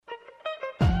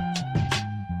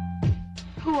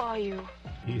Who are you?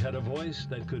 He had a voice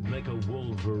that could make a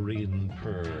wolverine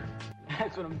purr.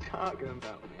 That's what I'm talking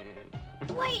about,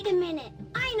 man. Wait a minute.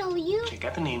 I know you. Check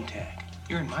out the name tag.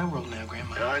 You're in my world now,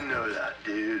 Grandma. I know that,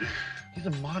 dude. He's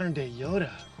a modern-day Yoda.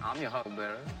 I'm your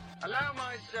huckleberry. Allow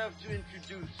myself to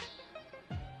introduce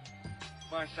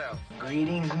myself.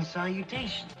 Greetings and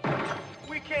salutations.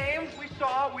 We came, we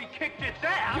saw, we kicked it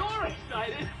down. You're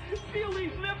excited. Feel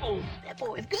these nipples. That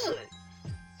boy's good.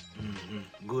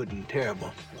 Mm-hmm. Good and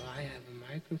terrible. Well, I have a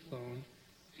microphone,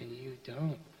 and you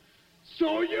don't.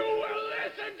 So you will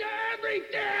listen to every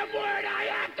damn word I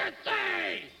have to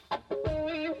say!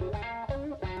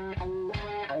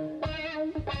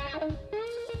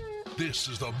 This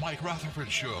is the Mike Rutherford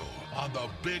Show on the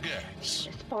Big X.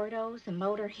 Sportos and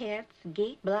motorheads,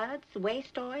 geek bloods,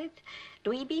 wastoids,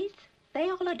 dweebies,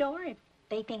 they all adore him.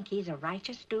 They think he's a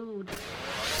righteous dude.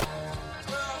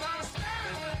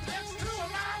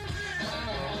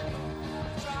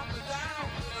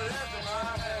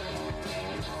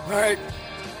 All right.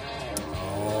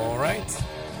 All right.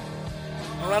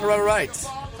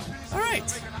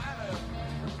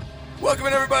 Welcome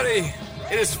in, everybody.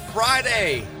 It is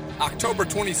Friday, October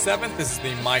 27th. This is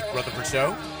the Mike Rutherford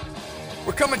Show.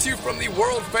 We're coming to you from the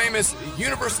world-famous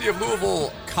University of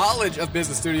Louisville College of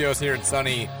Business Studios here in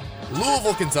sunny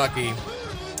Louisville, Kentucky.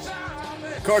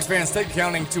 Cards fans, take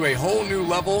accounting to a whole new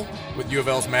level with U of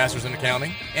L's Masters in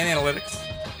Accounting and Analytics.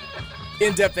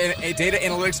 In-depth data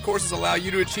analytics courses allow you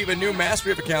to achieve a new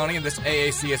mastery of accounting in this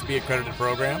AACSB accredited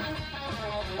program.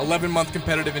 11-month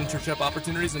competitive internship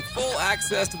opportunities and full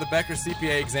access to the Becker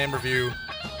CPA exam review.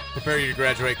 Prepare you to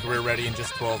graduate career ready in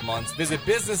just 12 months. Visit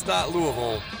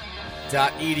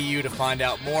business.louisville.edu to find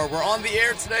out more. We're on the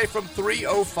air today from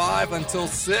 3:05 until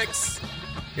 6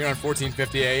 here on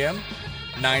 1450 AM,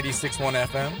 96.1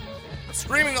 FM.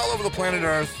 Streaming all over the planet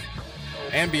Earth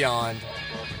and beyond.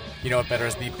 You know it better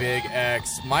as the Big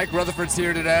X. Mike Rutherford's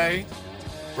here today.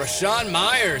 Rashawn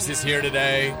Myers is here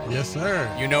today. Yes,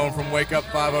 sir. You know him from Wake Up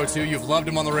 502. You've loved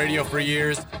him on the radio for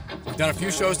years. We've done a few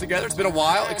shows together. It's been a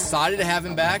while. Excited to have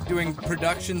him back doing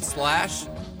production /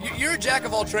 You're a jack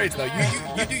of all trades, though.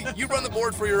 You run the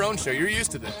board for your own show. You're used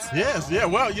to this. Yes, yeah.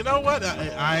 Well, you know what?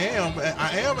 I am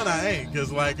and I ain't.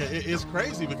 Because, it's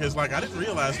crazy because, I didn't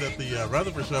realize that the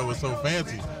Rutherford Show was so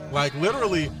fancy.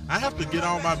 Literally, I have to get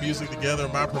all my music together,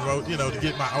 my promote, to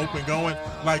get my open going.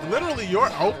 Literally, your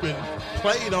open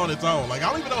played on its own. I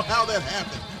don't even know how that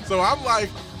happened. So I'm like,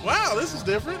 wow, this is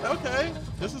different. Okay,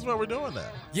 this is what we're doing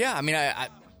now. Yeah, I mean,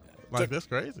 that's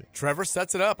crazy. Trevor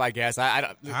sets it up, I guess.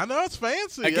 I know it's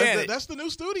fancy. Again, that's the new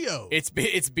studio. It's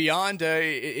beyond.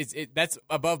 That's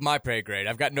above my pay grade.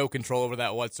 I've got no control over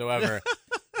that whatsoever.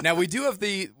 Now we do have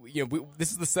this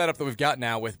is the setup that we've got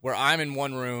now with where I'm in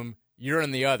one room, you're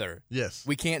in the other. Yes,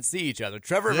 we can't see each other.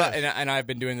 Trevor and I've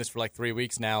been doing this for 3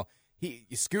 weeks now.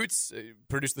 Scoots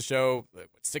produced the show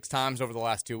 6 times over the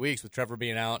last 2 weeks with Trevor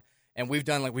being out, and we've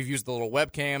used the little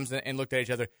webcams and looked at each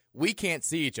other. We can't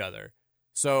see each other.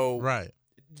 So, right.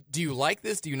 Do you like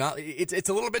this? Do you not? It's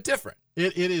a little bit different.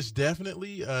 It is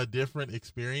definitely a different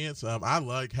experience. I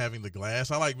like having the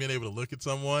glass. I like being able to look at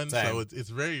someone. Same. So it's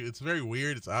very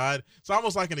weird. It's odd. It's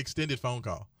almost like an extended phone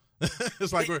call.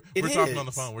 It's like we're talking on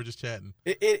the phone. We're just chatting.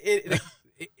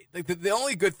 The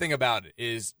only good thing about it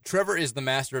is Trevor is the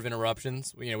master of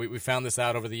interruptions. We found this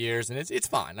out over the years, and it's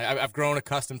fine. I've grown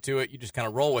accustomed to it. You just kind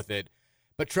of roll with it.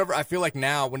 But Trevor, I feel like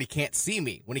now when he can't see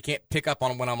me, when he can't pick up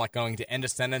on when I'm going to end a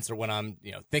sentence or when I'm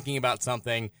thinking about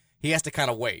something, he has to kind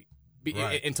of wait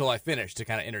until I finish to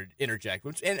kind of interject.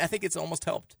 And I think it's almost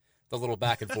helped the little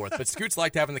back and forth. But Scoots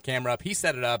liked having the camera up. He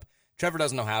set it up. Trevor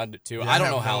doesn't know how to. Yeah, I don't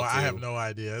know how to. I have no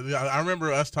idea. I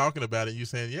remember us talking about it. You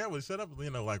saying, "Yeah, we set up,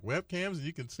 webcams, and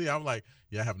you can see." I'm like,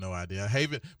 "Yeah, I have no idea."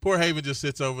 Poor Haven just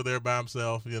sits over there by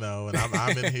himself, and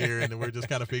I'm in here, and we're just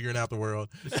kind of figuring out the world.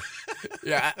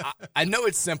 Yeah, I know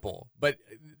it's simple, but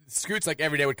Scoots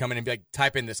every day would come in and be like,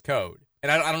 "Type in this code,"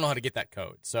 and I don't know how to get that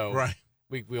code. So right.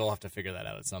 We'll have to figure that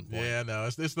out at some point. Yeah, no,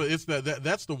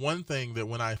 that's the one thing that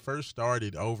when I first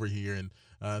started over here, and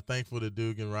thankful to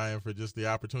Duke and Ryan for just the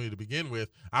opportunity to begin with,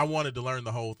 I wanted to learn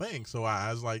the whole thing. So I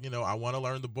was like, I want to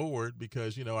learn the board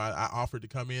because, I offered to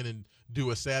come in and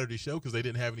do a Saturday show because they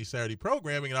didn't have any Saturday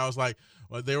programming. And I was like,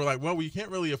 they were like, well, we can't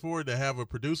really afford to have a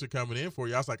producer coming in for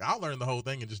you. I was like, I'll learn the whole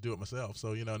thing and just do it myself.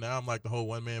 So, now I'm like the whole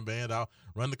one-man band. I'll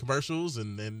run the commercials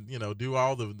and do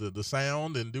all the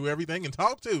sound and do everything and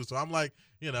talk too. So I'm like,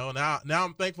 now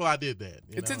I'm thankful I did that.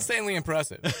 It's insanely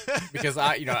impressive because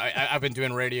I've been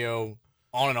doing radio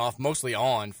on and off, mostly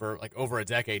on for over a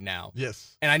decade now.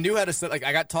 Yes. And I knew how to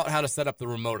I got taught how to set up the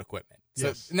remote equipment. So,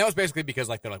 Yes. And that was basically because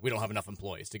like they're like, we don't have enough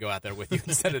employees to go out there with you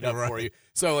and set it up Right. for you.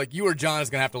 So like you or John is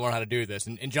going to have to learn how to do this,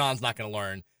 and John's not going to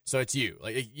learn. So it's you.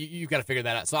 Like you've got to figure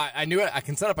that out. So I knew I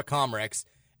can set up a Comrex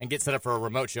and get set up for a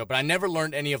remote show, but I never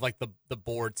learned any of like the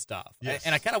board stuff. Yes.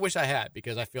 And I kind of wish I had,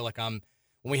 because I feel like when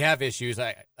we have issues,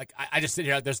 I just sit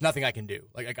here. There's nothing I can do.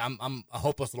 Like I'm a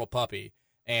hopeless little puppy,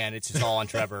 and it's just all on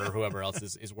Trevor or whoever else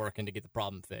is working to get the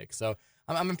problem fixed. So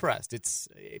I'm impressed.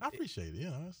 I appreciate it. You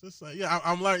know, it's just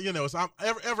I'm learning. You know, I'm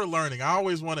ever learning. I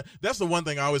always want to. That's the one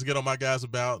thing I always get on my guys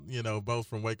about. You know, both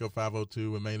from Wake Up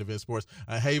 502 and Main Event Sports,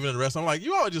 Haven and the rest. I'm like,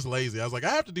 you all are just lazy. I was like, I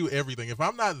have to do everything. If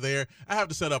I'm not there, I have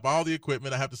to set up all the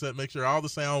equipment. I have to make sure all the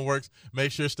sound works.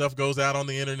 Make sure stuff goes out on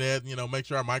the internet. You know, make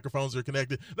sure our microphones are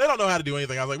connected. They don't know how to do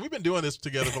anything. I was like, we've been doing this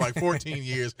together for like 14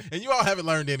 years, and you all haven't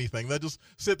learned anything. They just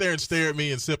sit there and stare at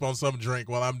me and sip on some drink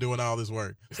while I'm doing all this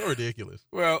work. So ridiculous.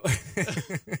 Well.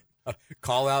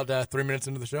 Call out 3 minutes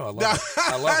into the show. I love it.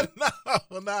 I love it.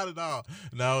 No, not at all.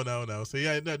 No. See,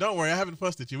 don't worry. I haven't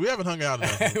fussed at you. We haven't hung out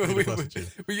enough.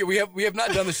 we have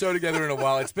not done the show together in a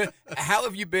while. It's been. How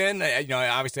have you been?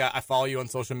 Obviously, I follow you on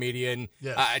social media, and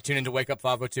yes. I tune into Wake Up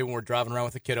 502 when we're driving around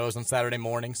with the kiddos on Saturday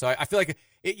morning. So I feel like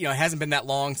it hasn't been that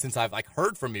long since I've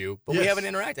heard from you, but we haven't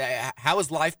interacted. How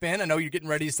has life been? I know you're getting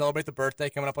ready to celebrate the birthday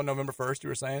coming up on November 1st. You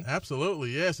were saying.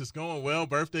 Absolutely, yes. It's going well.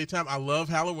 Birthday time. I love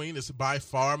Halloween. It's by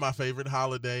far my favorite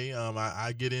holiday.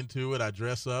 I get into it. I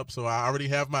dress up. So I already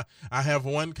have I have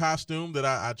one costume that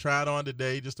I tried on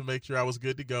today just to make sure I was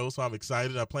good to go. So I'm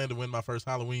excited. I plan to win my first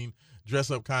Halloween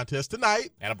dress-up contest tonight.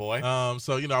 Attaboy.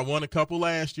 So, I won a couple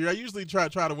last year. I usually try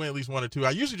to win at least one or two. I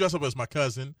usually dress up as my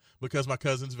cousin because my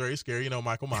cousin's very scary,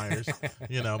 Michael Myers.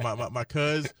 My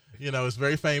cousin, is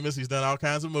very famous. He's done all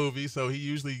kinds of movies, so he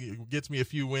usually gets me a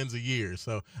few wins a year.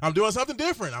 So I'm doing something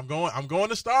different. I'm going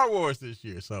to Star Wars this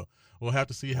year, so we'll have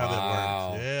to see how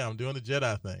that works. Yeah, I'm doing the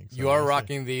Jedi thing. So you are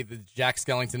rocking the Jack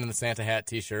Skellington and the Santa hat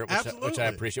T-shirt, which I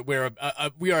appreciate. We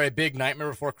are a big Nightmare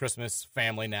Before Christmas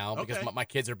family now because my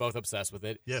kids are both obsessed with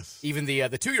it. Yes. Even the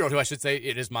 2-year-old, who I should say,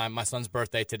 it is my son's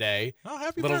birthday today. Oh,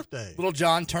 happy birthday. Little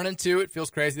John turning 2. It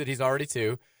feels crazy that he's already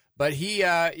 2. But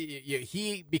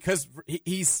because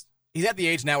he's at the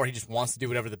age now where he just wants to do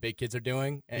whatever the big kids are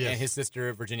doing. And his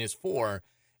sister, Virginia's 4.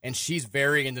 And she's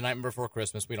very into Nightmare Before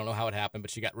Christmas. We don't know how it happened,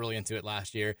 but she got really into it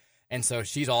last year. And so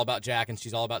she's all about Jack, and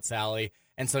she's all about Sally.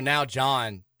 And so now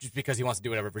John, just because he wants to do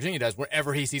whatever Virginia does,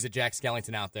 wherever he sees a Jack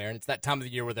Skellington out there, and it's that time of the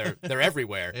year where they're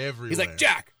everywhere. He's like,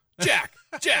 Jack.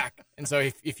 And so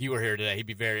if you were here today, he'd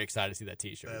be very excited to see that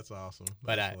T-shirt. That's awesome.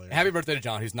 But happy birthday to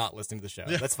John, who's not listening to the show.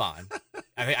 Yeah. That's fine.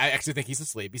 I actually think he's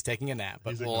asleep. He's taking a nap.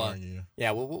 But he's ignoring you.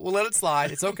 Yeah, we'll let it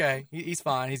slide. It's okay. He's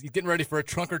fine. He's getting ready for a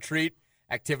trunk or treat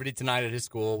activity tonight at his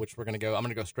school, which I'm going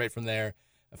to go straight from here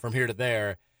to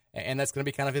there, and that's going to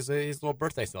be kind of his little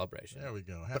birthday celebration. There we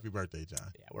go. Happy birthday,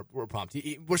 John. Yeah, we're pumped.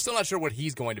 We're still not sure what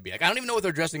he's going to be like. I don't even know what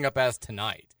they're dressing up as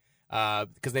tonight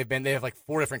because they have like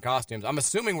 4 different costumes. I'm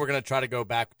assuming we're going to try to go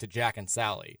back to Jack and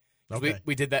Sally. Okay.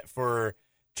 We did that for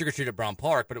trick or treat at Brown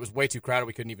Park, but it was way too crowded.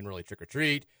 We couldn't even really trick or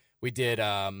treat. We did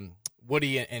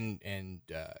Woody and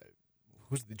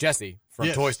who's Jesse from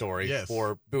Toy Story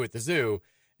for Boo at the Zoo,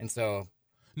 and so.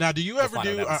 Now, do you ever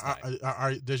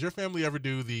does your family ever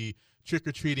do the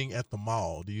trick-or-treating at the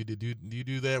mall? Do you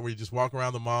do that where you just walk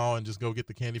around the mall and just go get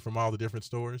the candy from all the different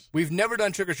stores? We've never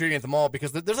done trick-or-treating at the mall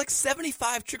because there's like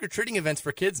 75 trick-or-treating events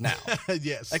for kids now.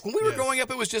 Yes. Like when we were growing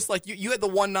up, it was just like you had the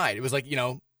one night. It was like,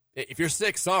 if you're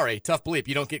sick, sorry, tough bleep,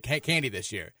 you don't get candy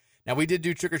this year. Now, we did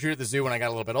do trick-or-treat at the zoo when I got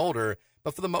a little bit older,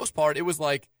 but for the most part, it was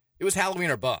like, it was Halloween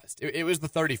or bust. It was the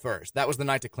 31st. That was the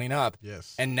night to clean up.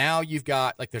 Yes. And now you've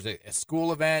got, like, there's a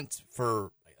school event for,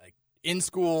 like, in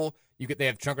school. They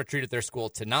have trunk or treat at their school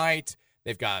tonight.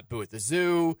 They've got Boo at the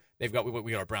Zoo. They've got,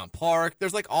 we got Brown Park.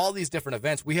 There's, like, all these different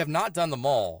events. We have not done the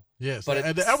mall. Yes. But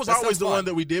and that was always the one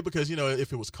that we did because,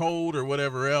 if it was cold or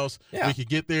whatever else, we could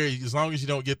get there. As long as you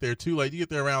don't get there too late. You get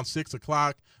there around 6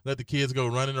 o'clock, let the kids go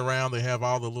running around. They have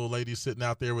all the little ladies sitting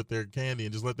out there with their candy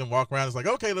and just let them walk around. It's like,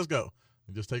 okay, let's go.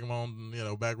 And just take them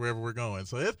on, back wherever we're going.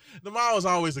 So the mall is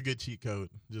always a good cheat code.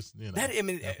 Just,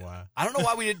 FYI. I don't know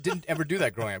why we didn't ever do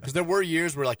that growing up because there were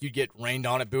years where, like, you'd get rained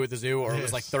on at Boo at the Zoo or it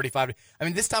was like 35. I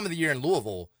mean, this time of the year in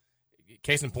Louisville,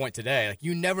 case in point today, like,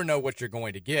 you never know what you're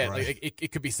going to get. Right. Like,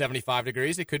 it could be 75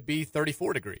 degrees. It could be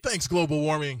 34 degrees. Thanks, global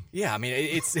warming. Yeah, I mean,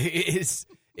 it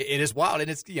is wild, and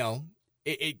it's,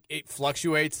 it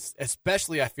fluctuates,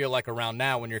 especially I feel like around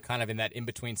now when you're kind of in that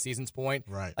in-between seasons point.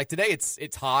 Right. Like today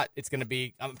it's hot. It's going to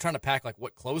be, I'm trying to pack like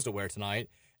what clothes to wear tonight,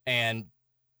 and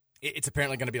it's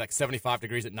apparently going to be like 75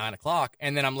 degrees at 9 o'clock,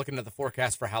 and then I'm looking at the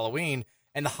forecast for Halloween,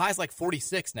 and the high's like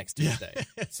 46 next Tuesday.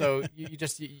 So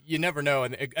you never know.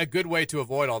 And a good way to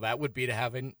avoid all that would be to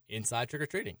have an inside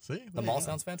trick-or-treating. See, the mall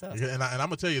sounds fantastic. And I'm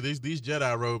going to tell you, these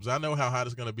Jedi robes, I know how hot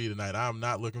it's going to be tonight. I'm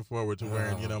not looking forward to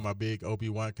wearing, my big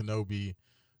Obi-Wan Kenobi,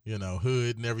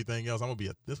 hood and everything else. This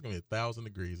is going to be 1,000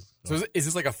 degrees. So is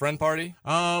this like a friend party?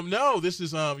 No, this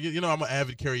is, I'm an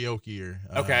avid karaokeer.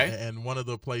 Okay. And one of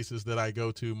the places that I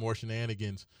go to, More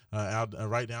Shenanigans, out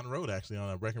right down the road, actually,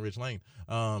 on Breckenridge Lane,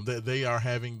 they are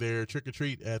having their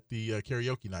trick-or-treat at the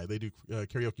karaoke night. They do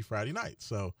karaoke Friday night.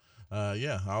 So, all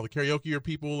the karaoke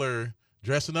people are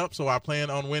dressing up, so I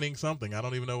plan on winning something. I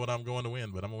don't even know what I'm going to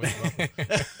win, but I'm going to win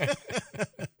something.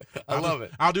 I love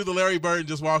it. I'll do the Larry Bird and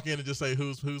just walk in and just say,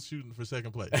 who's shooting for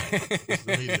second place?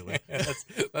 Immediately.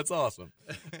 That's awesome.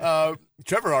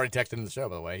 Trevor already texted in the show,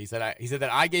 by the way. He said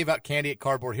that I gave out candy at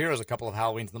Cardboard Heroes a couple of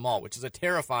Halloweens in the mall, which is a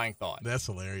terrifying thought. That's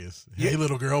hilarious. Hey,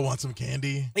 little girl, want some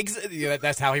candy?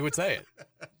 That's how he would say it.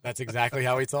 That's exactly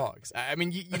how he talks. I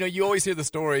mean, you always hear the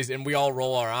stories, and we all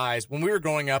roll our eyes. When we were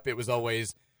growing up, it was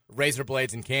always razor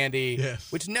blades and candy,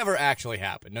 which never actually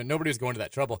happened. Nobody was going to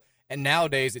that trouble. And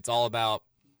nowadays, it's all about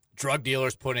drug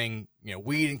dealers putting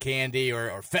weed in candy or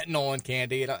fentanyl in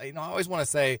candy. And I always want to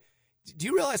say, do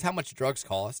you realize how much drugs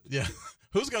cost? Yeah.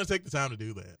 Who's going to take the time to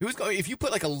do that? If you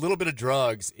put like a little bit of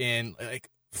drugs in like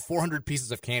 400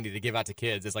 pieces of candy to give out to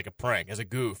kids as like a prank, as a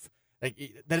goof,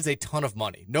 like that is a ton of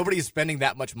money. Nobody is spending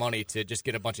that much money to just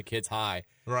get a bunch of kids high.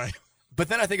 Right. But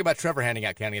then I think about Trevor handing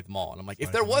out candy at the mall, and I'm like,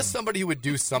 if there was somebody who would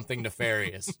do something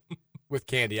nefarious with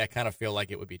candy, I kind of feel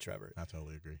like it would be Trevor. I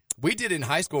totally agree. We did in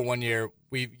high school one year.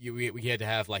 We had to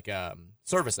have like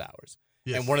service hours,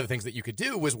 and one of the things that you could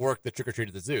do was work the trick or treat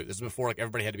at the zoo. This is before like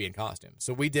everybody had to be in costume.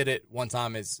 So we did it one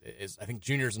time as I think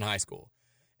juniors in high school,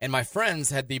 and my friends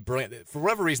had the brilliant, for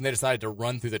whatever reason they decided to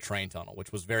run through the train tunnel,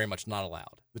 which was very much not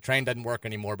allowed. The train doesn't work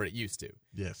anymore, but it used to.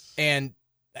 Yes. And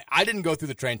I didn't go through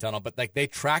the train tunnel, but like they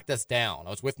tracked us down. I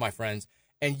was with my friends,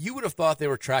 and you would have thought they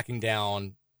were tracking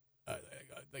down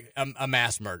a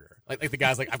mass murder. Like the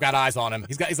guy's like, I've got eyes on him.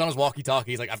 He's on his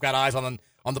walkie-talkie. He's like, I've got eyes on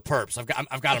the perps. I've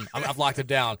got him. I've locked him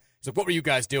down. He's like, what were you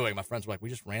guys doing? My friends were like, we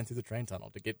just ran through the train tunnel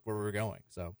to get where we were going.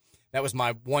 So that was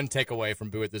my one takeaway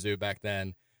from Boo at the Zoo back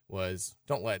then was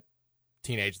don't let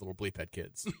teenage little bleephead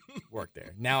kids work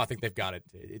there. Now I think they've got it.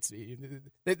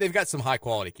 They've got some high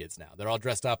quality kids now. They're all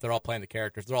dressed up. They're all playing the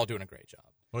characters. They're all doing a great job.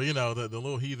 Well, the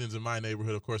little heathens in my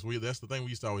neighborhood, of course, that's the thing we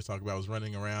used to always talk about was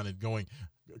running around and going,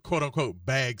 quote unquote,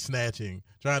 bag snatching,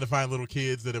 trying to find little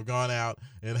kids that have gone out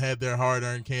and had their hard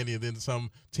earned candy, and then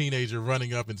some teenager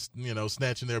running up and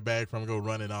snatching their bag from and go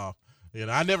running off.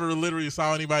 I never literally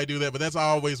saw anybody do that, but that's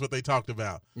always what they talked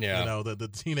about. Yeah. The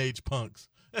teenage punks.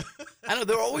 I know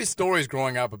there were always stories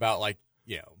growing up about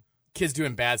kids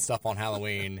doing bad stuff on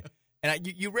Halloween, and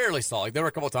you rarely saw there were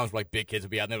a couple of times where big kids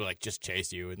would be out and they would just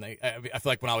chase you, and I feel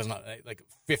like when I was not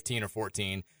 15 or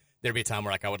 14, there'd be a time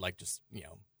where I would just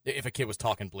if a kid was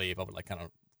talking bleep, I would kind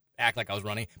of act like I was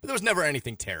running, but there was never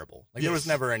anything terrible. There was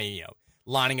never any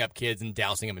lining up kids and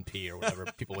dousing them in pee or whatever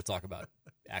people would talk about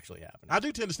actually happening. I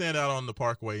do tend to stand out on the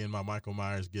Parkway in my Michael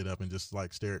Myers get up and just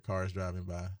stare at cars driving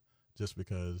by, just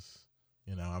because.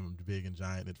 I'm big and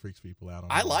giant. It freaks people out.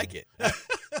 I like it.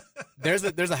 There's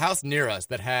a house near us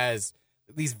that has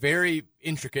these very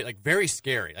intricate, very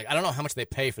scary. I don't know how much they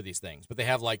pay for these things, but they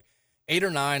have 8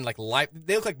 or 9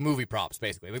 they look like movie props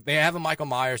basically. They have a Michael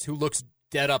Myers who looks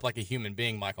dead up like a human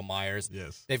being. Michael Myers.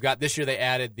 Yes. They've got this year. They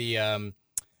added the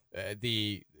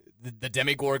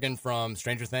Demogorgon from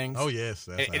Stranger Things. Oh yes.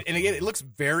 And again, it looks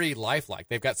very lifelike.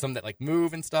 They've got some that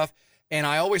move and stuff. And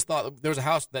I always thought there was a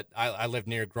house that I lived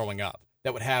near growing up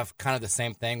that would have kind of the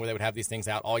same thing where they would have these things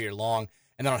out all year long.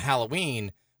 And then on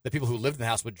Halloween, the people who lived in the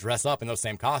house would dress up in those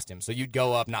same costumes. So you'd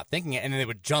go up not thinking it, and then they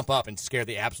would jump up and scare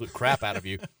the absolute crap out of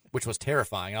you, which was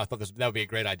terrifying. And I thought that would be a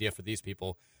great idea for these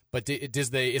people. But is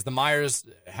the Myers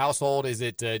household,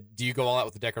 do you go all out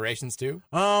with the decorations too?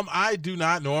 I do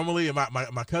not normally.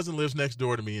 My cousin lives next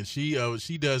door to me, and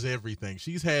she does everything.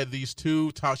 She's had these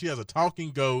two she has a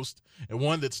talking ghost and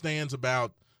one that stands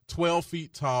about 12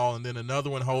 feet tall, and then another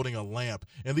one holding a lamp.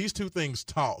 And these two things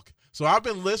talk. So I've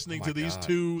been listening to these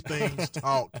two things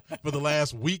talk for the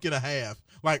last week and a half,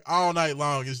 all night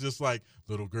long. It's just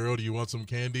little girl, do you want some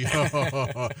candy?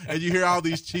 And you hear all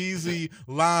these cheesy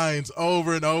lines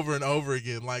over and over and over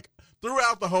again,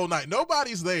 throughout the whole night.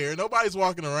 Nobody's there. Nobody's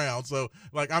walking around. So,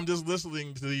 I'm just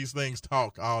listening to these things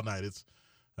talk all night. It's,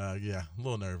 a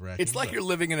little nerve-wracking. It's like you're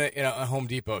living in a Home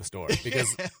Depot store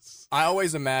because I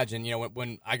always imagine,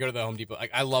 when I go to the Home Depot,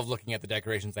 I love looking at the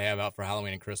decorations they have out for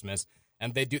Halloween and Christmas,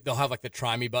 and they'll have the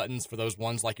try me buttons for those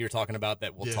ones you're talking about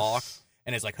that will talk,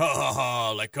 and it's ha ha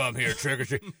ha, come here, trick or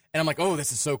treat, and I'm oh,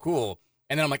 this is so cool.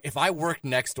 And then I'm like, if I worked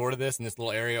next door to this in this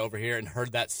little area over here and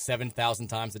heard that 7,000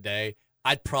 times a day,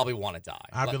 I'd probably want to die.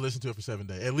 I've been listening to it for 7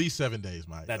 days, at least 7 days,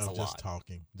 Mike. That's a just lot.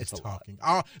 talking, just It's a talking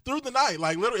through the night.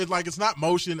 Like literally, it's not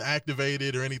motion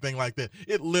activated or anything like that.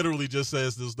 It literally just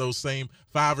says those same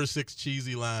 5 or 6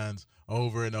 cheesy lines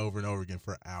over and over and over again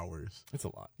for hours. It's a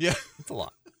lot. Yeah, it's a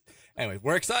lot. Anyway,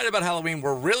 we're excited about Halloween.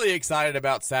 We're really excited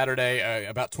about Saturday.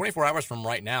 About 24 hours from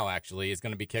right now, actually, is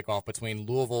going to be kickoff between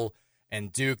Louisville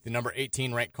and Duke, the number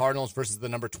 18 ranked Cardinals versus the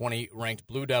number 20 ranked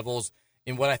Blue Devils.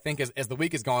 And what I think as the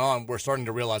week has gone on, we're starting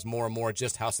to realize more and more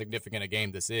just how significant a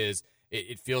game this is.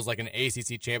 It feels like an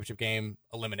ACC championship game,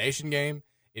 elimination game.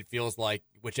 It feels like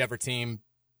whichever team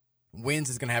wins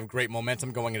is going to have great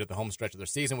momentum going into the home stretch of their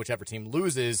season. Whichever team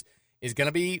loses is going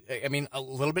to be, a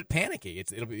little bit panicky.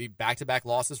 It'll be back-to-back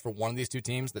losses for one of these two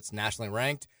teams that's nationally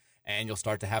ranked, and you'll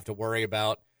start to have to worry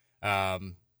about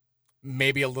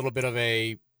maybe a little bit of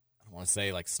a, I don't want to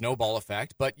say like snowball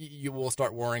effect, but you will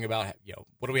start worrying about,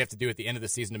 what do we have to do at the end of the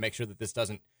season to make sure that this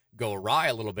doesn't go awry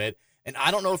a little bit. And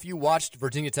I don't know if you watched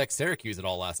Virginia Tech Syracuse at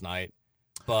all last night,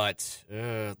 but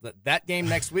that game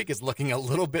next week is looking a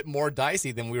little bit more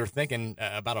dicey than we were thinking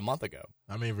about a month ago.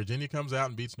 I mean, Virginia comes out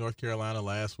and beats North Carolina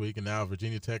last week, and now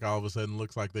Virginia Tech all of a sudden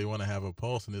looks like they want to have a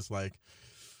pulse, and it's like,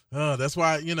 that's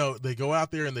why, they go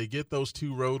out there and they get those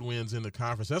 2 road wins in the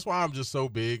conference. That's why I'm just so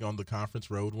big on the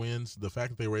conference road wins. The fact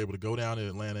that they were able to go down to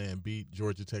Atlanta and beat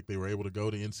Georgia Tech, they were able to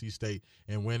go to NC State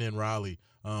and win in Raleigh.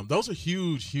 Those are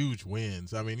huge, huge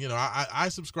wins. I mean, I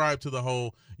subscribe to the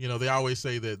whole, they always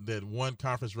say that 1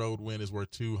 conference road win is worth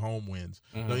 2 home wins.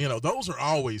 Mm-hmm. Those are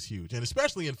always huge. And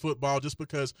especially in football, just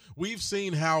because we've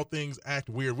seen how things act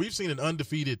weird. We've seen an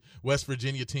undefeated West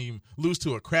Virginia team lose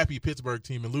to a crappy Pittsburgh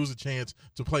team and lose a chance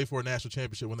to play for a national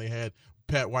championship when they had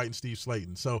Pat White and Steve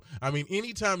Slayton. So,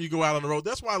 anytime you go out on the road,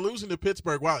 that's why losing to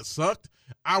Pittsburgh, while it sucked,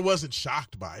 I wasn't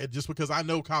shocked by it just because I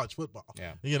know college football.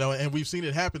 Yeah. And we've seen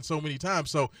it happen so many times.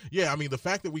 So, yeah, the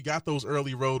fact that we got those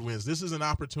early road wins, this is an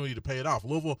opportunity to pay it off.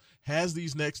 Louisville has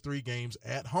these next 3 games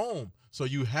at home. So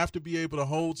you have to be able to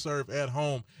hold serve at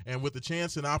home. And with the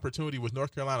chance and opportunity with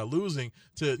North Carolina losing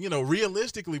to,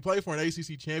 realistically play for an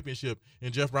ACC championship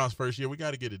in Jeff Brown's first year, we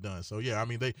got to get it done. So, yeah,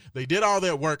 they did all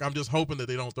that work. I'm just hoping that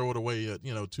they don't throw it away,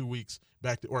 2 weeks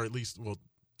back to, or at least,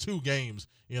 2 games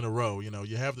in a row.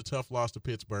 You have the tough loss to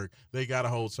Pittsburgh. They got to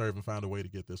hold serve and find a way to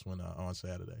get this one on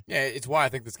Saturday. Yeah, it's why I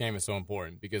think this game is so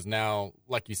important, because now,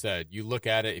 like you said, you look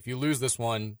at it, if you lose this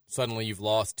one, suddenly you've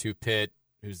lost to Pitt,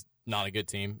 who's not a good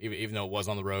team, even though it was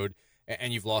on the road,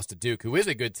 and you've lost to Duke, who is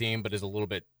a good team, but is a little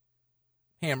bit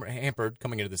hampered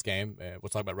coming into this game. We'll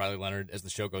talk about Riley Leonard as the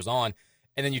show goes on.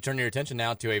 And then you turn your attention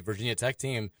now to a Virginia Tech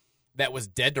team that was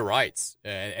dead to rights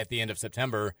at the end of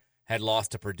September, had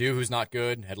lost to Purdue, who's not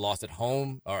good, had lost at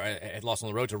home, or had lost on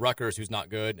the road to Rutgers, who's not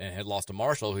good, and had lost to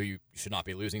Marshall, who you should not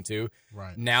be losing to.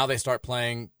 Right. Now they start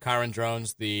playing Kyron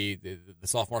Drones, the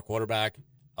sophomore quarterback,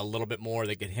 a little bit more.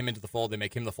 They get him into the fold. They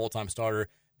make him the full-time starter.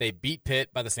 They beat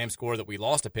Pitt by the same score that we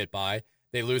lost to Pitt by.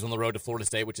 They lose on the road to Florida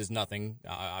State, which is nothing.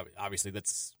 Obviously,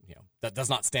 that does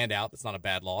not stand out. That's not a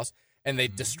bad loss. And they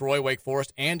destroy Wake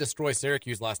Forest and destroy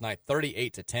Syracuse last night,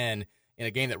 38-10, in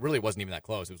a game that really wasn't even that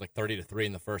close. It was like 30-3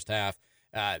 in the first half.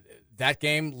 That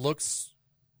game looks,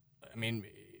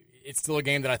 it's still a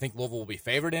game that I think Louisville will be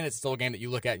favored in. It's still a game that you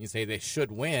look at and you say they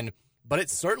should win, but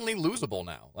it's certainly losable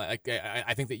now.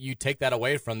 I think that you take that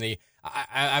away from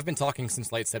I've been talking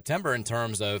since late September in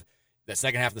terms of the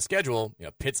second half of the schedule.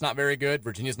 Pitt's not very good.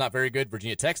 Virginia's not very good.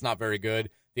 Virginia Tech's not very good.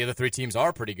 The other 3 teams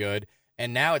are pretty good.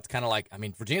 And now it's kind of like,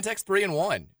 Virginia Tech's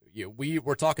 3-1. We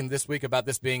were talking this week about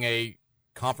this being a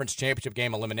conference championship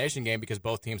game, elimination game, because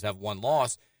both teams have 1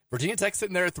 loss. Virginia Tech's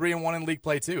sitting there at 3-1 in league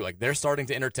play too. Like, they're starting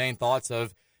to entertain thoughts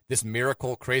of this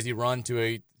miracle, crazy run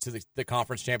to the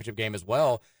conference championship game as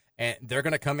well. And they're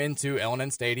going to come into L&N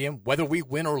Stadium, whether we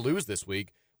win or lose this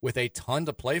week, with a ton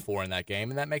to play for in that game,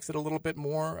 and that makes it a little bit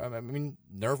more,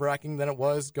 nerve-wracking than it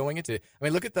was going into.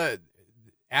 Look at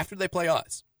after they play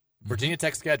us, Virginia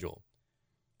Tech schedule.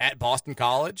 At Boston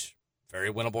College,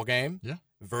 very winnable game. Yeah.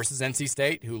 Versus NC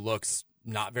State, who looks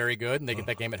not very good, and they get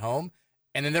that game at home.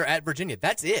 And then they're at Virginia.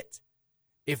 That's it.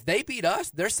 If they beat us,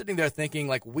 they're sitting there thinking,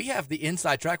 like, we have the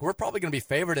inside track. We're probably going to be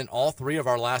favored in all 3 of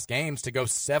our last games to go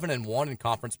 7-1 in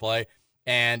conference play.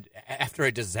 And after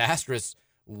a disastrous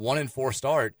 1-4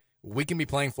 start, we can be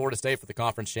playing Florida State for the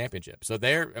conference championship. So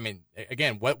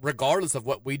regardless of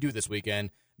what we do this weekend,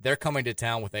 they're coming to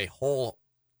town with a whole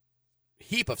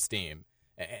heap of steam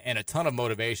and a ton of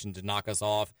motivation to knock us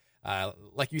off.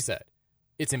 Like you said,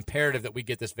 it's imperative that we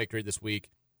get this victory this week.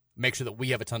 Make sure that we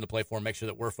have a ton to play for. Make sure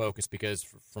that we're focused, because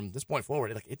from this point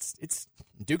forward, it's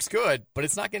Duke's good, but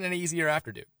it's not getting any easier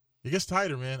after Duke. It gets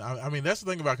tighter, man. I mean, that's the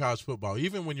thing about college football.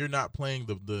 Even when you're not playing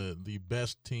the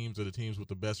best teams or the teams with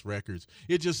the best records,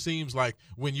 it just seems like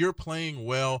when you're playing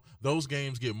well, those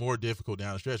games get more difficult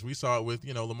down the stretch. We saw it with,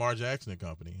 Lamar Jackson and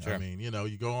company. Sure. I mean,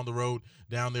 you go on the road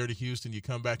down there to Houston, you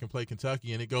come back and play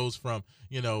Kentucky, and it goes from,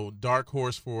 dark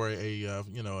horse for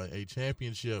a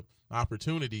championship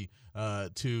opportunity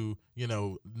to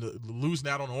losing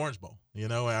out on the Orange Bowl.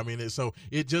 I mean, so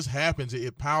it just happens.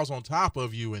 It piles on top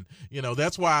of you, and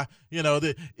that's why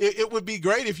it would be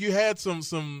great if you had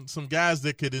some guys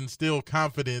that could instill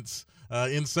confidence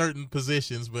in certain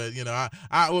positions. But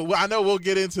I know we'll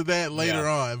get into that later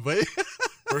on. But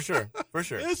For sure.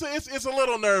 It's a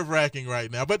little nerve-wracking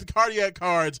right now, but the Cardiac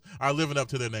Cards are living up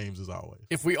to their names as always.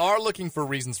 If we are looking for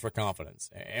reasons for confidence,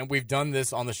 and we've done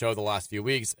this on the show the last few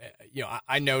weeks,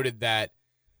 I noted that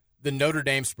the Notre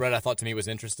Dame spread I thought to me was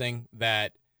interesting,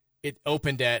 that it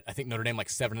opened at, I think, Notre Dame like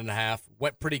 7.5,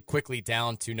 went pretty quickly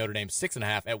down to Notre Dame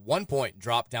 6.5, at one point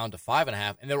dropped down to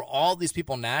 5.5, and there were all these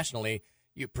people nationally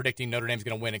predicting Notre Dame's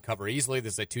going to win and cover easily.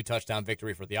 This is a 2-touchdown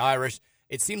victory for the Irish.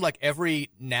 It seemed like every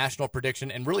national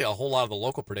prediction and really a whole lot of the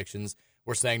local predictions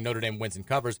were saying Notre Dame wins and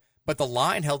covers, but the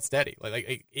line held steady.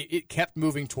 Like it kept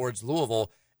moving towards Louisville,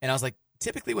 and I was like,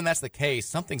 typically when that's the case,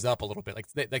 something's up a little bit.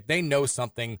 Like they know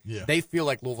something. Yeah. They feel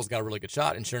like Louisville's got a really good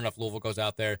shot, and sure enough, Louisville goes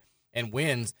out there and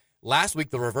wins. Last week,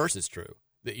 the reverse is true.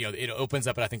 It opens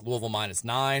up at, I think, Louisville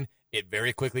 -9. It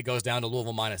very quickly goes down to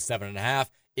Louisville -7.5.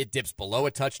 It dips below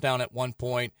a touchdown at one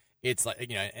point. It's like,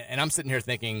 and I'm sitting here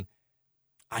thinking,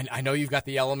 I know you've got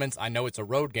the elements. I know it's a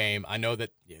road game. I know that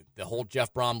the whole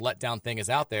Jeff Brom letdown thing is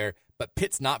out there, but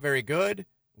Pitt's not very good.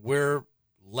 We're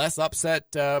less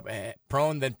upset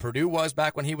prone than Purdue was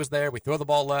back when he was there. We throw the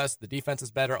ball less. The defense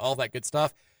is better, all that good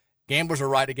stuff. Gamblers are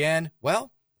right again.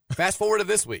 Well, fast forward to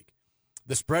this week.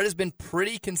 The spread has been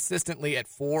pretty consistently at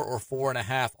 4 or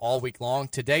 4.5 all week long.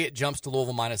 Today it jumps to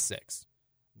Louisville -6.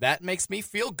 That makes me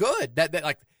feel good. That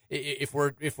like if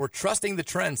we're trusting the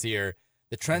trends here,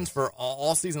 the trends for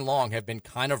all season long have been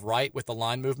kind of right with the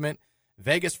line movement.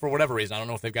 Vegas, for whatever reason, I don't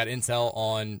know if they've got intel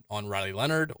on Riley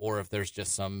Leonard or if there's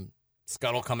just some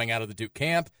scuttle coming out of the Duke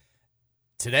camp.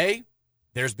 Today,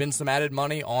 there's been some added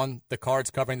money on the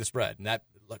Cards covering the spread. And that,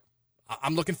 look,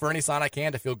 I'm looking for any sign I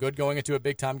can to feel good going into a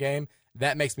big-time game.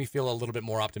 That makes me feel a little bit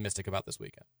more optimistic about this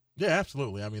weekend. Yeah,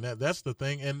 absolutely. I mean, that's the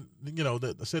thing. And,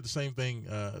 I said the same thing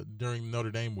during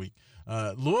Notre Dame week.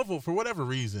 Louisville, for whatever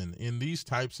reason, in these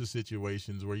types of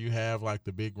situations where you have, like,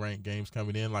 the big ranked games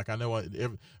coming in, like I know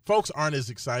folks aren't as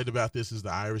excited about this as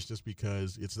the Irish just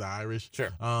because it's the Irish.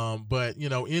 Sure. But,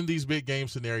 in these big game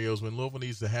scenarios, when Louisville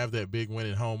needs to have that big win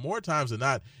at home, more times than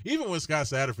not, even when Scott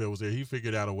Satterfield was there, he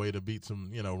figured out a way to beat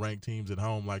some, ranked teams at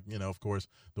home, like, of course,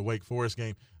 the Wake Forest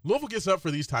game. Louisville gets up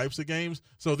for these types of games,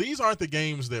 so these aren't the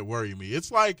games that worry me. It's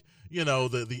like,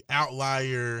 the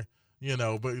outlier,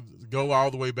 but go all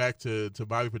the way back to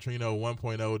Bobby Petrino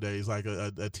 1.0 days, like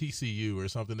a TCU or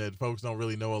something that folks don't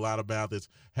really know a lot about that's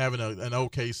having an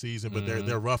okay season, but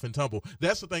they're rough and tumble.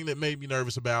 That's the thing that made me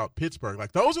nervous about Pittsburgh.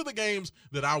 Like, those are the games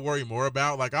that I worry more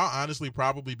about. Like, I'll honestly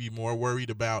probably be more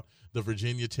worried about the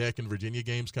Virginia Tech and Virginia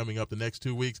games coming up the next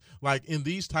 2 weeks. Like, in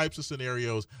these types of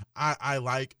scenarios, I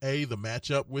like, A, the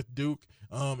matchup with Duke,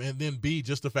 and then B,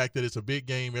 just the fact that it's a big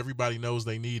game. Everybody knows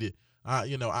they need it.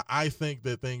 I think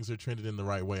that things are trended in the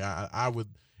right way. I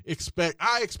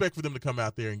expect for them to come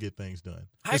out there and get things done,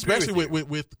 especially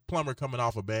with Plummer coming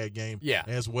off a bad game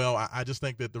as well. I just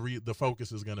think that the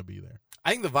focus is going to be there.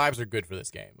 I think the vibes are good for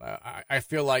this game. I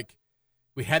feel like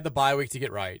we had the bye week to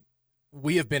get right.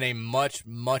 We have been a much,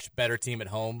 much better team at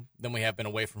home than we have been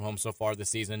away from home so far this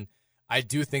season. I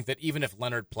do think that even if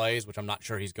Leonard plays, which I'm not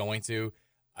sure he's going to,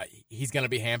 he's going to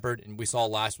be hampered. And we saw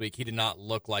last week he did not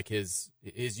look like his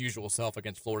usual self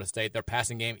against Florida State. Their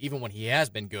passing game, even when he has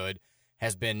been good,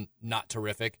 has been not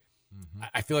terrific. Mm-hmm.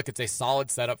 I feel like it's a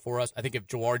solid setup for us. I think if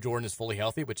Jawar Jordan is fully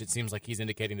healthy, which it seems like he's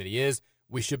indicating that he is,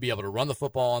 we should be able to run the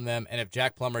football on them. And if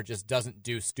Jack Plummer just doesn't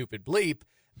do stupid bleep,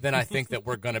 then I think that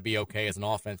we're going to be okay as an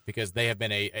offense, because they have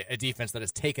been a defense that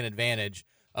has taken advantage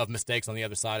of mistakes on the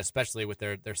other side, especially with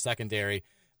their secondary.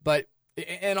 But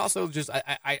and also just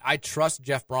I trust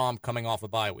Jeff Brom coming off a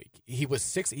bye week. He's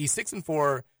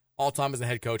 6-4 all time as a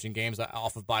head coach in games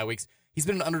off of bye weeks. He's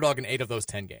been an underdog in 8 of those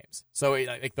 10 games. So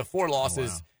like the 4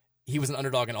 losses, he was an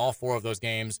underdog in all 4 of those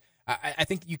games. I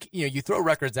think you throw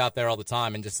records out there all the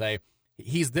time and just say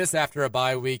he's this after a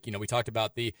bye week. We talked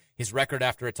about his record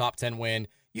after a top 10 win.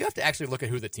 You have to actually look at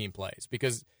who the team plays,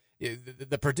 because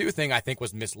the Purdue thing I think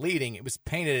was misleading. It was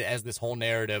painted as this whole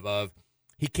narrative of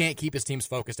He can't keep his teams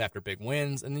focused after big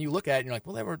wins. And then you look at it and you're like,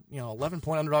 well, they were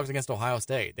 11-point underdogs against Ohio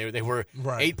State. They were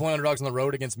 8-point underdogs on the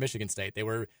road against Michigan State. They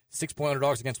were 6-point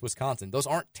underdogs against Wisconsin. Those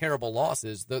aren't terrible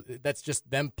losses. That's just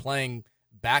them playing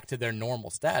back to their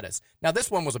normal status. Now, this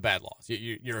one was a bad loss.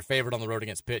 You're a favorite on the road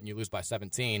against Pitt and you lose by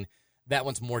 17. That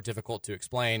one's more difficult to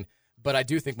explain. But I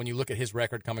do think when you look at his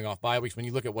record coming off bye weeks, when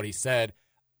you look at what he said,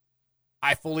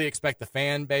 I fully expect the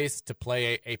fan base to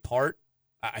play a part.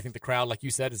 I think the crowd, like you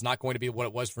said, is not going to be what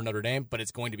it was for Notre Dame, but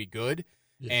it's going to be good.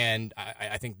 Yeah. And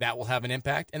I think that will have an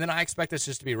impact. And then I expect us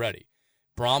just to be ready.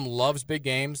 Brom loves big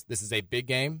games. This is a big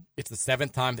game. It's the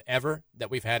 7th time ever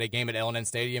that we've had a game at L&N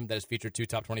Stadium that has featured 2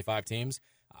 top 25 teams.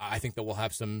 I think that we'll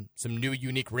have some new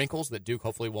unique wrinkles that Duke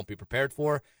hopefully won't be prepared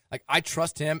for. Like, I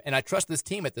trust him, and I trust this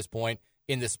team at this point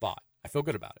in this spot. I feel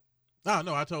good about it.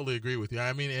 No, I totally agree with you.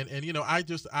 I mean, and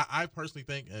I personally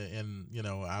think, and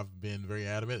I've been very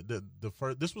adamant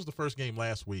that this was the first game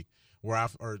last week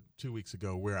or 2 weeks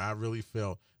ago where I really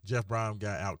felt Jeff Brom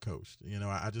got outcoached.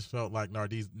 I just felt like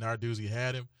Narduzzi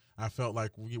had him. I felt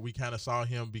like we kind of saw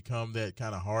him become that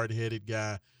kind of hard-headed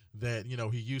guy that,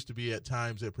 he used to be at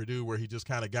times at Purdue, where he just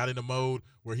kind of got in a mode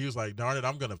where he was like, darn it,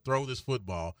 I'm going to throw this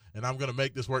football and I'm going to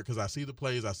make this work because I see the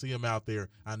plays, I see him out there,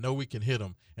 I know we can hit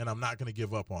him, and I'm not going to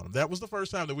give up on him. That was the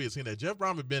first time that we had seen that. Jeff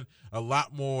Brom had been a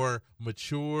lot more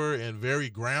mature and very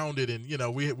grounded, and,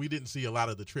 we didn't see a lot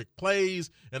of the trick plays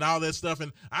and all that stuff,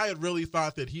 and I had really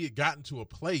thought that he had gotten to a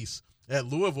place at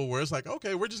Louisville where it's like,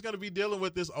 okay, we're just going to be dealing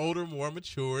with this older, more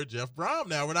mature Jeff Brom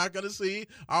now. We're not going to see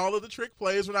all of the trick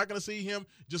plays. We're not going to see him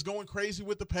just going crazy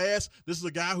with the pass. This is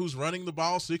a guy who's running the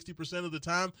ball 60% of the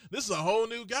time. This is a whole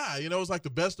new guy. It's like the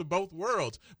best of both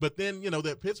worlds. But then,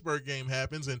 that Pittsburgh game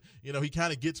happens, and, he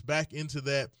kind of gets back into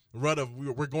that rut of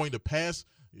we're going to pass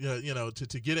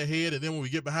to get ahead, and then when we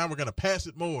get behind, we're going to pass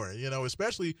it more,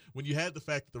 especially when you had the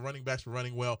fact that the running backs were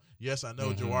running well. Yes, I know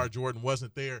Jawar Jordan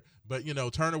wasn't there, but,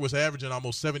 Turner was averaging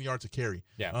almost 7 yards a carry.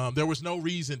 Yeah. There was no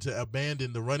reason to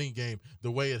abandon the running game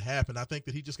the way it happened. I think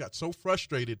that he just got so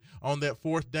frustrated on that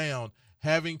 4th down,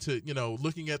 having to,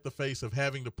 looking at the face of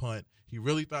having to punt. He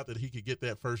really thought that he could get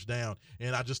that 1st down,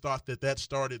 and I just thought that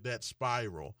started that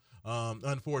spiral.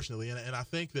 Unfortunately. And I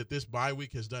think that this bye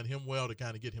week has done him well to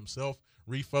kind of get himself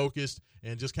refocused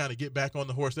and just kind of get back on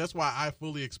the horse. That's why I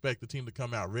fully expect the team to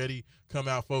come out ready, come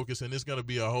out focused, and it's going to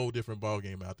be a whole different ball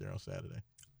game out there on Saturday.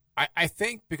 I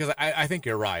think, because I think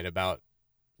you're right about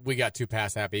we got too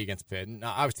pass happy against Pitt. And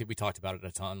obviously, we talked about it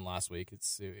a ton last week.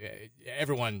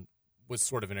 Everyone was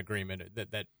sort of in agreement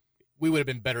that we would have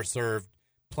been better served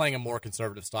playing a more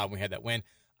conservative style when we had that win.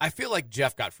 I feel like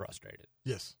Jeff got frustrated.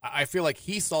 Yes. I feel like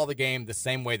he saw the game the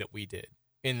same way that we did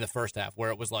in the first half, where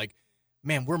it was like,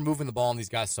 man, we're moving the ball on these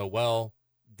guys so well.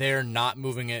 They're not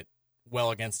moving it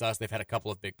well against us. They've had a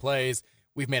couple of big plays.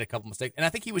 We've made a couple mistakes. And I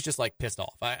think he was just, pissed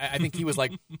off. I think he was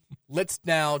like, let's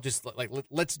now just,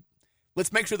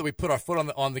 let's make sure that we put our foot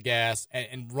on the gas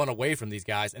and run away from these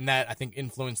guys. And that, I think,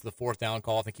 influenced the 4th down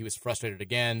call. I think he was frustrated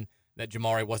again that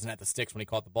Jamari wasn't at the sticks when he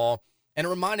caught the ball. And it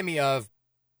reminded me of,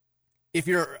 if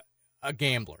you're a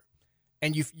gambler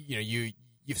and you've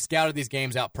scouted these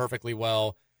games out perfectly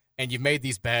well and you've made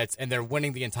these bets and they're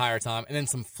winning the entire time, and then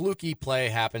some fluky play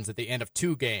happens at the end of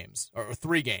 2 games or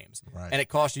 3 games, right, and it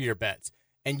costs you your bets,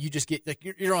 and you just get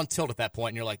you're on tilt at that point,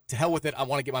 and you're like, to hell with it, I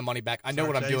want to get my money back. I know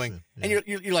what I'm doing. Yeah.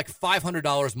 And you're like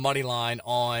 $500 money line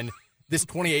on this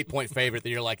 28-point favorite that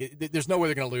you're like, there's no way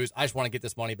they're going to lose. I just want to get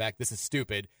this money back. This is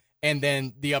stupid. And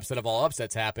then the upset of all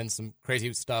upsets happens. Some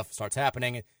crazy stuff starts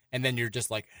happening. And then you're just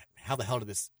like, how did I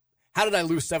lose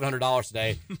 $700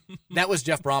 today? That was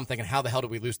Jeff Brom thinking, how the hell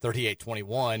did we lose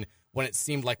 38-21 when it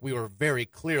seemed like we were very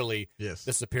clearly the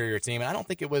superior team? And I don't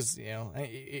think it was,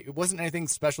 it wasn't anything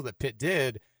special that Pitt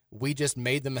did. We just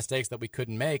made the mistakes that we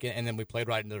couldn't make, and then we played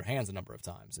right into their hands a number of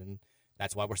times. And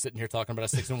that's why we're sitting here talking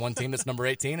about a 6-1 team that's number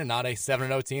 18 and not a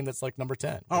 7-0 team that's like number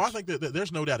 10. Oh, I think that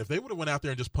there's no doubt. If they would have went out there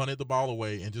and just punted the ball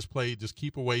away and just played, just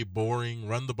keep away, boring,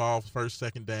 run the ball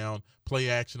 1st, 2nd down,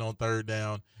 play action on 3rd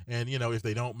down, and, if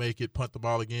they don't make it, punt the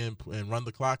ball again and run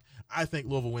the clock, I think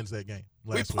Louisville wins that game.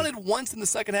 We punted once in the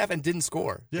second half and didn't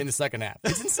score in the second half.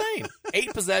 It's insane.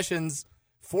 8 possessions,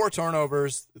 4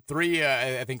 turnovers, 3, 2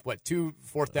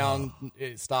 4th down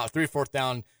stops, 3 4th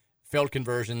down failed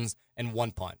conversions, and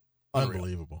 1 punt.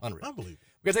 Unbelievable. We're going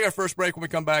to take our first break. When we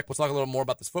come back, we'll talk a little more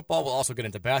about this football. We'll also get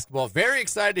into basketball. Very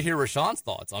excited to hear Rashawn's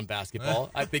thoughts on basketball.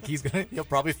 I think he'll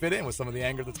probably fit in with some of the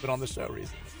anger that's been on the show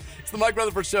recently. It's the Mike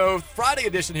Rutherford Show, Friday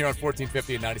edition here on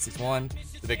 1450 and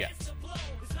 96.1, The Big X.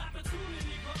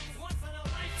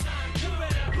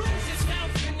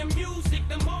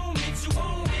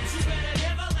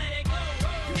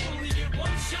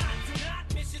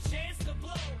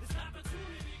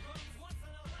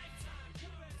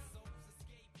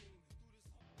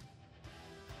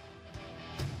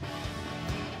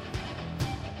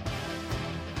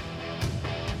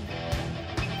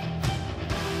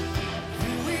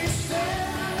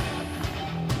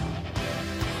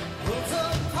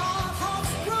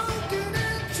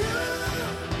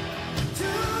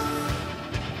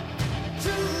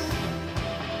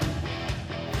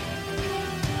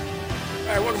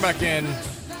 Welcome back in.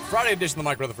 Friday edition of the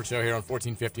Mike Rutherford Show here on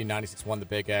 1450 96.1 The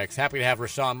Big X. Happy to have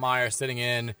Rashawn Meyer sitting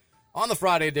in on the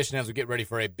Friday edition as we get ready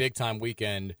for a big-time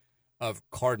weekend of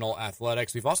Cardinal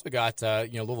athletics. We've also got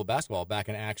Louisville basketball back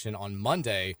in action on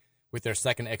Monday with their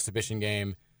second exhibition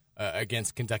game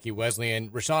against Kentucky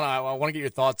Wesleyan. Rashawn, I want to get your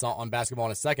thoughts on basketball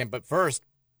in a second, but first,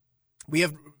 we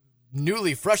have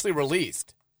freshly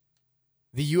released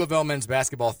the U of L men's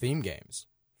basketball theme games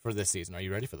for this season. Are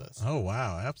you ready for this? Oh,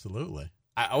 wow, absolutely.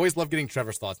 I always love getting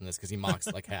Trevor's thoughts on this because he mocks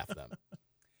like half of them.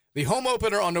 The home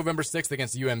opener on November 6th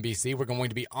against UMBC, we're going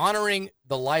to be honoring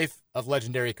the life of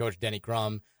legendary coach Denny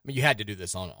Crum. I mean, you had to do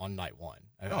this on night one.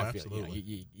 I feel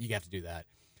absolutely. You have to do that.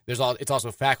 It's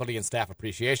also Faculty and Staff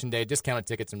Appreciation Day. Discounted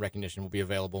tickets and recognition will be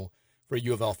available for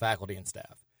U of L faculty and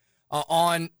staff.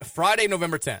 On Friday,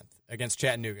 November 10th against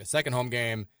Chattanooga, second home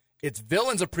game, it's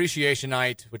Villains Appreciation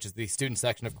Night, which is the student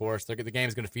section, of course. The game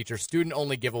is going to feature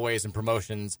student-only giveaways and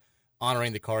promotions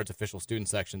honoring the Cards' official student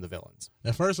section, the Villains.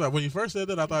 At first, when you first said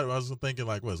that, I was thinking,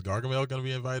 like, was Gargamel going to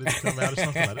be invited to come out or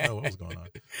something? I didn't know what was going on.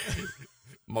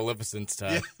 Maleficent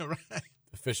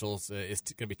officials is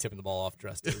going to be tipping the ball off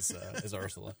dressed as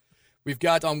Ursula. We've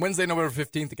got on Wednesday, November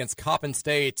 15th against Coppin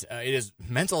State, it is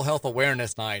Mental Health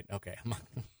Awareness Night. Okay, I'm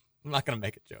not going to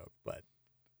make a joke, but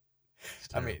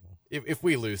I mean, if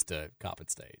we lose to Coppin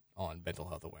State on Mental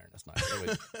Health Awareness Night,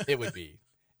 it would be.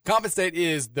 Coppin State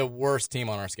is the worst team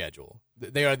on our schedule.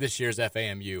 They are this year's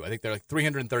FAMU. I think they're like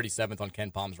 337th on Ken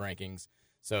Palm's rankings,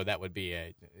 so that would be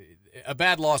a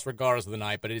bad loss regardless of the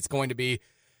night, but it's going to be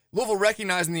Louisville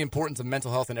recognizing the importance of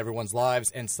mental health in everyone's lives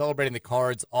and celebrating the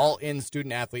Cards all-in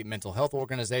student-athlete mental health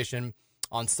organization.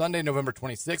 On Sunday, November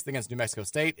 26th against New Mexico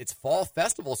State, it's Fall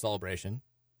Festival celebration,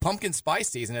 pumpkin spice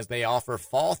season as they offer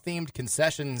fall-themed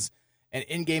concessions and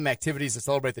in-game activities to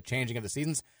celebrate the changing of the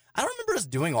seasons. I don't remember us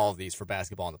doing all of these for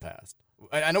basketball in the past.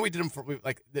 I know we did them for,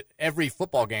 every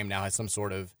football game now has some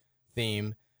sort of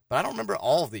theme, but I don't remember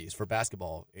all of these for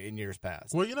basketball in years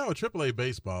past. Well, AAA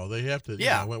baseball, they have to,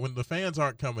 when the fans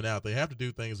aren't coming out, they have to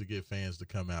do things to get fans to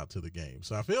come out to the game.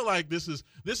 So I feel like this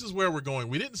is where we're going.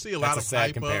 We didn't see a lot of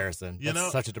sad comparison.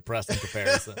 That's such a depressing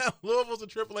comparison. Louisville's a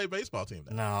AAA baseball team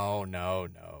now.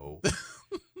 No.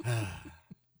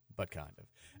 But kind of.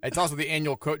 It's also the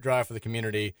annual coat drive for the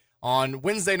community. On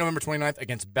Wednesday, November 29th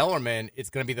against Bellarmine, it's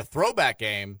going to be the throwback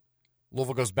game.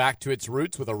 Louisville goes back to its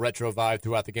roots with a retro vibe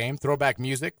throughout the game. Throwback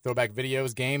music, throwback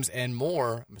videos, games, and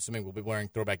more. I'm assuming we'll be wearing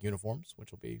throwback uniforms,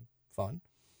 which will be fun.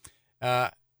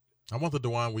 I want the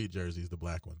DeJuan Wheat jerseys, the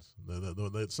black ones.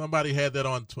 Somebody had that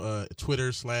on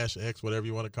Twitter/X, whatever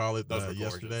you want to call it,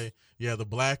 yesterday. Gorgeous. Yeah, the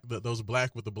black, those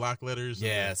black with the block letters.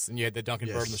 Yes, and you had the Duncan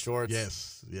Bird in the shorts.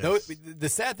 Yes. The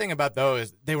sad thing about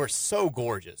those, they were so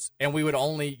gorgeous, and we would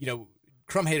only,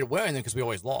 Crum hated wearing them because we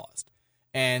always lost.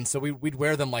 And so we'd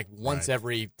wear them like once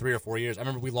every 3 or 4 years. I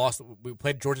remember we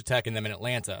played Georgia Tech in them in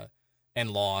Atlanta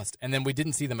and lost, and then we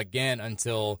didn't see them again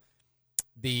until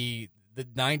the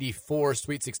 94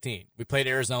 Sweet 16. We played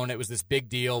Arizona. It was this big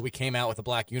deal. We came out with the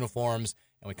black uniforms,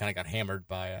 and we kind of got hammered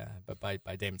by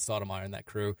David Stoudemire and that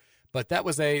crew. But that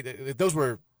was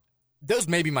those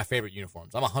may be my favorite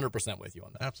uniforms. I'm 100% with you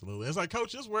on that. Absolutely. It's like,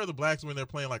 Coach, just wear the blacks when they're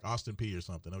playing like Austin Peay or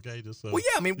something, okay? Just so we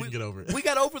can get over it. We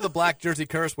got over the black jersey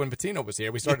curse when Patino was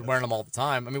here. We started wearing them all the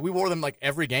time. I mean, we wore them like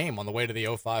every game on the way to the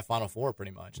 05 Final Four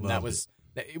pretty much. And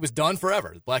it was done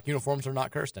forever. Black uniforms are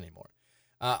not cursed anymore.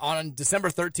 On December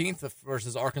 13th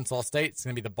versus Arkansas State, it's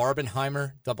going to be the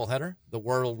Barbenheimer doubleheader, the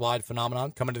worldwide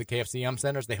phenomenon, coming to the KFC Yum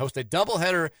Centers. They host a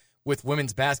doubleheader with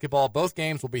women's basketball. Both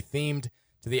games will be themed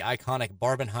to the iconic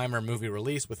Barbenheimer movie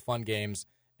release with fun games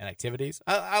and activities.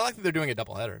 I like that they're doing a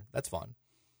doubleheader. That's fun.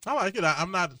 I like it.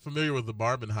 I'm not familiar with the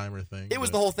Barbenheimer thing. It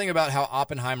was the whole thing about how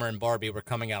Oppenheimer and Barbie were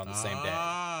coming out on the same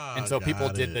day. And so people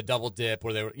did the double dip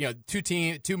where they were,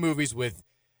 two movies with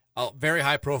very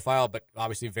high profile, but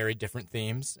obviously very different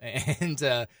themes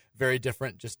and very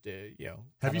different.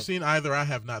 Have you seen either? I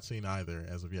have not seen either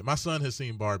as of yet. My son has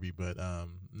seen Barbie, but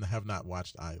have not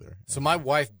watched either. So my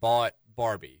wife bought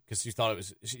Barbie because she thought it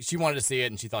was. She wanted to see it,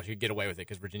 and she thought she could get away with it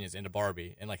because Virginia's into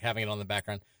Barbie and like having it on the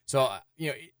background. So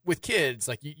with kids,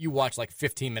 like you watch like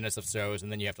 15 minutes of shows,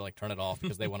 and then you have to like turn it off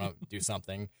because they want to do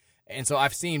something. And so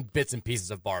I've seen bits and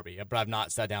pieces of Barbie, but I've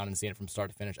not sat down and seen it from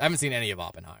start to finish. I haven't seen any of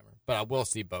Oppenheimer, but I will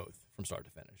see both from start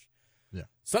to finish. Yeah.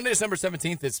 Sunday, December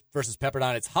 17th is versus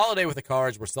Pepperdine. It's Holiday with the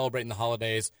Cards. We're celebrating the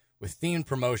holidays with themed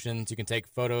promotions. You can take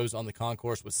photos on the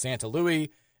concourse with Santa Louis,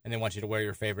 and they want you to wear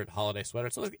your favorite holiday sweater.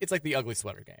 So it's like the ugly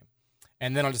sweater game.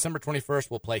 And then on December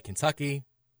 21st, we'll play Kentucky.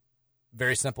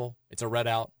 Very simple. It's a red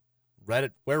out.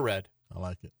 Wear red. I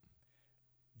like it.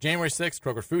 January 6th,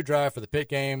 Kroger Food Drive for the pit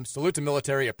game. Salute to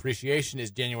Military Appreciation is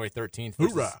January 13th.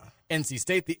 Hoorah! NC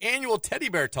State. The annual teddy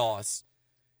bear toss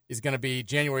is going to be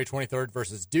January 23rd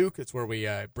versus Duke. It's where we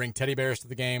bring teddy bears to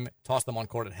the game, toss them on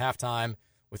court at halftime,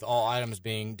 with all items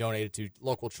being donated to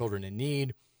local children in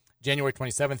need. January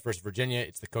 27th versus Virginia.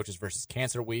 It's the Coaches versus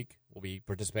Cancer Week. We'll be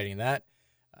participating in that.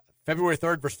 February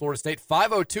 3rd versus Florida State.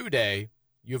 502 Day.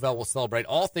 U of L will celebrate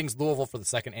all things Louisville for the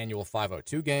second annual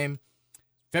 502 game.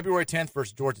 February 10th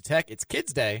versus Georgia Tech. It's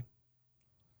Kids Day.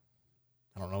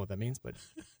 I don't know what that means, but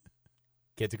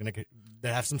kids are going to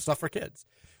have some stuff for kids.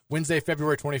 Wednesday,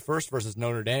 February 21st versus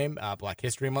Notre Dame, Black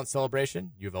History Month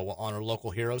celebration. U of L will honor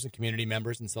local heroes and community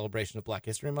members in celebration of Black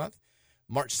History Month.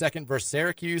 March 2nd versus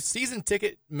Syracuse, season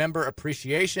ticket member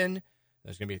appreciation.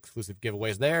 There's going to be exclusive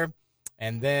giveaways there.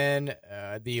 And then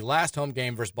the last home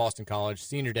game versus Boston College,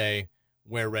 Senior Day,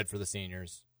 wear red for the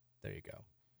seniors. There you go.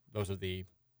 Those are the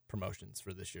promotions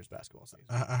for this year's basketball season.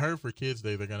 I heard for Kids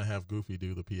Day they're going to have Goofy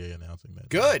do the PA announcing that.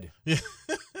 Good. Yeah.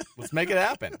 Let's make it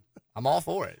happen. I'm all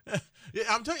for it. Yeah,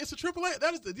 I'm telling you, it's a AAA.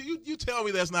 That is you tell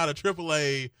me that's not a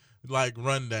AAA like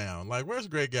rundown. Like, where's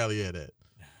Greg Galliette at?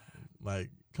 Like,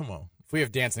 come on. If we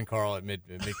have Dancing Carl at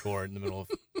mid-court in the middle of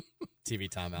TV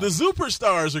timeout. The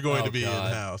Superstars are going to be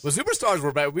in-house. The Superstars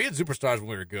were bad. We had Superstars when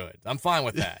we were good. I'm fine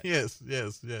with that. Yes.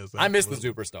 I miss the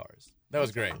Superstars. That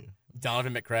was great.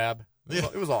 Donovan McCrabb.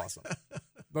 It was awesome.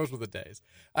 Those were the days.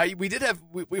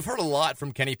 We've heard a lot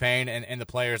from Kenny Payne and the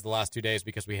players the last 2 days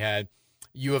because we had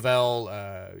U of L,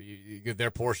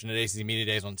 their portion at ACC Media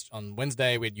Days on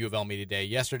Wednesday. We had U of L Media Day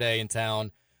yesterday in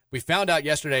town. We found out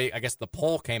yesterday, I guess the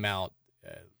poll came out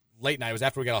late night. It was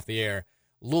after we got off the air.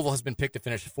 Louisville has been picked to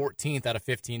finish 14th out of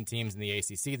 15 teams in the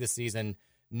ACC this season.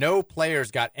 No players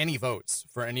got any votes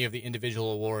for any of the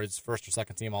individual awards, first or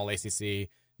second team All-ACC,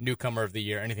 newcomer of the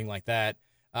year, anything like that.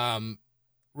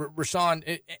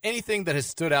 Rashawn, anything that has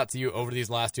stood out to you over these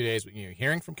last 2 days,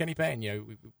 hearing from Kenny Payne,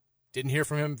 we didn't hear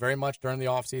from him very much during the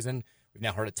offseason. We've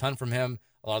now heard a ton from him.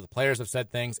 A lot of the players have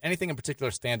said things. Anything in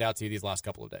particular stand out to you these last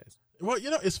couple of days? Well,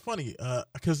 it's funny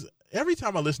because every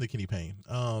time I listen to Kenny Payne,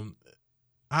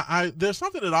 there's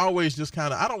something that always just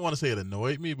kind of, I don't want to say it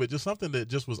annoyed me, but just something that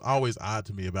just was always odd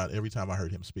to me about every time I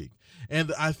heard him speak.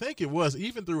 And I think it was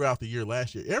even throughout the year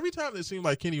last year, every time it seemed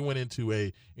like Kenny went into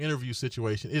a interview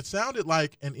situation, it sounded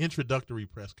like an introductory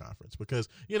press conference because,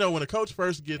 when a coach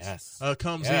first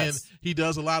comes in, he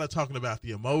does a lot of talking about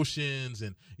the emotions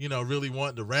and, really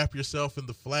wanting to wrap yourself in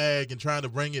the flag and trying to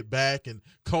bring it back and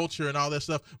culture and all that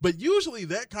stuff. But usually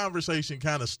that conversation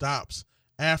kind of stops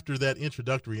after that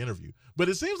introductory interview. But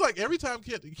it seems like every time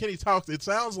Kenny talks, it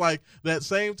sounds like that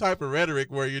same type of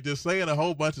rhetoric where you're just saying a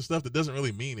whole bunch of stuff that doesn't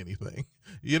really mean anything.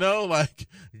 Like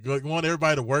we want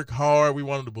everybody to work hard. We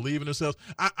want them to believe in themselves.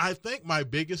 I think my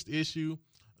biggest issue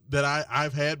that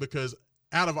I've had, because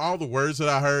out of all the words that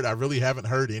I heard, I really haven't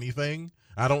heard anything.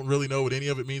 I don't really know what any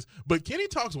of it means. But Kenny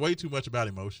talks way too much about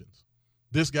emotions.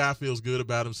 This guy feels good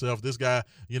about himself. This guy,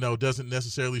 doesn't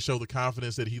necessarily show the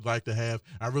confidence that he'd like to have.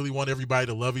 I really want everybody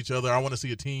to love each other. I want to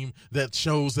see a team that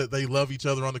shows that they love each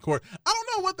other on the court. I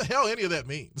don't know what the hell any of that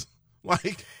means.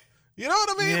 Like, you know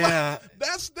what I mean? Yeah. Like,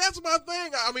 that's my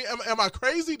thing. I mean, am I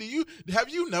crazy? Have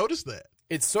you noticed that?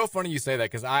 It's so funny you say that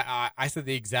because I said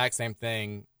the exact same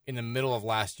thing in the middle of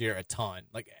last year a ton.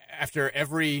 Like, after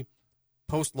every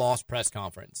post-loss press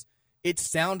conference, it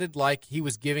sounded like he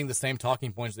was giving the same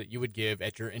talking points that you would give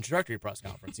at your introductory press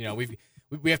conference.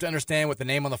 We have to understand what the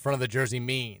name on the front of the jersey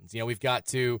means. We've got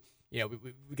to, we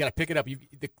got to pick it up.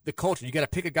 The culture. You got to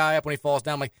pick a guy up when he falls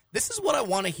down. Like, this is what I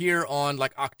want to hear on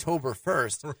like October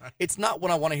 1st. Right. It's not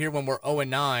what I want to hear when we're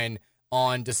 0-9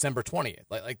 on December 20th.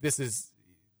 Like this is.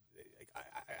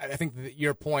 I think that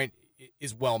your point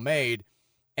is well made,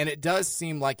 and it does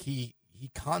seem like he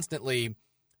constantly.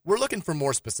 We're looking for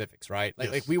more specifics, right?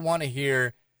 Like we want to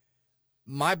hear.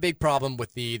 My big problem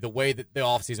with the way that the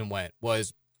offseason went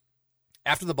was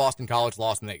after the Boston College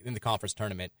loss in the conference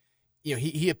tournament,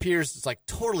 he appears just like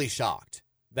totally shocked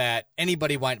that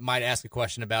anybody might ask a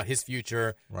question about his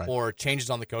future or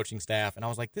changes on the coaching staff. And I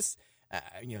was like, this,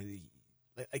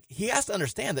 like he has to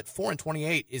understand that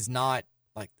 4-28 is not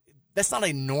like that's not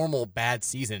a normal bad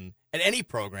season at any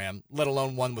program, let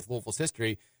alone one with Louisville's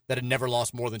history that had never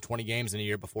lost more than 20 games in a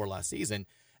year before last season.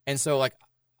 And so, like,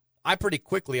 I pretty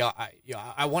quickly,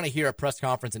 I want to hear a press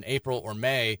conference in April or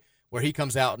May where he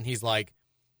comes out and he's like,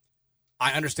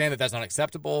 I understand that that's not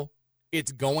acceptable.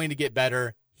 It's going to get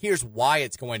better. Here's why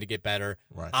it's going to get better.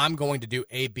 Right. I'm going to do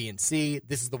A, B, and C.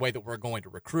 This is the way that we're going to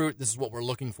recruit. This is what we're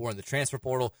looking for in the transfer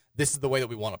portal. This is the way that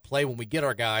we want to play when we get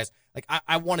our guys. Like,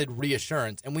 I wanted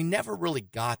reassurance, and we never really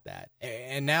got that.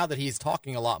 And now that he's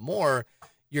talking a lot more,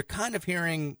 you're kind of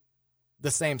hearing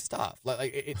the same stuff.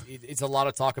 It's a lot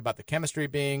of talk about the chemistry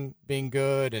being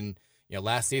good, and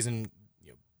last season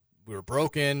we were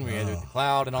broken. We had the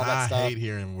cloud and all that stuff. I hate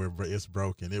hearing it's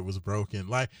broken. It was broken.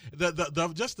 Like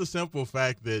just the simple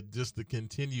fact that just the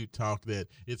continued talk that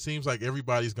it seems like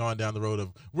everybody's gone down the road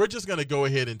of we're just going to go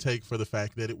ahead and take for the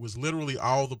fact that it was literally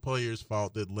all the players'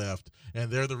 fault that left,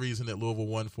 and they're the reason that Louisville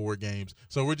won 4 games.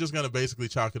 So we're just going to basically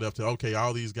chalk it up to, okay,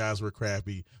 all these guys were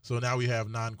crappy, so now we have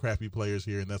non-crappy players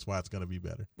here, and that's why it's going to be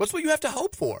better. What's what you have to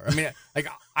hope for? I mean,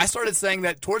 I started saying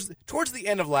that towards the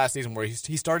end of last season where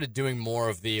he started doing more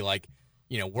of the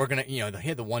we're going to, he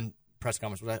had the one press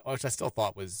conference, which I still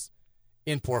thought was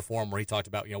in poor form, where he talked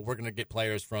about, we're going to get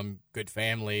players from good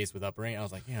families with upbringing. I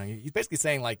was like, he's basically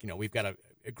saying, we've got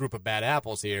a group of bad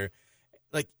apples here.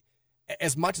 Like,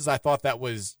 as much as I thought that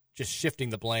was just shifting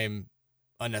the blame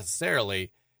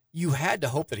unnecessarily, you had to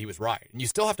hope that he was right. And you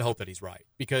still have to hope that he's right.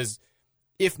 Because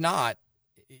if not,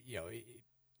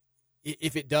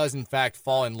 if it does, in fact,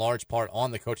 fall in large part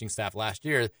on the coaching staff last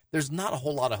year, there's not a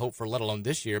whole lot of hope for, let alone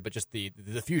this year, but just the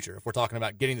future, if we're talking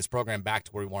about getting this program back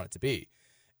to where we want it to be.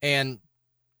 And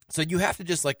so you have to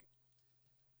just,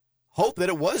 hope that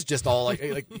it was just all,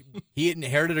 he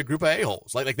inherited a group of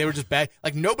a-holes. Like they were just bad.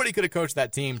 Like, nobody could have coached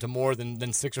that team to more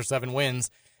than 6 or 7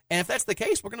 wins. And if that's the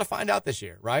case, we're going to find out this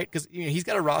year, right? Because he's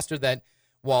got a roster that,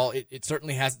 while it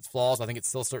certainly has its flaws, I think it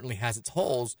still certainly has its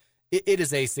holes. It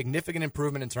is a significant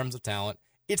improvement in terms of talent.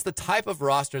 It's the type of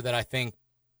roster that I think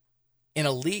an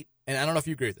elite, and I don't know if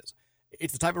you agree with this,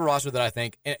 it's the type of roster that I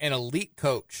think an elite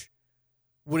coach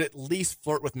would at least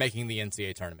flirt with making the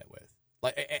NCAA tournament with.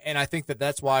 And I think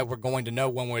that's why we're going to know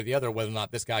one way or the other whether or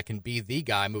not this guy can be the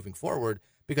guy moving forward.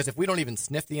 Because if we don't even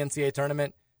sniff the NCAA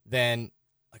tournament, then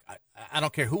I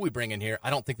don't care who we bring in here. I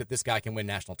don't think that this guy can win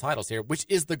national titles here, which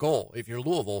is the goal if you're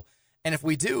Louisville. And if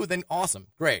we do, then awesome,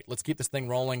 great. Let's keep this thing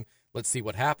rolling. Let's see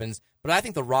what happens. But I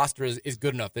think the roster is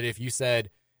good enough that if you said,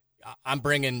 I'm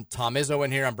bringing Tom Izzo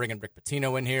in here, I'm bringing Rick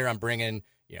Pitino in here, I'm bringing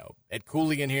Ed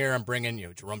Cooley in here, I'm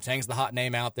bringing Jerome Tang's the hot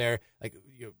name out there,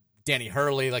 Danny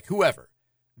Hurley, whoever,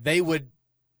 they would,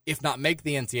 if not make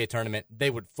the NCAA tournament, they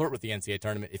would flirt with the NCAA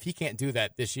tournament. If he can't do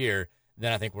that this year,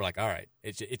 then I think we're all right,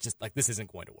 it's just this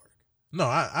isn't going to work. No,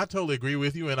 I totally agree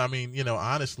with you. And I mean,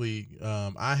 honestly,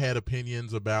 I had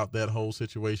opinions about that whole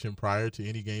situation prior to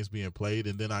any games being played.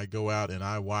 And then I go out and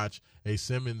I watch a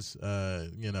Simmons,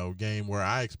 game where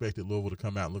I expected Louisville to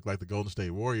come out and look like the Golden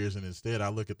State Warriors. And instead I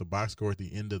look at the box score at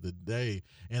the end of the day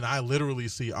and I literally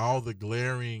see all the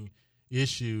glaring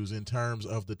issues in terms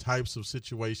of the types of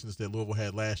situations that Louisville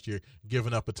had last year,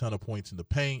 giving up a ton of points in the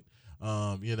paint.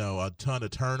 A ton of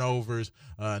turnovers,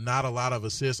 not a lot of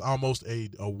assists, almost a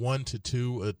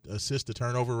 1-to-2 assist to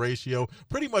turnover ratio.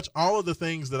 Pretty much all of the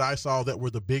things that I saw that were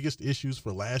the biggest issues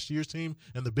for last year's team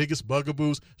and the biggest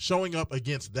bugaboos showing up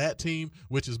against that team,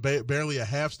 which is barely a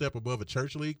half step above a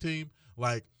church league team.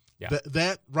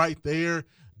 That right there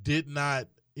did not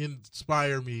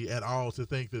inspire me at all to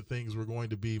think that things were going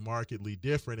to be markedly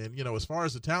different. And, as far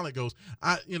as the talent goes,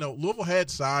 Louisville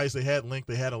had size, they had length,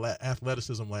 they had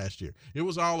athleticism last year. It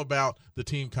was all about the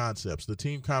team concepts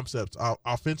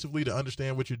offensively to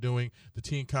understand what you're doing, the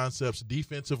team concepts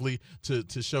defensively to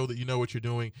show that you know what you're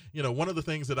doing. One of the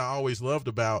things that I always loved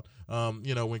about,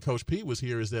 when Coach P was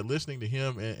here is that listening to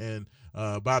him and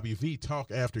Bobby V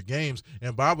talk after games,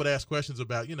 and Bob would ask questions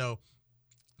about,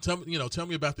 tell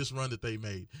me about this run that they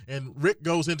made. And Rick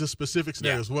goes into specific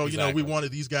scenarios. Yeah, well, exactly. We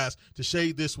wanted these guys to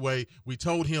shade this way. We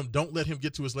told him, don't let him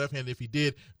get to his left hand. If he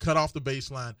did, cut off the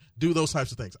baseline, do those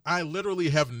types of things. I literally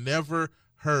have never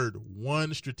heard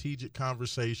one strategic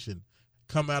conversation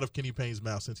come out of Kenny Payne's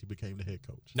mouth since he became the head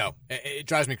coach. No, it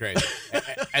drives me crazy.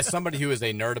 As somebody who is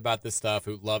a nerd about this stuff,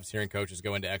 who loves hearing coaches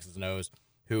go into X's and O's,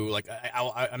 who,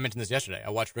 I mentioned this yesterday. I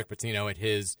watched Rick Pitino at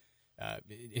his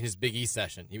Big East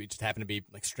session. He just happened to be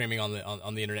streaming on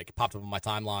the internet. It popped up on my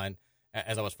timeline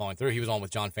as I was following through. He was on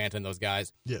with John Fanta and those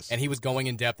guys. Yes. And he was going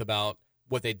in depth about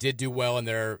what they did do well in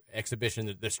their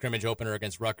exhibition, the scrimmage opener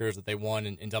against Rutgers that they won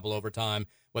in double overtime,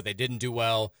 what they didn't do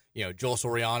well. Joel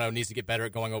Soriano needs to get better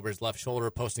at going over his left shoulder,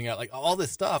 posting out, all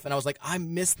this stuff. And I was like, I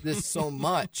miss this so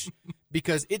much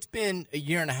because it's been a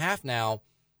year and a half now,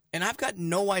 and I've got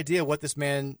no idea what this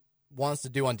man wants to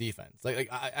do on defense.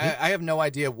 I have no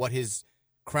idea what his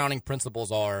crowning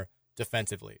principles are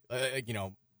defensively.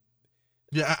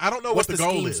 Yeah, I don't know What's what the the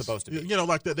goal scheme is supposed to be? You know,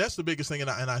 like that's the biggest thing, and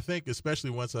I think especially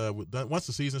once the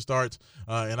season starts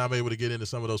and I'm able to get into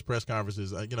some of those press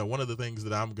conferences, you know, one of the things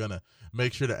that I'm gonna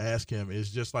make sure to ask him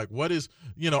is just like, what is,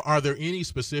 you know, are there any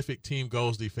specific team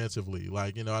goals defensively?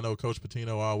 Like, you know, I know Coach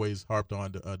Patino always harped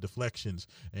on deflections,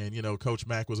 and you know, Coach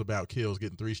Mack was about kills,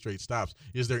 getting 3 straight stops.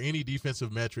 Is there any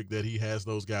defensive metric that he has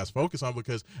those guys focus on?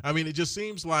 Because I mean, it just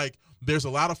seems like there's a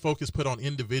lot of focus put on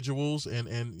individuals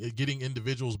and getting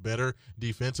individuals better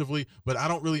defensively, but I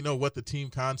don't really know what the team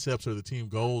concepts or the team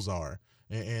goals are.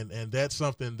 And that's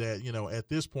something that, you know, at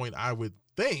this point I would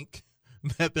think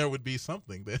that there would be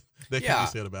something that can be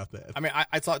said about that. I mean,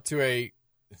 I talked to it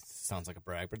sounds like a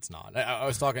brag, but it's not. I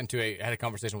was talking to had a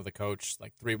conversation with a coach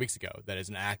like 3 weeks ago that is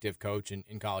an active coach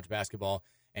in college basketball,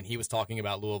 and he was talking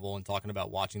about Louisville and talking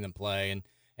about watching them play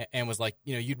and was like,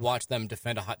 you know, you'd watch them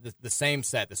defend the same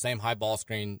set, the same high ball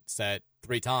screen set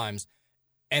 3 times,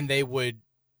 and they would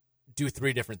do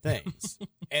 3 different things.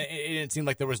 And it seemed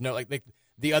like there was no, like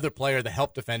the other player, the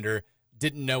help defender,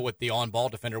 didn't know what the on-ball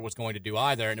defender was going to do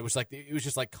either. And it was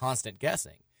just like constant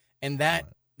guessing. And that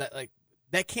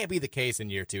can't be the case in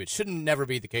year 2. It shouldn't never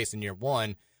be the case in year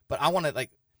 1. But I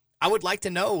would like to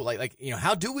know, you know,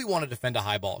 how do we want to defend a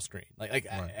high ball screen?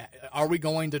 Are we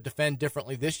going to defend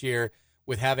differently this year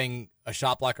with having a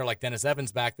shot blocker like Dennis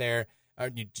Evans back there?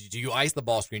 Do you ice the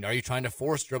ball screen? Are you trying to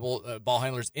force dribble ball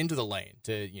handlers into the lane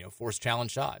to, you know, force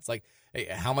challenge shots? Like, hey,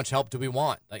 how much help do we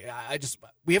want? Like,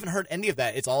 we haven't heard any of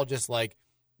that. It's all just like,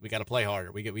 we got to play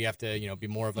harder. We have to, you know, be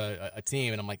more of a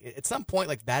team. And I'm like, at some point,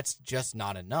 like, that's just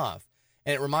not enough.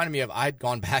 And it reminded me of, I'd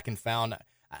gone back and found,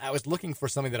 I was looking for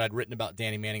something that I'd written about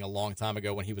Danny Manning a long time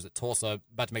ago when he was at Tulsa,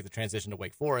 about to make the transition to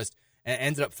Wake Forest, and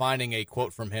ended up finding a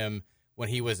quote from him when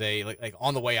he was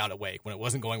on the way out at Wake, when it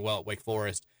wasn't going well at Wake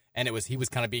Forest. And he was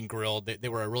kind of being grilled. They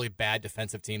were a really bad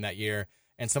defensive team that year.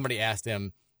 And somebody asked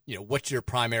him, you know, what's your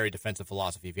primary defensive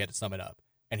philosophy if you had to sum it up?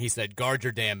 And he said, guard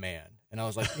your damn man. And I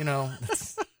was like, you know,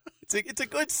 it's a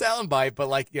good soundbite, but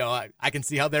like, you know, I can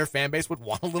see how their fan base would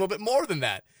want a little bit more than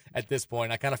that at this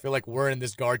point. I kind of feel like we're in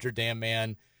this guard your damn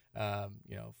man,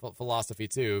 you know, philosophy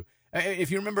too.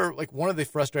 If you remember, like, one of the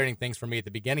frustrating things for me at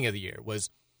the beginning of the year was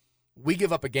we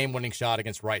give up a game-winning shot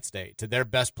against Wright State to their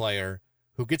best player,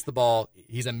 who gets the ball.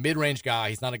 He's a mid-range guy.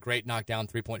 He's not a great knockdown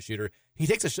three-point shooter. He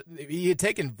he had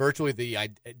taken virtually the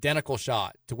identical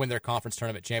shot to win their conference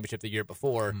tournament championship the year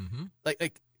before. Mm-hmm.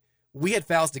 Like we had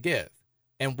fouls to give,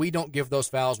 and we don't give those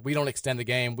fouls. We don't extend the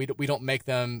game. We don't make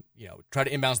them, you know, try to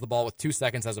inbounds the ball with 2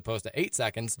 seconds as opposed to 8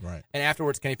 seconds. Right. And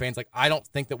afterwards, Kenny Payne's like, I don't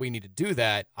think that we need to do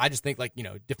that. I just think, like, you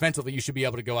know, defensively, you should be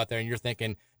able to go out there and you're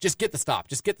thinking, just get the stop.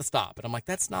 And I'm like,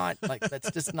 that's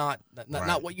just not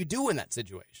what you do in that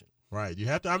situation. Right. You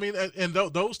have to, I mean, and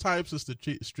those types of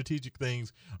strategic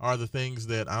things are the things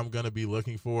that I'm going to be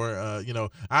looking for. You know,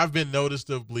 I've been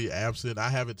noticeably absent. I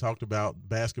haven't talked about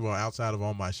basketball outside of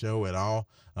on my show at all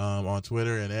on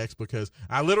Twitter and X, because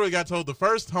I literally got told the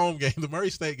first home game, the Murray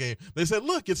State game, they said,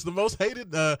 look, it's the most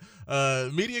hated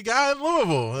media guy in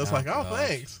Louisville. And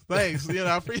it's thanks. You know,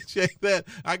 I appreciate that.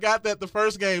 I got that the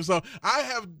first game. So I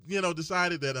have, you know,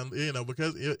 decided that, you know,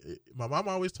 because my mom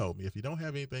always told me, if you don't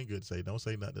have anything good to say, don't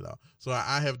say nothing at all. So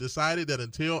I have decided that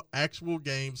until actual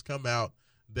games come out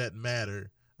that matter,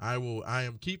 I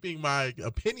am keeping my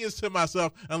opinions to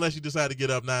myself, unless you decide to get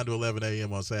up 9 to 11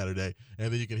 a.m. on Saturday,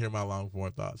 and then you can hear my long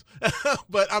form thoughts.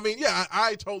 But I mean, yeah,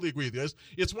 I totally agree with you.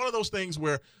 It's one of those things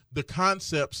where the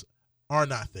concepts are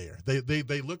not there.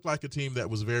 They look like a team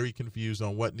that was very confused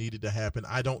on what needed to happen.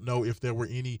 I don't know if there were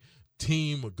any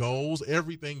team goals.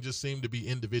 Everything just seemed to be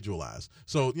individualized.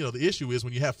 So, you know, the issue is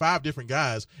when you have 5 different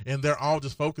guys and they're all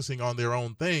just focusing on their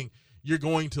own thing, you're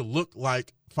going to look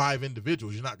like 5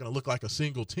 individuals. You're not going to look like a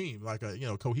single team, like a, you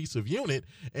know, cohesive unit.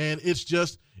 And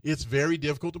it's very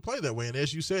difficult to play that way. And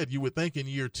as you said, you would think in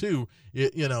year 2,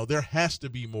 you know, there has to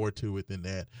be more to it than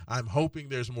that. I'm hoping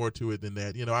there's more to it than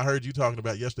that. You know, I heard you talking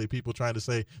about yesterday, people trying to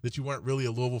say that you weren't really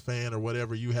a Louisville fan or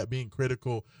whatever, you have being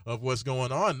critical of what's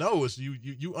going on. No, it's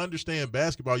you understand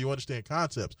basketball, you understand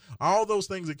concepts. All those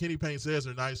things that Kenny Payne says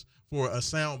are nice for a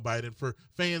soundbite, and for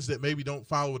fans that maybe don't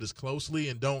follow it as closely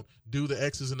and don't do the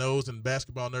X's and O's and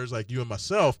basketball nerds like you and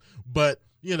myself. But,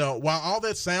 you know, while all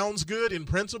that sounds good in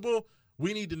principle,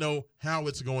 we need to know how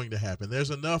it's going to happen. There's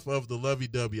enough of the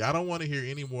lovey-dovey. I don't want to hear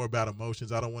any more about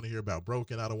emotions. I don't want to hear about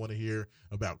broken. I don't want to hear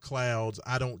about clouds.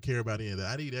 I don't care about any of that.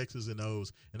 I need X's and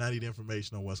O's, and I need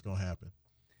information on what's going to happen.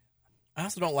 I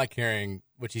also don't like hearing,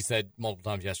 which he said multiple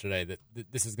times yesterday, that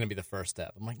this is going to be the first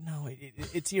step. I'm like, no,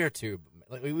 it's year 2.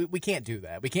 Like, we can't do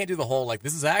that. We can't do the whole, like,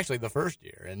 this is actually the first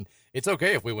year, and it's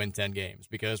okay if we win 10 games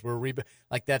because we're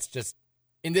like, that's just,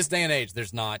 in this day and age,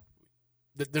 there's not,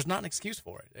 there's not an excuse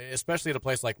for it, especially at a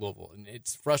place like Louisville. And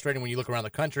it's frustrating when you look around the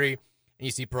country and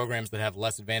you see programs that have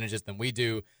less advantages than we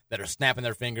do that are snapping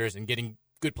their fingers and getting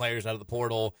good players out of the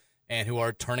portal and who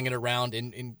are turning it around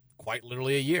in quite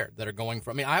literally a year, that are going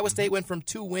from, I mean, Iowa State went from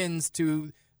 2 wins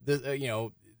to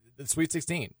the Sweet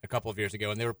 16 a couple of years ago,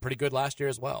 and they were pretty good last year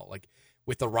as well. Like,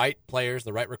 with the right players,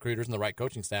 the right recruiters, and the right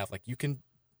coaching staff, like, you can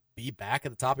be back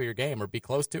at the top of your game or be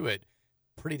close to it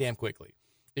pretty damn quickly.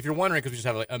 If you're wondering, because we just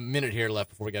have a minute here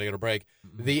left before we got to go to break,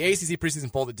 the ACC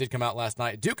preseason poll that did come out last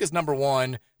night, Duke is number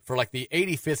 1 for like the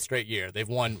 85th straight year. They've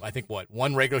won, I think,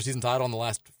 one regular season title in the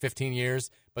last 15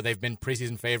 years, but they've been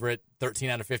preseason favorite 13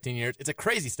 out of 15 years. It's a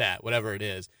crazy stat, whatever it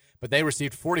is. But they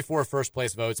received 44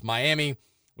 first-place votes. Miami,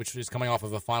 which is coming off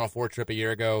of a Final Four trip a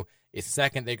year ago, is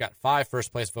second. They've got 5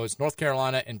 first-place votes. North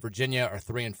Carolina and Virginia are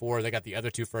 3 and 4. They got the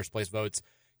other 2 first-place votes.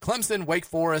 Clemson, Wake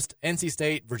Forest, NC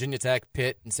State, Virginia Tech,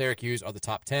 Pitt, and Syracuse are the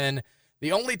top 10.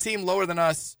 The only team lower than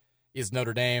us is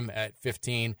Notre Dame at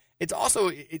 15. It's also,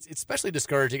 it's especially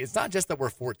discouraging. It's not just that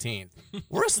we're 14th.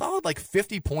 We're a solid, like,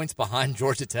 50 points behind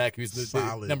Georgia Tech, who's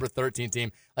the number 13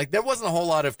 team. Like, there wasn't a whole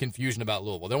lot of confusion about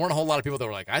Louisville. There weren't a whole lot of people that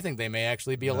were like, I think they may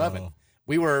actually be 11th.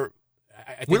 We were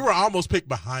almost picked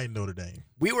behind Notre Dame.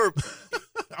 We were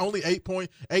only 8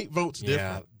 votes different.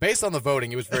 Yeah, based on the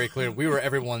voting, it was very clear we were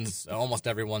almost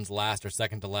everyone's last or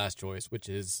second to last choice, which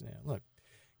is, look,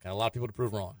 got a lot of people to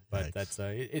prove wrong, but that's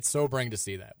it's sobering to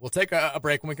see that. We'll take a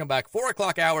break. When we come back, 4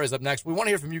 o'clock hour is up next. We want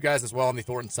to hear from you guys as well on the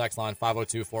Thornton text line,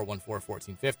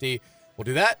 502-414-1450. We'll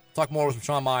do that. Talk more with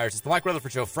Sean Myers. It's the Mike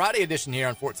Rutherford Show, Friday edition here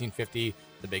on 1450,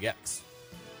 The Big X.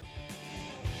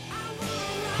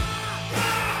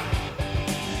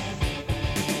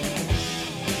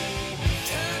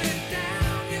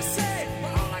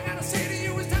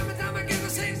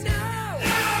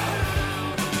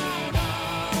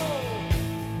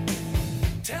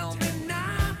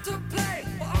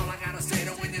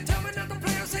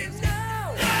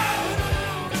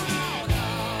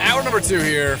 Hour number 2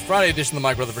 here, Friday edition of the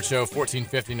Mike Rutherford Show,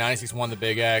 1450, 96.1 The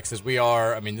Big X. As we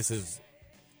are, this is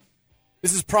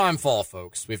prime fall,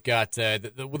 folks. We've got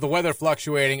the weather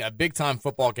fluctuating, a big-time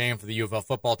football game for the U of L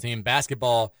football team,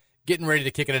 basketball getting ready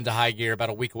to kick it into high gear about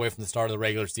a week away from the start of the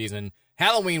regular season.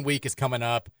 Halloween week is coming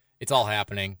up. It's all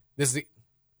happening. This is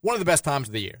one of the best times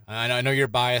of the year. I know you're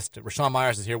biased. Rashawn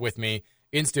Myers is here with me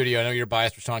in studio. I know you're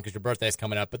biased, Rashawn, because your birthday is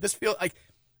coming up, but this feels like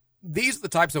these are the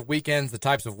types of weekends, the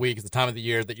types of weeks, the time of the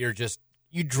year that you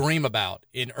dream about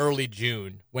in early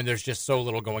June when there's just so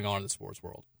little going on in the sports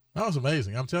world. That was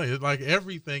amazing. I'm telling you, like,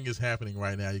 everything is happening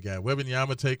right now. You got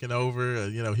Wembanyama taking over,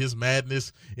 his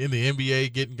madness in the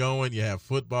NBA getting going. You have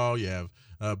football, you have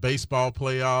baseball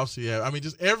playoffs.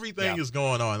 Just everything is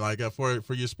going on. Like, for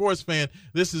your sports fan,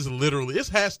 this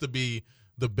has to be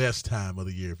the best time of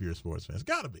the year if you're a sports fan. It's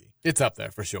got to be. It's up there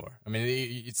for sure.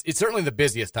 It's certainly the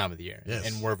busiest time of the year, yes.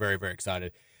 And we're very, very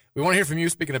excited. We want to hear from you,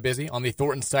 speaking of busy, on the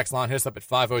Thornton's text line. Hit us up at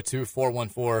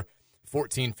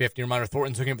 502-414-1450. Reminder,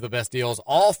 Thornton's hooking up with the best deals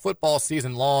all football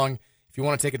season long. If you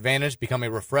want to take advantage, become a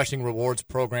Refreshing Rewards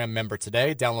program member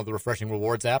today. Download the Refreshing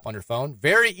Rewards app on your phone.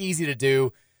 Very easy to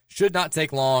do. Should not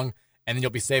take long, and then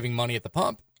you'll be saving money at the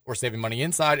pump or saving money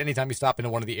inside anytime you stop into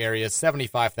one of the area's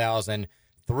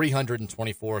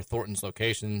 75,324 Thornton's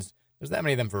locations. There's that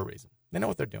many of them for a reason. They know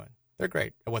what they're doing. They're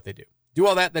great at what they do. Do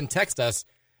all that, then text us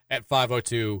at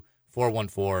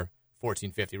 502-414-1450.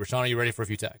 Rashawn, are you ready for a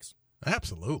few texts?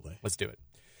 Absolutely. Let's do it.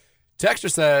 Texter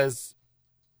says,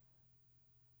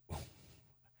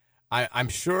 I'm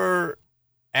sure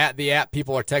at the app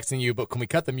people are texting you, but can we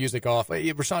cut the music off?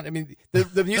 Rashawn,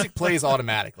 the music plays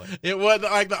automatically. It was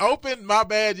like the open, my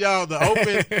bad, y'all. The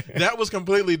open, that was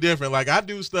completely different. Like, I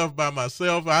do stuff by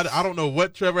myself. I don't know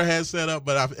what Trevor has set up,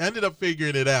 but I've ended up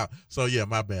figuring it out. So, yeah,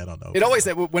 my bad on the open. It always,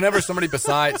 whenever somebody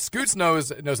besides, Scoots knows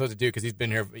what to do because he's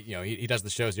been here, he does the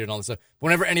shows here and all this stuff.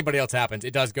 Whenever anybody else happens,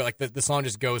 it does go, like, the song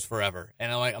just goes forever.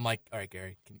 And I'm like, all right,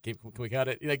 Gary, can we cut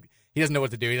it? Like, he doesn't know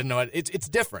what to do. He doesn't know what it's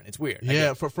different. It's weird.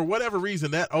 Yeah, for whatever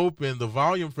reason, that open, the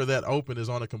volume for that open is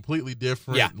on a completely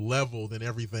different level than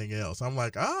everything else. I'm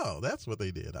like, oh, that's what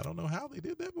they did. I don't know how they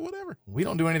did that, but whatever. We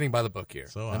don't do anything by the book here.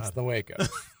 So that's the way it goes.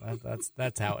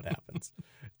 That's how it happens.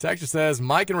 Texture says,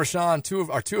 Mike and Rashawn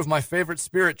are two of my favorite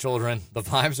spirit children. The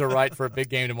vibes are right for a big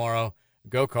game tomorrow.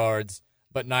 Go Cards.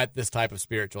 But not this type of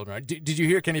spirit children. Did you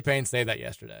hear Kenny Payne say that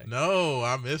yesterday? No,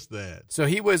 I missed that. So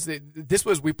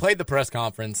we played the press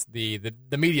conference, the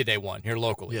media day one here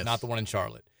locally, yes. Not the one in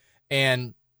Charlotte.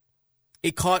 And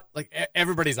it caught like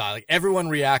everybody's eye. Like everyone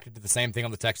reacted to the same thing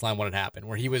on the text line when it happened,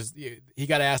 where he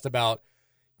got asked about,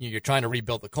 you're trying to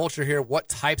rebuild the culture here. What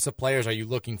types of players are you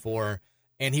looking for?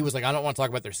 And he was like, I don't want to talk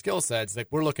about their skill sets. Like,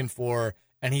 we're looking for,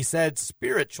 and he said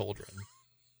spirit children.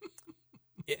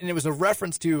 and it was a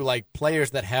reference to like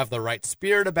players that have the right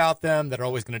spirit about them, that are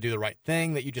always going to do the right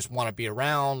thing, that you just want to be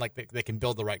around, like they can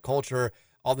build the right culture,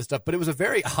 all this stuff. But it was a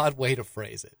very odd way to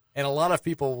phrase it. And a lot of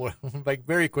people were like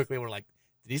very quickly were like,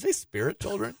 did he say spirit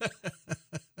children?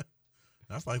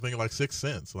 That's like thinking like Sixth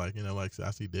Sense, like, like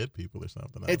I see dead people or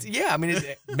something.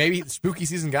 Maybe spooky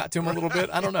season got to him a little bit.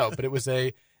 I don't know, but it was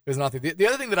nothing. The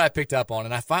other thing that I picked up on,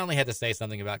 and I finally had to say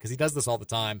something about, because he does this all the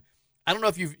time. I don't know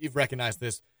if you've recognized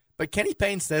this, but Kenny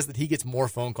Payne says that he gets more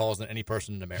phone calls than any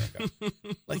person in America.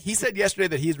 Like he said yesterday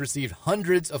that he's received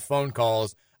hundreds of phone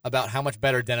calls about how much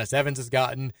better Dennis Evans has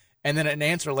gotten. And then an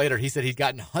answer later, he said he's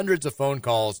gotten hundreds of phone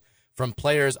calls from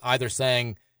players either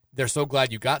saying they're so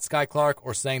glad you got Sky Clark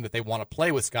or saying that they want to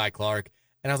play with Sky Clark.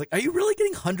 And I was like, are you really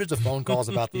getting hundreds of phone calls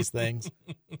about these things?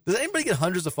 Does anybody get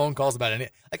hundreds of phone calls about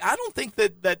anything? Like, I don't think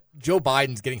that Joe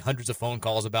Biden's getting hundreds of phone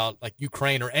calls about like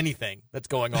Ukraine or anything that's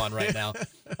going on right now.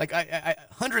 Like, I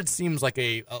hundreds seems like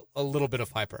a little bit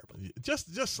of hyperbole.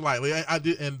 Just slightly. I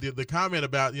did, and the comment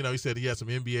about he said he had some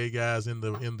NBA guys in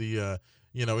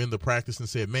the practice and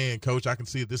said, "Man, coach, I can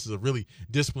see that this is a really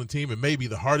disciplined team and maybe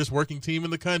the hardest working team in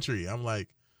the country." I'm like,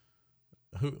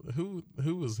 Who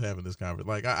was having this conversation?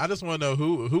 Like, I just want to know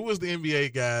who was the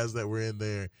NBA guys that were in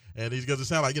there, and because it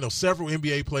sounded like several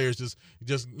NBA players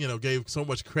just gave so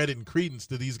much credit and credence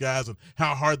to these guys and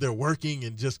how hard they're working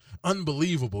and just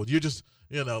unbelievable. You're just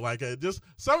just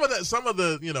some of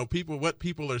the people, what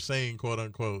people are saying, quote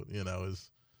unquote,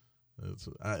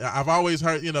 I've always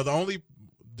heard the only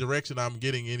direction I'm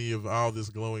getting any of all this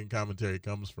glowing commentary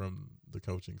comes from the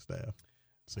coaching staff.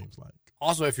 Seems like.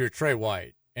 Also, if you're Trey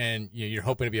White and you're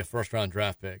hoping to be a first-round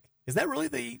draft pick, is that really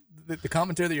the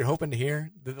commentary that you're hoping to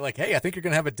hear? They're like, hey, I think you're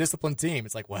going to have a disciplined team.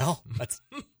 It's like, well, that's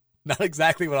not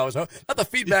exactly what I was hoping. Not the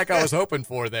feedback I was hoping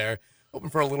for there. Hoping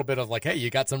for a little bit of like, hey, you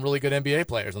got some really good NBA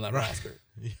players on that roster.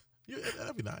 Yeah,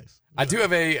 that'd be nice. I do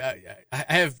have I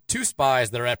have two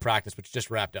spies that are at practice, which just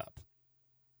wrapped up.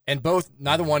 And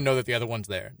neither one know that the other one's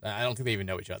there. I don't think they even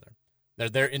know each other. They're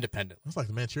there independently. That's like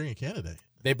the Manchurian Candidate.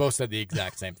 They both said the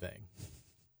exact same thing,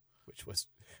 which was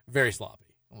very sloppy.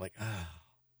 I'm like,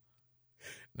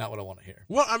 not what I want to hear.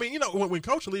 Well, I mean, when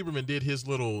Coach Lieberman did his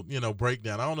little,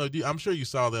 breakdown, I don't know, I'm sure you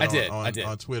saw that I did.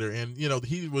 on Twitter. And,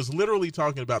 he was literally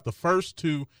talking about the first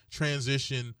two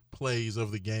transition plays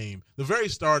of the game, the very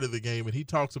start of the game. And he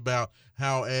talks about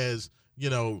how as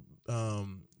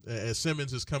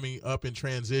Simmons is coming up in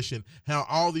transition, how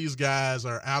all these guys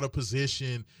are out of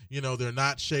position. They're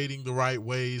not shading the right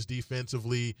ways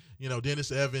defensively.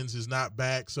 Dennis Evans is not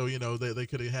back, so, they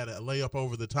could have had a layup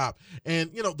over the top.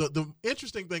 And, the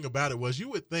interesting thing about it was you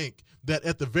would think that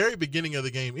at the very beginning of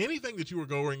the game, anything that you were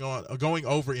going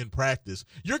over in practice,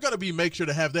 you're going to make sure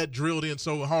to have that drilled in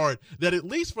so hard that at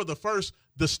least for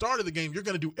the start of the game, you're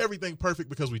going to do everything perfect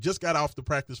because we just got off the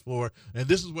practice floor, and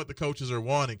this is what the coaches are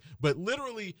wanting. But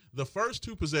literally the first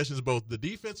two possessions, both the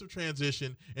defensive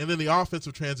transition and then the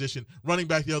offensive transition, running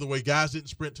back the other way, guys didn't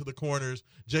sprint to the corners.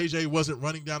 JJ wasn't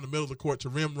running down the middle of the court to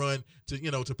rim run,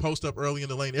 to post up early in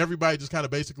the lane. Everybody just kind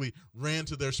of basically ran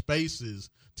to their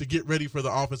spaces to get ready for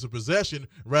the offensive possession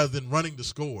rather than running to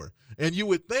score. And you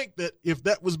would think that if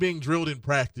that was being drilled in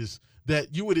practice,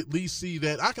 that you would at least see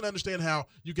that. I can understand how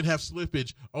you can have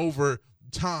slippage over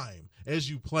time as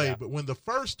you play, yeah. But when the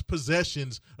first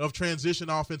possessions of transition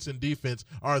offense and defense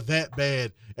are that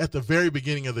bad at the very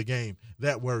beginning of the game,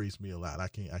 that worries me a lot. I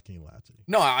can't lie to you.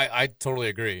 No, I totally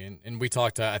agree. And we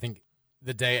talked, I think,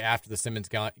 the day after the Simmons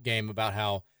game about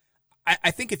how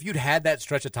I think if you'd had that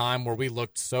stretch of time where we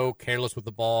looked so careless with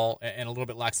the ball and a little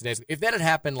bit lackadaisical, if that had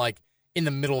happened like in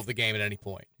the middle of the game at any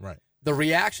point, right, the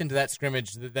reaction to that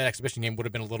scrimmage, that exhibition game would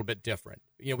have been a little bit different.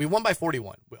 We won by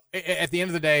 41. At the end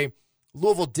of the day,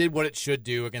 Louisville did what it should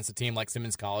do against a team like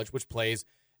Simmons College, which plays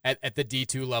at the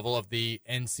D2 level of the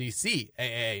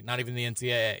NCCAA, not even the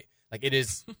NCAA. Like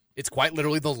it's quite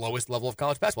literally the lowest level of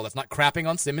college basketball. That's not crapping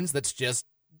on Simmons. That's just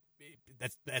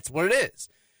that's what it is.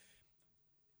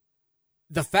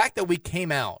 The fact that we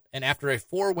came out and after a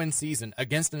 4-win season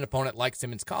against an opponent like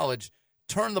Simmons College,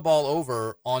 turned the ball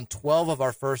over on 12 of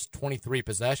our first 23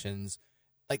 possessions,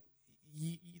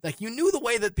 you knew the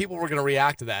way that people were going to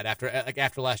react to that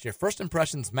after last year. First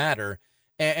impressions matter,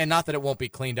 and not that it won't be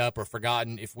cleaned up or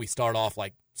forgotten if we start off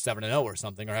like 7-0 or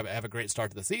something or have a great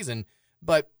start to the season,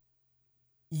 but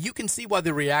you can see why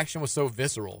the reaction was so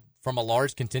visceral from a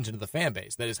large contingent of the fan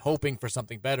base that is hoping for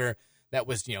something better, that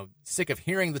was sick of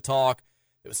hearing the talk,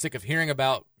 that was sick of hearing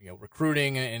about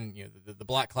recruiting and the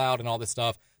black cloud and all this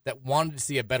stuff, that wanted to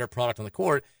see a better product on the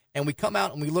court. And we come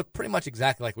out and we look pretty much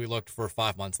exactly like we looked for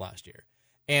 5 months last year.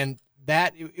 And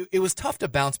it was tough to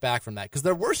bounce back from that because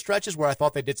there were stretches where I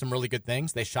thought they did some really good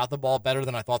things. They shot the ball better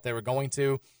than I thought they were going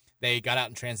to. They got out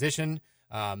in transition.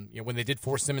 When they did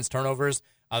force Simmons turnovers,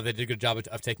 they did a good job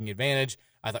of taking advantage.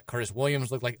 I thought Curtis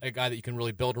Williams looked like a guy that you can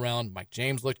really build around. Mike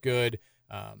James looked good.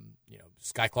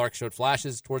 Sky Clark showed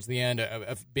flashes towards the end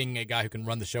of being a guy who can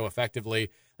run the show effectively.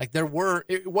 Like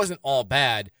it wasn't all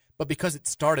bad, but because it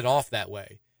started off that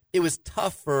way, it was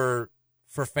tough for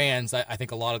fans, I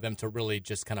think a lot of them to really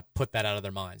just kind of put that out of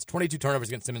their minds. 22 turnovers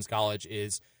against Simmons College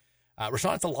is,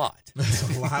 Rashawn, it's a lot.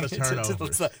 That's a lot of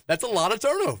turnovers. That's a lot of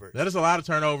turnovers. That is a lot of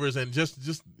turnovers, and just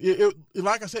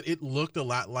like I said, it looked a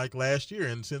lot like last year.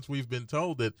 And since we've been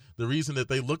told that the reason that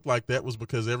they looked like that was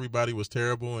because everybody was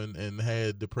terrible and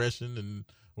had depression and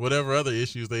whatever other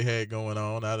issues they had going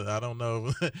on. I don't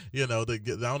know, I don't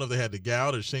know if they had the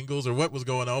gout or shingles or what was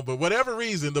going on, but whatever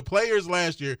reason, the players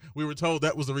last year, we were told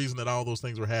that was the reason that all those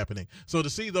things were happening. So to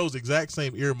see those exact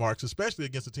same earmarks, especially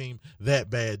against a team that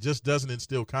bad, just doesn't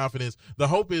instill confidence. The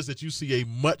hope is that you see a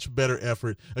much better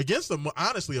effort against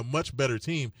honestly a much better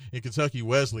team in Kentucky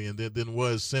Wesleyan than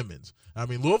was Simmons. I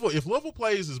mean, if Louisville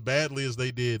plays as badly as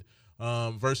they did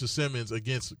versus Simmons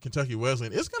against Kentucky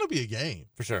Wesleyan, it's going to be a game.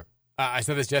 For sure. I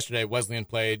said this yesterday. Wesleyan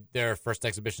played their first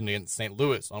exhibition against St.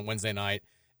 Louis on Wednesday night,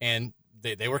 and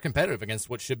they were competitive against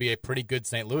what should be a pretty good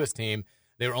St. Louis team.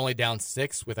 They were only down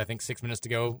 6 with, I think, 6 minutes to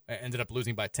go, ended up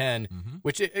losing by 10,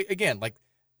 which, again, like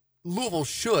Louisville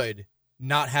should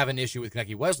not have an issue with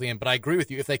Kentucky Wesleyan, but I agree with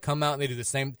you. If they come out and they do the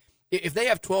same, if they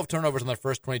have 12 turnovers on their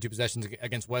first 22 possessions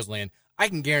against Wesleyan, I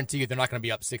can guarantee you they're not going to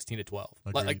be up 16-12.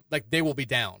 Like they will be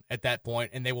down at that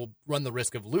point, and they will run the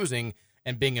risk of losing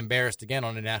and being embarrassed again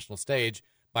on a national stage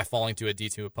by falling to a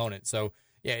D2 opponent. So,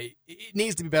 yeah, it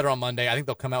needs to be better on Monday. I think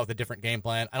they'll come out with a different game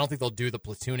plan. I don't think they'll do the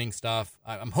platooning stuff.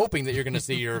 I'm hoping that you're going to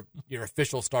see your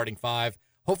official starting 5.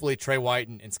 Hopefully Trey White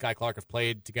and Sky Clark have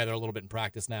played together a little bit in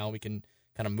practice now. We can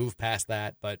kind of move past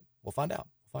that, but we'll find out.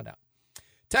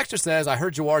 Texter says, I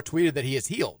heard Jawar tweeted that he is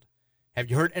healed. Have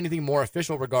you heard anything more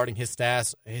official regarding his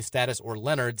status or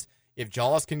Leonard's? If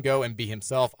Jaws can go and be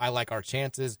himself, I like our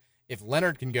chances. If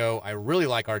Leonard can go, I really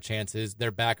like our chances.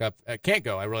 Their backup can't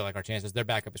go. I really like our chances. Their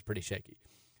backup is pretty shaky.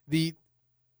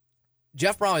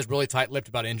 Jeff Brown is really tight-lipped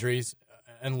about injuries,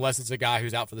 unless it's a guy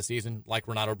who's out for the season, like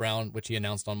Renato Brown, which he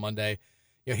announced on Monday.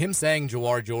 Him saying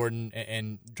Jawar Jordan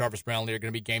and Jarvis Brownlee are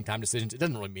going to be game-time decisions, it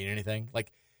doesn't really mean anything.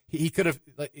 Like he could have,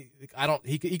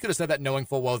 he could have said that knowing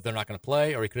full well that they're not going to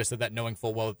play, or he could have said that knowing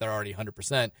full well that they're already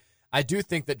 100%. I do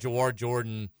think that Jawar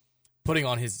Jordan putting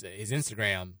on his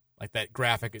Instagram, like that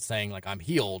graphic is saying, like, I'm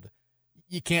healed,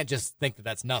 you can't just think that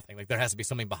that's nothing. Like, there has to be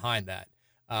something behind that.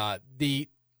 The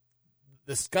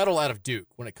scuttle out of Duke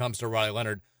when it comes to Riley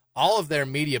Leonard, all of their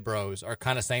media bros are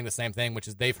kind of saying the same thing, which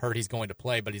is they've heard he's going to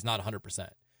play, but he's not 100%.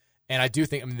 And I do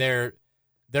think their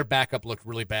backup looked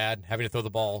really bad, having to throw the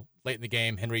ball late in the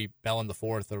game. Henry Bellin the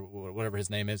fourth, or whatever his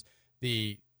name is,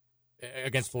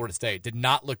 against Florida State, did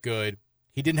not look good.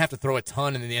 He didn't have to throw a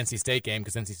ton in the NC State game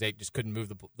because NC State just couldn't move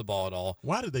the ball at all.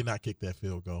 Why did they not kick that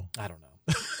field goal? I don't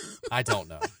know. I don't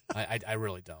know. I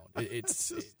really don't.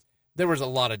 There was a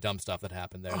lot of dumb stuff that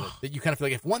happened there that you kind of feel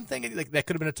like if one thing, like, that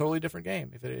could have been a totally different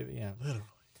game. Literally.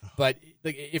 But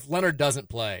if Leonard doesn't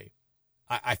play,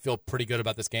 I feel pretty good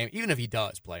about this game. Even if he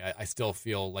does play, I still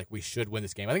feel like we should win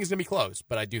this game. I think it's going to be close,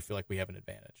 but I do feel like we have an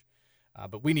advantage.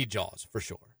 But we need Jaws for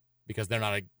sure because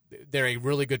they're a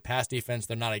really good pass defense.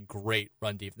 They're not a great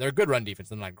run defense. They're a good run defense.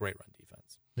 They're not a great run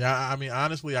defense. Yeah, I mean,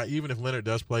 honestly, even if Leonard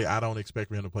does play, I don't expect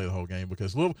for him to play the whole game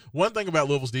because one thing about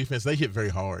Louisville's defense, they hit very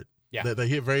hard. Yeah. They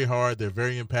hit very hard. They're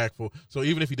very impactful. So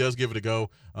even if he does give it a go,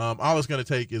 all it's going to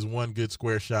take is one good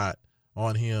square shot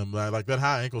on him. Like that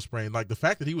high ankle sprain, like the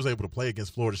fact that he was able to play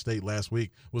against Florida State last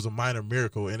week was a minor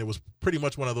miracle, and it was pretty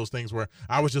much one of those things where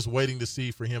I was just waiting to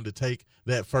see for him to take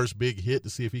that first big hit to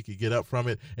see if he could get up from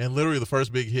it, and literally the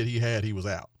first big hit he had, he was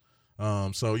out.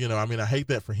 So, I mean, I hate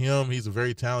that for him. He's a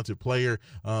very talented player.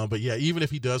 But, yeah, even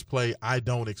if he does play, I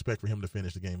don't expect for him to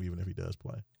finish the game even if he does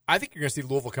play. I think you're going to see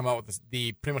Louisville come out with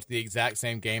pretty much the exact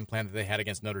same game plan that they had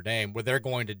against Notre Dame, where they're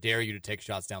going to dare you to take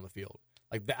shots down the field.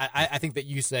 Like I think that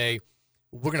you say,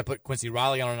 we're going to put Quincy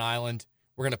Riley on an island.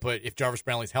 We're going to put, if Jarvis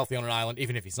Brownlee's healthy, on an island.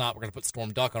 Even if he's not, we're going to put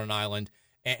Storm Duck on an island.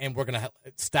 And we're going to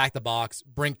stack the box,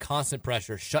 bring constant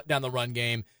pressure, shut down the run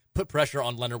game, put pressure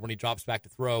on Leonard when he drops back to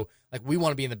throw. Like, we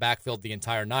want to be in the backfield the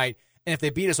entire night. And if they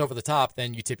beat us over the top,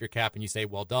 then you tip your cap and you say,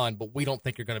 well done. But we don't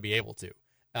think you're going to be able to.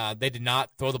 They did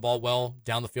not throw the ball well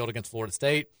down the field against Florida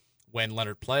State when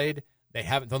Leonard played. They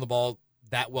haven't thrown the ball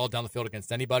that well down the field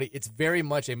against anybody. It's very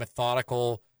much a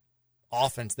methodical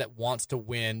offense that wants to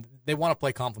win. They want to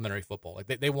play complementary football. Like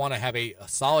they want to have a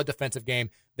solid defensive game.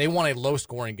 They want a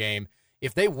low-scoring game.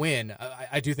 if they win,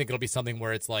 I do think it'll be something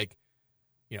where it's like,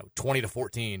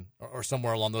 20-14 or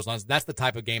somewhere along those lines. That's the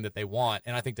type of game that they want.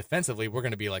 And I think defensively, we're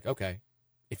going to be like, okay,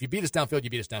 if you beat us downfield, you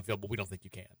beat us downfield, but we don't think you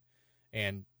can.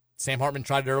 And Sam Hartman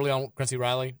tried it early on Quincy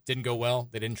Riley. Didn't go well.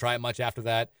 They didn't try it much after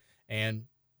that. And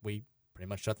we pretty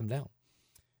much shut them down.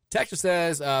 Texture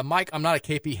says, Mike, I'm not a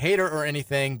KP hater or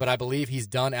anything, but I believe he's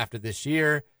done after this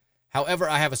year. However,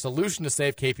 I have a solution to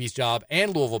save KP's job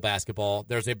and Louisville basketball.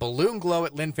 There's a balloon glow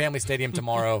at Lynn Family Stadium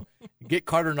tomorrow. Get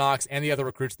Carter Knox and the other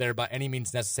recruits there by any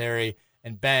means necessary.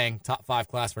 And bang, top 5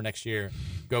 class for next year.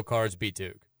 Go Cards, beat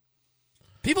Duke.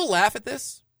 People laugh at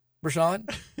this, Rashawn.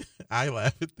 I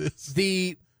laugh at this.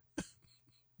 The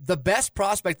best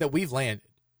prospect that we've landed,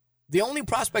 the only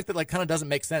prospect that kind of doesn't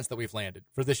make sense that we've landed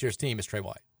for this year's team is Trey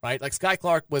White, right? Like Sky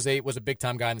Clark was a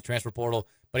big-time guy in the transfer portal,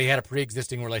 but he had a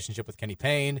pre-existing relationship with Kenny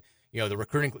Payne. The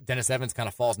recruiting, Dennis Evans kind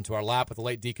of falls into our lap with a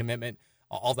late decommitment,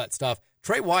 all that stuff.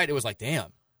 Trey White, it was like,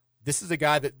 damn, this is a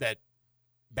guy that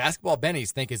basketball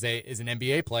bennies think is an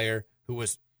NBA player who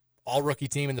was all-rookie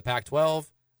team in the Pac-12,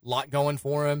 a lot going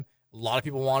for him. A lot of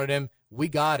people wanted him. We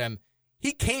got him.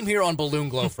 He came here on Balloon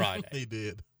Glow Friday. He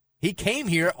did. He came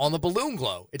here on the Balloon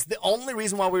Glow. It's the only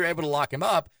reason why we were able to lock him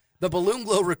up. The Balloon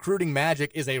Glow recruiting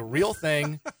magic is a real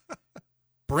thing.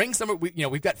 Bring some.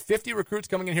 We've got 50 recruits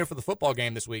coming in here for the football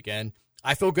game this weekend.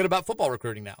 I feel good about football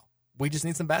recruiting now. We just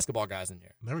need some basketball guys in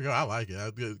here. There we go. I like it.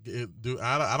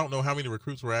 I don't know how many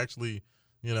recruits were actually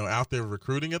out there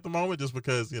recruiting at the moment, just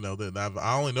because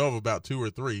I only know of about 2 or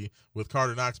 3, with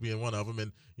Carter Knox being one of them,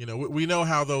 and we know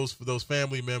how those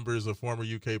family members of former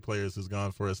UK players has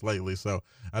gone for us lately. So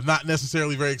I'm not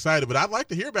necessarily very excited, but I'd like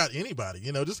to hear about anybody.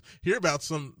 Just hear about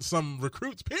some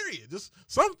recruits. Period. Just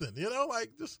something.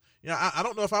 I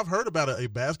don't know if I've heard about a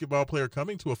basketball player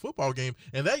coming to a football game,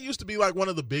 and that used to be like one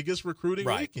of the biggest recruiting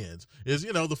weekends. Is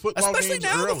the football especially games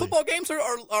now early. The football games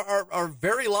are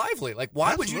very lively. Like,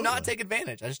 why Absolutely. would you not take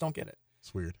advantage? I just don't get it.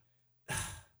 It's weird.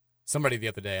 Somebody the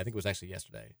other day, I think it was actually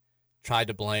yesterday, tried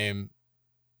to blame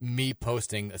me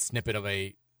posting a snippet of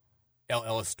a L.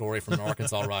 Ellis story from an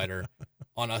Arkansas writer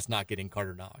on us not getting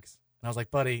Carter Knox. And I was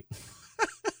like, buddy.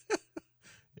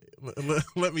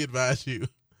 Let me advise you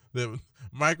that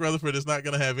Mike Rutherford is not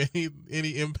going to have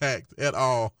any impact at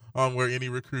all on where any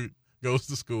recruit goes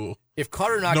to school. If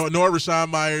Carter Knox, nor Rashawn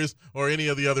Myers or any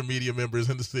of the other media members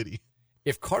in the city.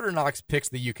 If Carter Knox picks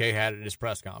the UK hat at his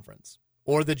press conference,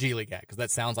 or the G League hat, because that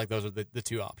sounds like those are the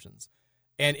 2 options,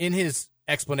 and in his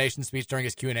explanation speech during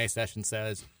his Q&A session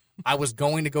says, I was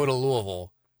going to go to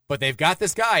Louisville, but they've got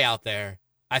this guy out there.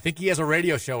 I think he has a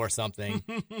radio show or something.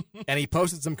 And he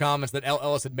posted some comments that L.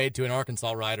 Ellis had made to an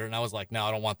Arkansas writer, and I was like, no,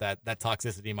 I don't want that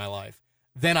toxicity in my life.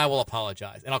 Then I will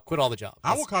apologize, and I'll quit all the jobs.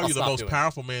 I will call you the most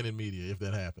powerful man in media if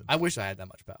that happens. I wish I had that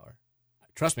much power.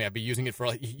 Trust me, I'd be using it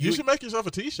for... You should make yourself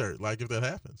a T-shirt, if that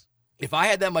happens. If I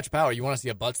had that much power, you want to see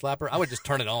a butt slapper, I would just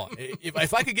turn it on.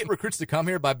 If I could get recruits to come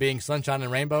here by being sunshine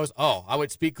and rainbows, I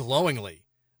would speak glowingly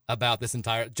about this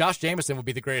entire... Josh Jameson would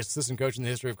be the greatest assistant coach in the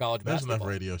history of college basketball. There's enough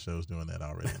radio shows doing that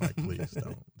already. Mike, please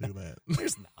don't do that.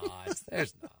 There's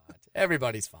not.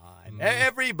 Everybody's fine.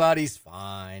 Everybody's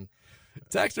fine.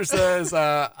 Texter says,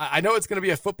 I know it's going to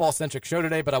be a football-centric show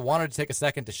today, but I wanted to take a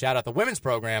second to shout out the women's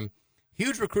program.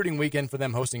 Huge recruiting weekend for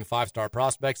them, hosting 5-star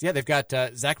prospects. Yeah, they've got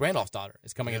Zach Randolph's daughter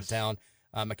is coming into town.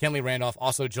 McKinley Randolph,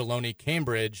 also Jeloni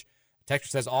Cambridge. Texter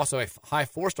says also a high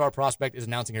 4-star prospect is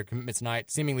announcing her commitment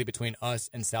tonight, seemingly between us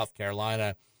and South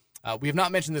Carolina. We have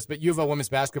not mentioned this, but U of O women's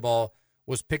basketball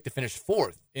was picked to finish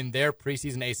 4th in their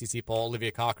preseason ACC poll.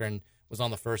 Olivia Cochran was on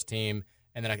the first team,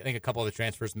 and then I think a couple of the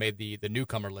transfers made the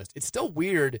newcomer list. It's still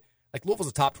weird. Like, Louisville's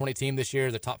a top 20 team this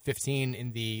year, the top 15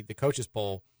 in the coaches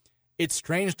poll. It's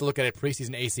strange to look at a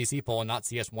preseason ACC poll and not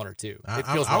see us 1 or 2. It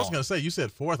feels I was going to say, you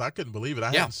said 4th. I couldn't believe it.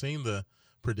 I hadn't seen the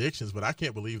predictions, but I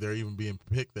can't believe they're even being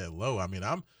picked that low. I mean,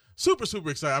 I'm super,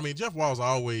 super excited. I mean, Jeff Walls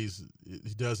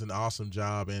he does an awesome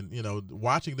job, and,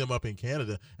 watching them up in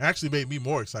Canada actually made me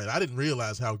more excited. I didn't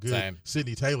realize how good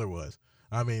Sydney Taylor was.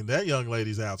 I mean, that young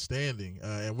lady's outstanding.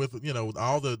 And with,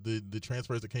 all the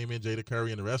transfers that came in, Jada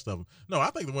Curry and the rest of them. No, I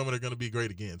think the women are going to be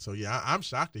great again. So, yeah, I'm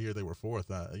shocked to hear they were 4th.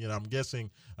 I'm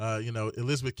guessing,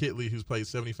 Elizabeth Kitley, who's played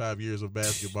 75 years of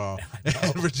basketball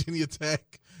at Virginia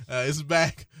Tech, is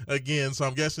back again. So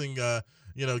I'm guessing, got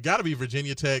to be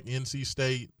Virginia Tech, NC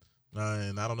State,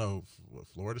 and I don't know,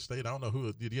 Florida State. I don't know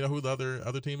who. Do you know who the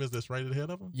other team is that's right ahead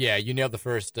of them? Yeah, you nailed the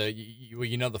first.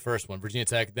 You know the first one. Virginia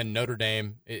Tech, then Notre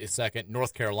Dame is second.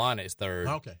 North Carolina is 3rd.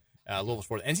 Okay. Louisville's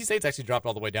 4th. NC State's actually dropped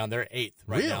all the way down. They're 8th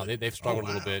right now. They've struggled a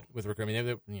little bit with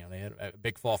recruitment. They had a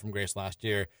big fall from grace last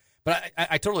year. But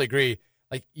I totally agree.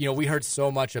 Like, we heard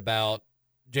so much about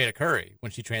Jada Curry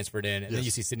when she transferred in, and then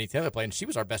you see Sydney Taylor play, and she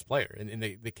was our best player in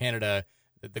the Canada,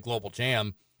 the Global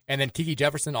Jam. And then Kiki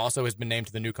Jefferson also has been named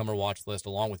to the newcomer watch list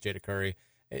along with Jada Curry.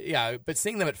 Yeah, but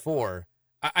seeing them at 4,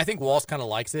 I think Walls kind of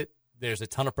likes it. There's a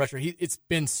ton of pressure. It's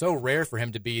been so rare for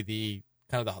him to be the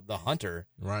kind of the hunter.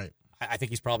 Right. I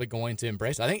think he's probably going to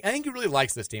embrace it. I think he really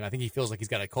likes this team. I think he feels like he's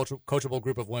got a coachable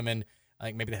group of women. I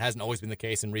think maybe that hasn't always been the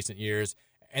case in recent years.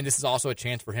 And this is also a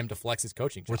chance for him to flex his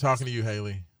coaching. We're talking to you,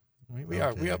 Haley. We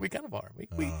kind of are.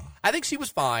 I think she was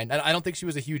fine. I don't think she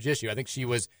was a huge issue. I think she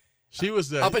was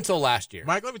up until last year.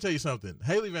 Mike, let me tell you something.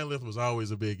 Haley Van Lith was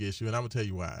always a big issue, and I'm going to tell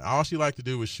you why. All she liked to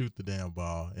do was shoot the damn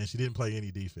ball, and she didn't play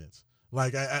any defense.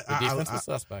 Like the defense was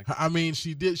suspect. I mean,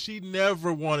 she did. She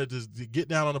never wanted to get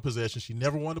down on a possession. She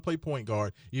never wanted to play point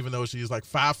guard, even though she's like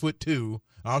 5'2".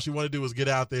 All she wanted to do was get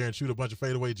out there and shoot a bunch of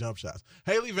fadeaway jump shots.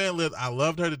 Haley Van Lith, I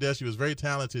loved her to death. She was very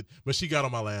talented, but she got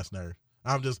on my last nerve.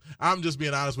 I'm just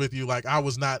being honest with you. Like, I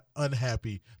was not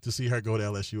unhappy to see her go to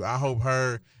LSU. I hope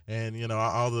her and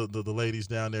all the ladies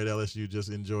down there at LSU just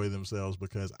enjoy themselves,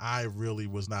 because I really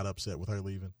was not upset with her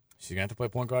leaving. She's going to have to play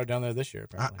point guard down there this year,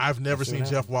 apparently. I've never seen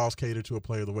Jeff Walls cater to a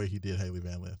player the way he did Haley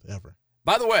Van Lith, ever.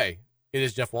 By the way, it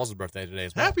is Jeff Walls' birthday today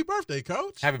as well. Happy birthday,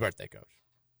 Coach. Happy birthday, Coach.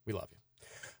 We love you.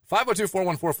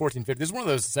 502-414-1450. This is one of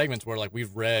those segments where, like,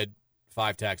 we've read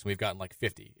 5 texts and we've gotten like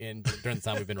 50 during the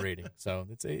time we've been reading. So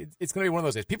it's going to be one of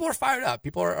those days. People are fired up.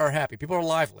 People are happy. People are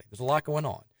lively. There's a lot going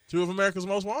on. 2 of America's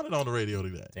Most Wanted on the radio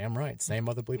today. Damn right. Same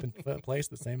mother bleeping place,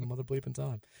 the same mother bleeping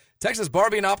time. Texas,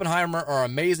 Barbie and Oppenheimer are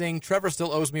amazing. Trevor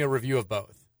still owes me a review of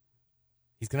both.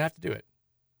 He's going to have to do it.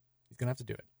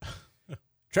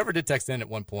 Trevor did text in at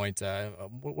one point.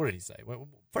 What did he say?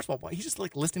 First of all, he's just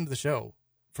like listening to the show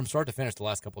from start to finish the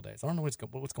last couple of days. I don't know what's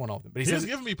going on with him. But he was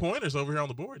giving me pointers over here on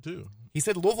the board, too. He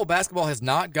said Louisville basketball has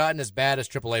not gotten as bad as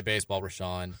AAA baseball,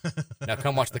 Rashawn. Now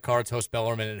come watch the Cards host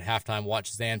Bellarmine, and at halftime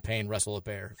watch Zan Payne wrestle a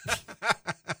bear.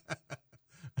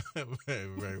 Very,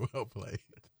 very well played.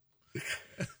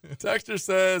 Texter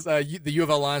says the U of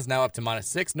L line's now up to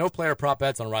 -6. No player prop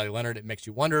bets on Riley Leonard. It makes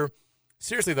you wonder.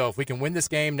 Seriously, though, if we can win this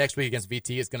game next week against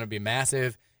VT, it's going to be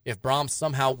massive. If Brahms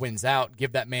somehow wins out,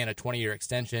 give that man a 20-year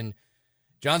extension.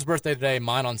 John's birthday today,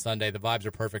 mine on Sunday. The vibes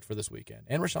are perfect for this weekend.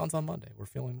 And Rashawn's on Monday. We're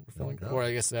feeling great. Or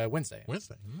I guess Wednesday.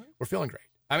 Mm-hmm. We're feeling great.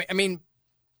 I mean,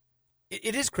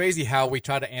 it is crazy how we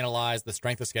try to analyze the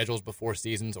strength of schedules before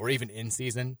seasons or even in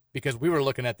season, because we were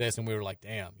looking at this and we were like,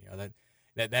 damn,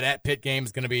 that at Pitt game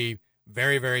is going to be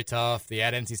very, very tough. The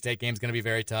at NC State game is going to be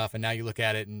very tough. And now you look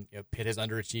at it and Pitt has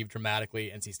underachieved dramatically.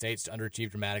 NC State's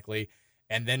underachieved dramatically.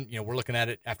 And then we're looking at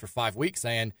it after 5 weeks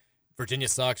saying Virginia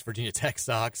sucks, Virginia Tech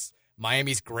sucks.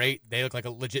 Miami's great. They look like a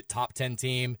legit top 10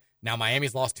 team. Now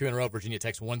Miami's lost 2 in a row. Virginia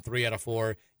Tech's won 3 out of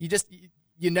 4.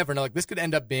 You never know. Like, this could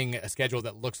end up being a schedule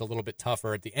that looks a little bit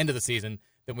tougher at the end of the season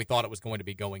than we thought it was going to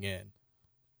be going in.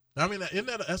 I mean,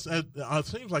 it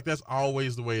seems like that's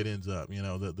always the way it ends up.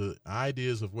 The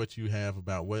ideas of what you have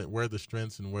about where the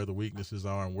strengths and where the weaknesses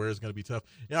are and where it's going to be tough.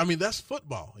 I mean, that's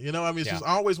football. It's just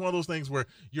always one of those things where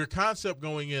your concept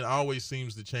going in always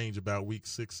seems to change about week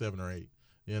 6, 7, or 8.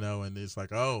 And it's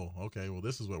like, oh, okay, well,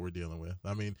 this is what we're dealing with.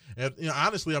 I mean,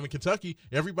 honestly, Kentucky,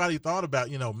 everybody thought about,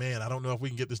 man, I don't know if we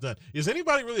can get this done. Is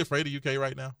anybody really afraid of UK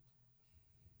right now?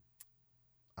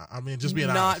 I mean, just being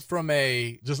honest.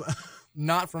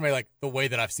 Not from a like the way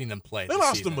that I've seen them play. They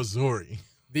lost to Missouri.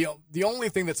 The only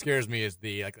thing that scares me is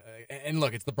and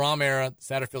look, it's the Brom era.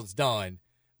 Satterfield's done,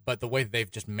 but the way that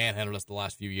they've just manhandled us the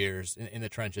last few years in the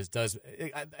trenches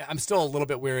I'm still a little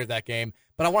bit weary of that game,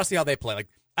 but I want to see how they play. Like,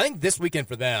 I think this weekend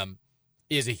for them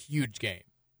is a huge game.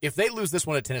 If they lose this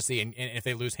one at Tennessee and if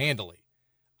they lose handily,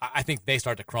 I think they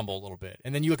start to crumble a little bit.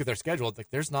 And then you look at their schedule, it's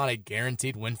like there's not a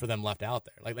guaranteed win for them left out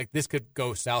there. Like this could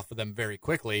go south for them very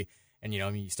quickly. And,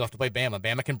 you still have to play Bama.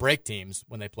 Bama can break teams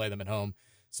when they play them at home.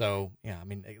 So, yeah, I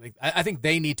mean, I think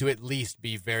they need to at least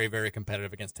be very, very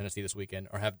competitive against Tennessee this weekend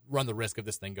or run the risk of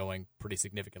this thing going pretty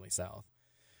significantly south.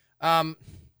 Man,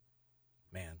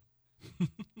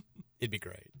 it'd be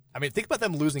great. I mean, think about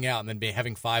them losing out and then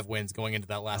having 5 wins going into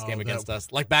that last game against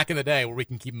us, like back in the day where we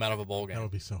can keep them out of a bowl game. That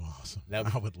would be so awesome.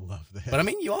 I would love that. But, I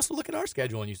mean, you also look at our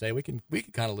schedule and you say we could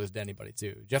kind of lose to anybody,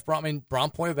 too. Jeff Brom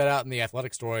pointed that out in the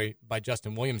Athletic story by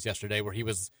Justin Williams yesterday where he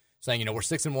was saying, we're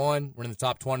 6-1, we're in the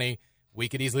top 20. We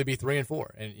could easily be 3-4.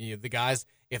 And the guys,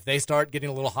 if they start getting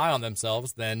a little high on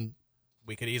themselves, then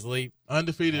we could easily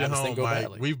undefeated at home, Mike.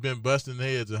 Badly. We've been busting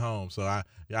heads at home, so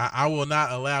I will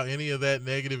not allow any of that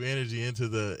negative energy into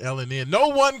the LNN. No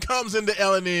one comes into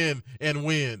LNN and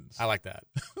wins. I like that.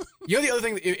 The other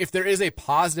thing, if there is a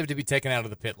positive to be taken out of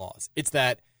the Pitt loss, it's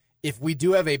that if we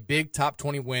do have a big top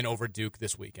 20 win over Duke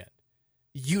this weekend,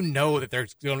 you know that they're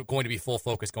going to be full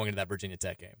focus going into that Virginia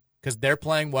Tech game because they're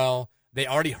playing well. They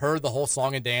already heard the whole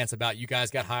song and dance about you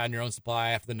guys got high on your own supply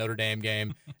after the Notre Dame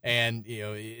game, and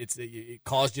it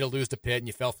caused you to lose to Pitt, and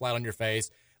you fell flat on your face.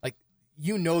 Like,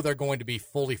 you know they're going to be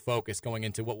fully focused going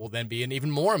into what will then be an even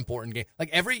more important game.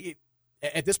 Like,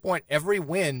 at this point, every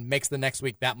win makes the next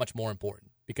week that much more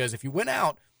important because if you win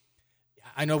out,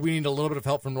 I know we need a little bit of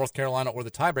help from North Carolina or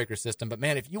the tiebreaker system, but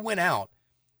man, if you win out,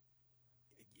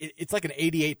 it's like an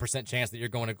 88% chance that you're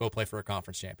going to go play for a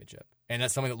conference championship, and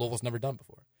that's something that Louisville's never done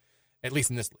before. At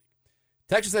least in this league.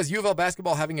 Texas says U of L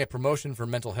basketball having a promotion for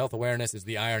mental health awareness is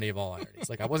the irony of all ironies.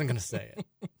 Like, I wasn't going to say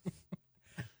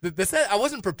it. I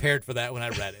wasn't prepared for that when I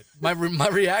read it. My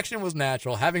reaction was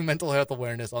natural. Having mental health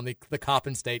awareness on the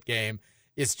Coppin State game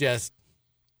is just,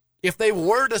 if they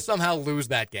were to somehow lose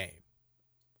that game,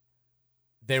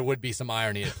 there would be some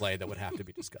irony at play that would have to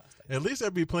be discussed. At least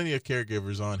there'd be plenty of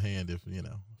caregivers on hand if,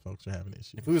 folks are having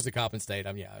issues. If it was the Coppin State,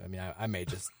 I may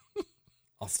just...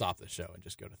 I'll stop the show and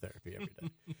just go to therapy every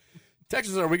day.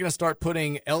 Texas, are we going to start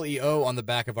putting LEO on the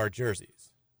back of our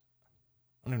jerseys?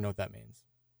 I don't even know what that means.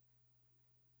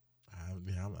 I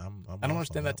don't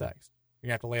understand that text. You're going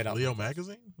to have to lay it out. Leo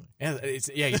Magazine? Yeah,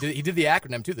 he did the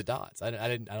acronym too, the dots. I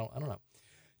don't know.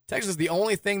 Texas, the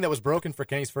only thing that was broken for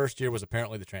Kenny's first year was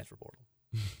apparently the transfer portal.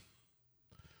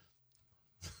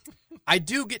 I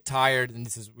do get tired, and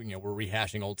this is, we're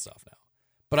rehashing old stuff now.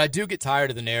 But I do get tired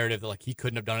of the narrative that, like, he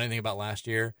couldn't have done anything about last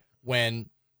year when,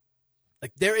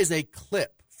 like, there is a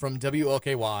clip from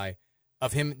WLKY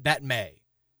of him that May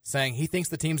saying he thinks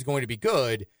the team's going to be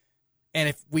good, and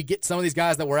if we get some of these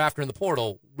guys that we're after in the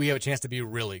portal, we have a chance to be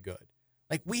really good.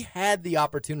 Like, we had the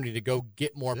opportunity to go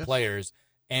get more players,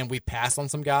 and we passed on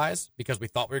some guys because we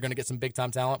thought we were going to get some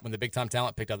big-time talent. When the big-time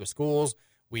talent picked other schools,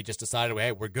 we just decided,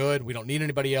 hey, we're good. We don't need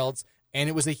anybody else, and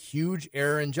it was a huge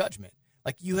error in judgment.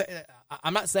 Like,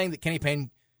 I'm not saying that Kenny Payne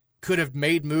could have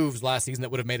made moves last season that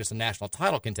would have made us a national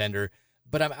title contender,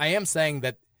 but I am saying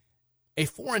that a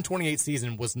 4-28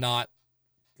 season was not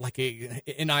like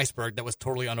an iceberg that was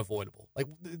totally unavoidable. Like,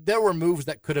 there were moves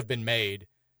that could have been made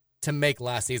to make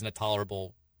last season a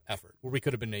tolerable effort, where we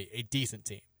could have been a decent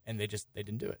team, and they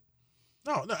didn't do it.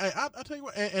 No, I'll tell you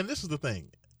what, and this is the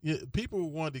thing.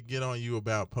 People want to get on you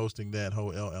about posting that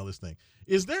whole L. Ellis thing.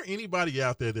 Is there anybody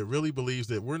out there that really believes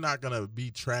that we're not going to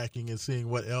be tracking and seeing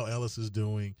what L. Ellis is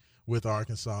doing with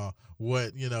Arkansas,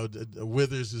 what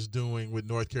Withers is doing with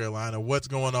North Carolina, what's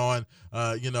going on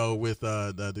with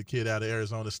the kid out of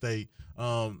Arizona State,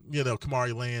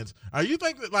 Kamari Lands? You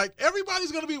think that, like,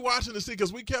 everybody's going to be watching to see,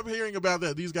 because we kept hearing about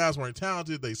that these guys weren't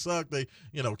talented, they suck, they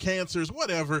cancers,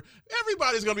 whatever.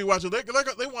 Everybody's going to be watching.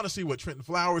 They want to see what Trenton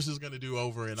Flowers is going to do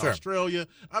over in Australia.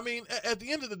 I mean, at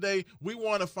the end of the day, we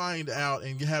want to find out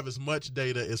and have as much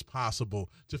data as possible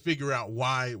to figure out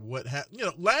what happened.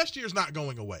 Last year's not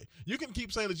going away. You can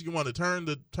keep saying that you want to turn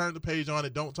the page on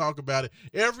it, don't talk about it.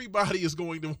 Everybody is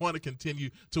going to want to continue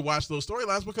to watch those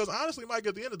storylines because, honestly, Mike,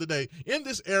 at the end of the day, in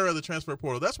this era of the transfer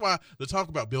portal, that's why the talk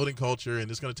about building culture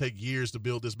and it's going to take years to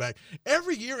build this back.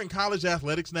 Every year in college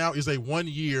athletics now is a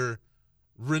 1-year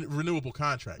renewable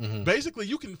contract. Mm-hmm. Basically,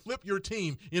 you can flip your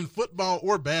team in football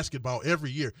or basketball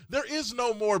every year. There is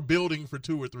no more building for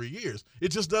 2 or 3 years. It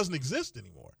just doesn't exist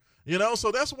anymore.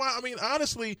 So that's why,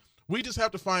 honestly, we just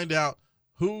have to find out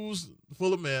who's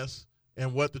full of mess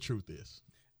and what the truth is.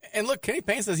 And look, Kenny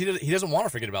Payne says he doesn't want to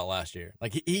forget about last year.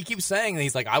 Like, he keeps saying that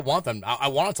he's like, I want them. I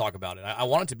want to talk about it. I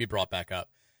want it to be brought back up.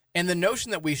 And the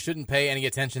notion that we shouldn't pay any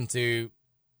attention to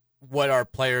what our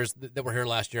players that were here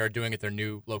last year are doing at their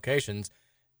new locations,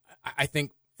 I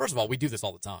think, first of all, we do this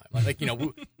all the time.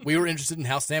 We were interested in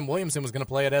how Sam Williamson was going to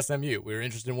play at SMU. We were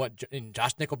interested in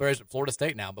Josh Nickelberry's at Florida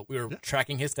State now, but we were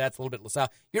tracking his stats a little bit LaSalle.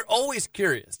 You're always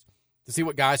curious to see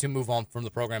what guys who move on from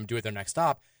the program do at their next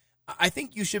stop. I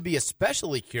think you should be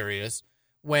especially curious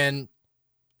when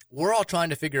we're all trying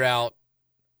to figure out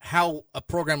how a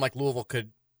program like Louisville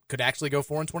could actually go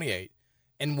 4-28.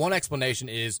 And one explanation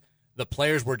is the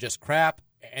players were just crap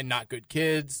and not good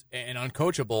kids and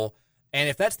uncoachable. And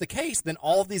if that's the case, then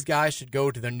all of these guys should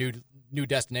go to their new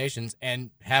destinations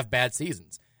and have bad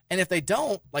seasons. And if they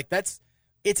don't,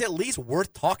 it's at least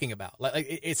worth talking about.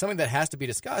 It's something that has to be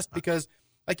discussed because,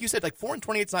 like you said,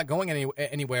 4-28 is not going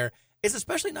anywhere. It's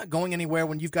especially not going anywhere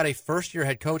when you've got a first-year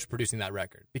head coach producing that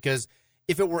record. Because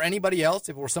if it were anybody else,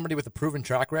 if it were somebody with a proven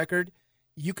track record,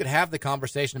 you could have the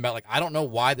conversation about, I don't know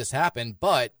why this happened,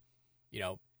 but,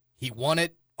 he won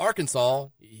at Arkansas,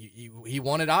 he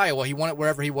won at Iowa, he won it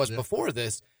wherever he was before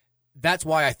this. That's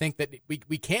why I think that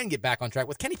we can get back on track.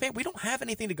 With Kenny Payne, we don't have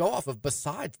anything to go off of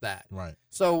besides that. Right.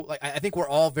 So, I think we're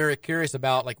all very curious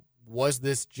about, was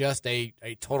this just a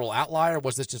total outlier?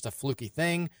 Was this just a fluky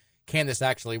thing? Can this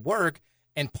actually work?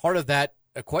 And part of that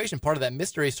equation, part of that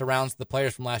mystery surrounds the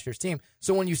players from last year's team.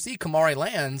 So when you see Kamari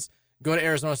Lands go to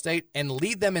Arizona State and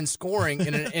lead them in scoring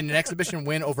in an exhibition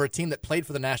win over a team that played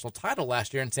for the national title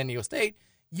last year in San Diego State,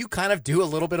 you kind of do a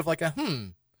little bit of like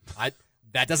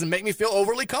that doesn't make me feel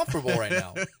overly comfortable right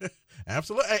now.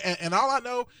 Absolutely. And all I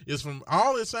know is from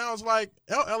all it sounds like,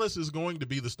 El Ellis is going to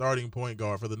be the starting point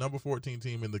guard for the number 14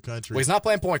 team in the country. Well, he's not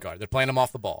playing point guard. They're playing him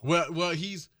off the ball. Well,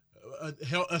 he's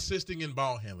assisting in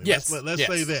ball handling. Yes. Let's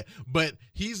say that. But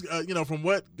he's, from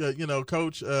what,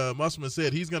 Coach Musselman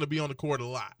said, he's going to be on the court a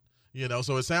lot.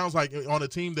 So it sounds like on a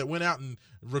team that went out and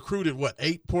recruited,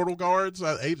 8 portal guards,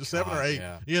 8 or 7 or 8,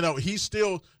 yeah. He's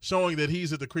still showing that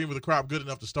he's at the cream of the crop, good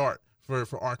enough to start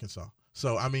for Arkansas.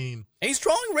 So, I mean, and he's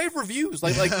drawing rave reviews.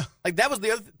 Like that was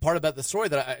the other part about the story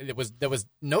that was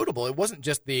notable. It wasn't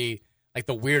just the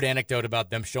weird anecdote about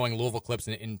them showing Louisville clips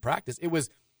in practice. It was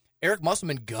Eric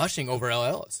Musselman gushing over El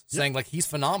Ellis, saying like he's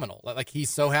phenomenal. Like he's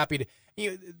so happy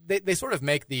to. They sort of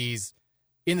make these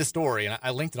in the story, and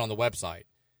I linked it on the website.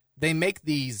 They make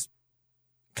these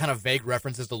kind of vague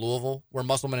references to Louisville, where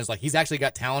Musselman is like, he's actually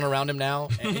got talent around him now,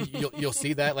 and you'll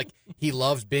see that. Like he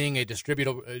loves being a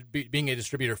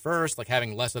distributor first, like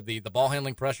having less of the ball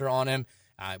handling pressure on him.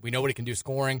 We know what he can do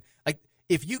scoring. Like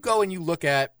if you go and you look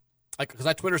at, because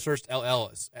I Twitter searched El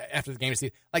Ellis after the game to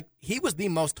see, like he was the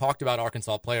most talked about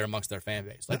Arkansas player amongst their fan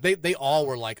base. Like they all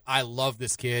were like, I love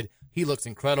this kid. He looks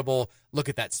incredible. Look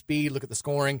at that speed. Look at the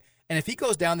scoring. And if he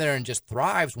goes down there and just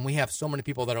thrives, when we have so many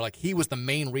people that are like, he was the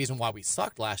main reason why we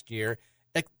sucked last year,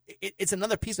 like it's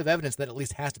another piece of evidence that at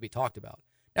least has to be talked about.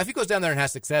 Now, if he goes down there and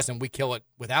has success and we kill it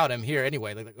without him here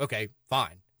anyway, like okay,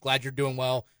 fine. Glad you're doing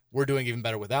well. We're doing even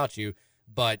better without you.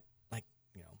 But,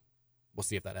 we'll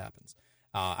see if that happens.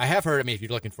 I have heard, if you're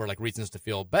looking for reasons to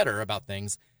feel better about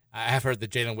things, I have heard the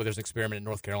Jalen Withers experiment in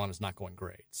North Carolina is not going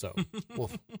great. So,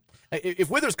 if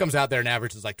Withers comes out there and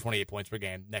averages 28 points per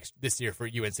game this year for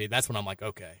UNC, that's when I'm like,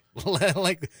 okay,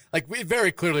 it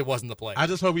very clearly wasn't the play. I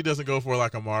just hope he doesn't go for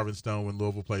a Marvin Stone when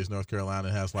Louisville plays North Carolina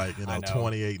and has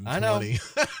 28 and 20.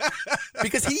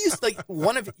 Because he used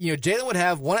Jalen would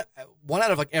have one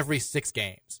out of every 6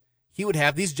 games. He would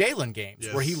have these Jalen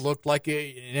games where he looked like an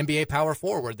NBA power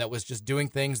forward that was just doing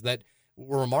things that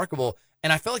were remarkable.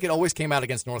 And I felt like it always came out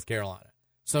against North Carolina.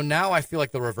 So now I feel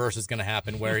like the reverse is going to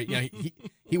happen where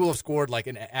he will have scored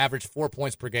an average 4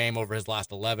 points per game over his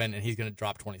last 11, and he's going to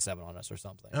drop 27 on us or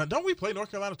something. Don't we play North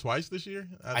Carolina twice this year?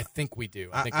 I think we do.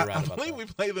 I think you're right about that. I believe we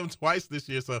played them twice this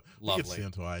year, so Lovely. We get to see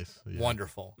them twice. Yeah.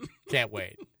 Wonderful. Can't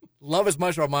wait. Love as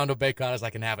much Armando Bacot as I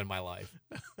can have in my life.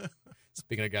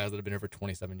 Speaking of guys that have been here for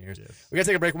 27 years. Yes. We got to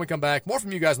take a break. When we come back, more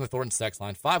from you guys on the Thornton text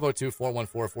line,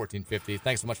 502-414-1450.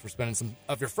 Thanks so much for spending some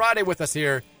of your Friday with us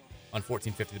here on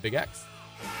 1450 The Big X.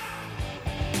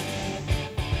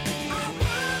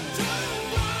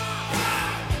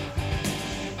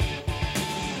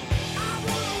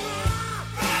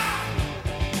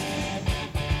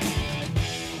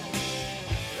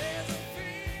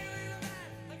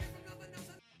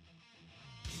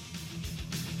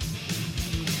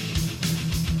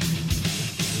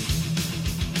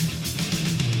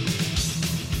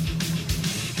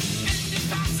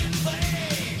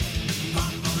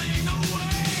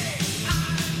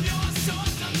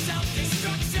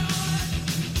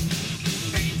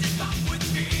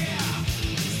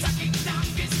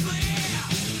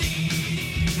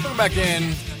 Back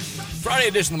in Friday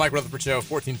edition of the Mike Rutherford Show,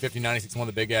 1450-96.1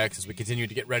 The Big X, as we continue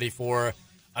to get ready for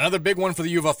another big one for the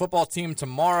U of L football team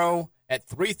tomorrow at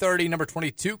 3:30. Number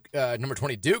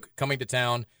 20 Duke coming to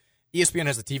town. ESPN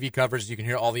has the TV coverage. You can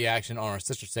hear all the action on our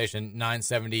sister station,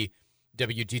 970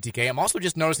 WGTK. I'm also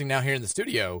just noticing now here in the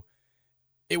studio,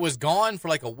 it was gone for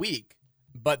a week,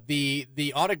 but the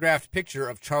autographed picture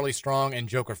of Charlie Strong and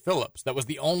Joker Phillips, that was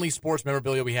the only sports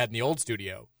memorabilia we had in the old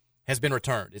studio, has been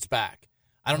returned. It's back.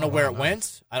 I don't know where it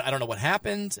went. I don't know what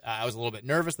happened. I was a little bit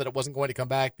nervous that it wasn't going to come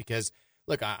back because,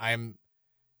 look,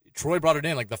 Troy brought it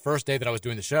in the first day that I was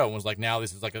doing the show and was like, now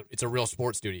this is it's a real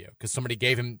sports studio because somebody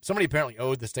apparently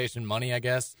owed the station money, I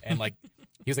guess. And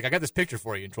he was like, I got this picture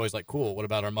for you. And Troy's like, cool, what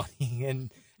about our money?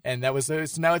 And that was, so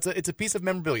now it's a piece of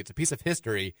memorabilia. It's a piece of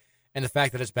history. And the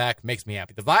fact that it's back makes me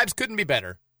happy. The vibes couldn't be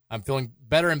better. I'm feeling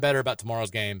better and better about tomorrow's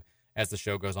game as the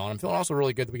show goes on. I'm feeling also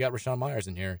really good that we got Rashawn Myers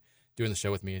in here doing the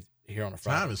show with me here on a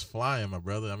Friday. Time is flying, my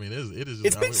brother. It is.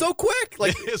 It's been so quick.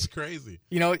 It's crazy.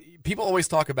 People always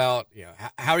talk about,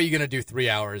 how are you going to do 3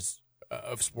 hours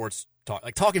of sports talk?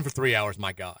 Talking for 3 hours,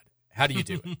 my God. How do you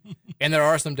do it? And there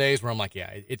are some days where I'm like,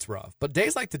 yeah, it's rough. But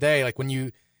days like today, when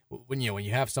when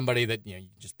you have somebody that you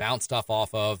just bounce stuff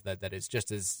off of that is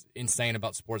just as insane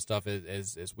about sports stuff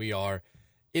as we are,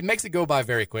 it makes it go by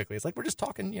very quickly. It's like we're just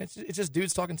talking. It's just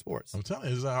dudes talking sports. I'm telling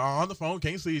you, it's on the phone,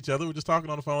 can't see each other. We're just talking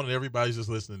on the phone, and everybody's just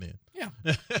listening in. Yeah,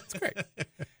 it's great.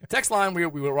 Text line, we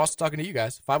were also talking to you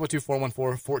guys,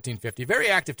 502-414-1450. Very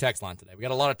active text line today. We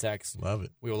got a lot of texts. Love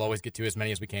it. We will always get to as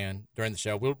many as we can during the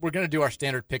show. We're going to do our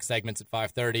standard pick segments at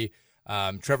 5:30.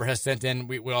 Trevor has sent in.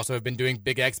 We also have been doing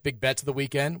Big X, Big Bets of the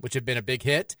weekend, which have been a big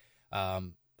hit.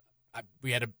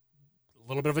 We had a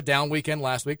little bit of a down weekend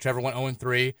last week. Trevor went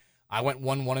 0-3. I went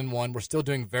 1-1-1. We're still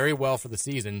doing very well for the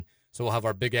season, so we'll have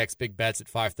our Big X, Big Bets at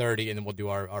 5:30, and then we'll do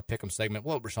our pick'em segment.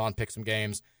 We'll let Rashawn pick some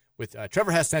games. With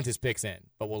Trevor has sent his picks in,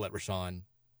 but we'll let Rashawn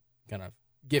kind of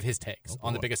give his takes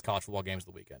on the biggest college football games of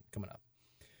the weekend coming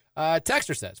up.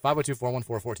 Texter says,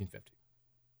 502-414-1450.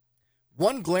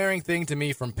 One glaring thing to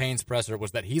me from Payne's presser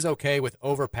was that he's okay with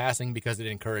overpassing because it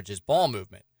encourages ball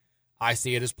movement. I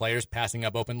see it as players passing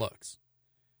up open looks.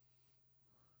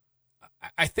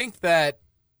 I think that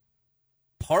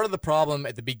part of the problem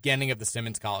at the beginning of the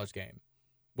Simmons College game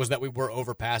was that we were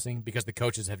overpassing because the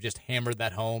coaches have just hammered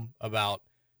that home about,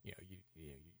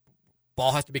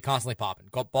 ball has to be constantly popping.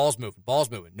 Ball's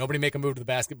moving. Nobody make a move to the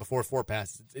basket before 4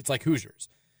 passes. It's like Hoosiers.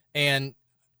 And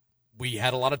we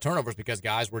had a lot of turnovers because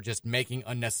guys were just making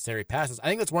unnecessary passes. I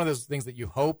think that's one of those things that you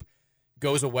hope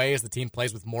goes away as the team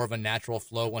plays with more of a natural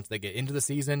flow once they get into the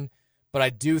season. But I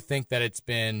do think that it's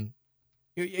been,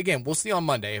 again, we'll see on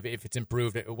Monday if it's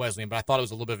improved at Wesleyan, but I thought it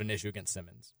was a little bit of an issue against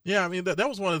Simmons. Yeah, I mean, that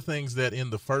was one of the things that in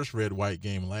the first red-white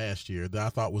game last year that I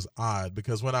thought was odd,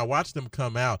 because when I watched them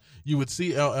come out, you would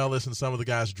see L. Ellis and some of the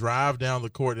guys drive down the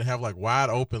court and have like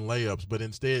wide-open layups, but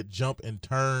instead jump and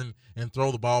turn and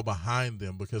throw the ball behind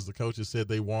them because the coaches said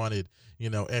they wanted,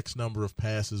 X number of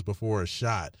passes before a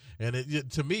shot.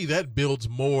 And to me, that builds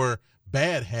more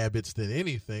bad habits than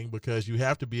anything, because you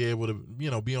have to be able to,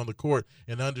 be on the court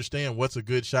and understand what's a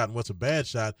good shot and what's a bad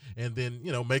shot, and then,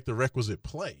 make the requisite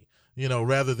play,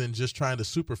 rather than just trying to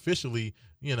superficially,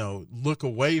 look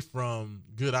away from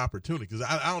good opportunity. Because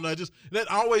I don't know,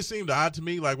 that always seemed odd to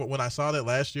me. Like when I saw that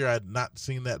last year, I had not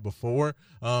seen that before.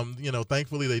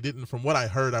 Thankfully they didn't. From what I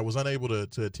heard, I was unable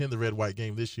to attend the red-white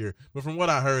game this year, but from what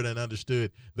I heard and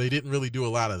understood, they didn't really do a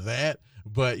lot of that.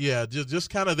 But yeah,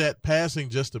 just kind of that passing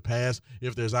just to pass.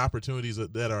 If there's opportunities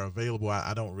that are available,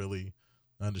 I don't really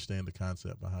understand the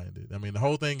concept behind it. I mean, the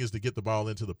whole thing is to get the ball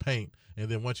into the paint, and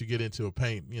then once you get into a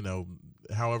paint,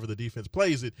 however the defense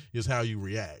plays it is how you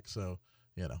react. So,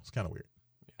 it's kind of weird.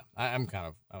 Yeah, I'm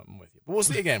with you. But we'll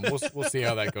see again. We'll see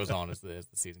how that goes on as the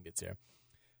season gets here.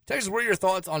 Texas, what are your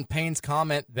thoughts on Payne's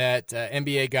comment that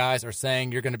NBA guys are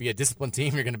saying you're going to be a disciplined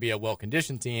team, you're going to be a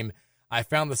well-conditioned team? I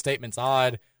found the statements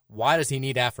odd. Why does he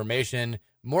need affirmation?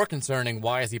 More concerning,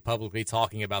 why is he publicly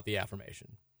talking about the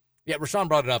affirmation? Yeah, Rashawn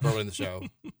brought it up earlier in the show.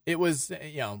 It was,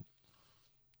 it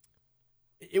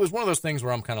was one of those things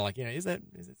where I'm kind of like, is that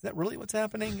really what's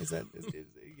happening? Is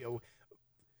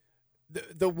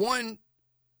the one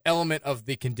element of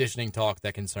the conditioning talk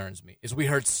that concerns me is we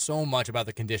heard so much about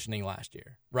the conditioning last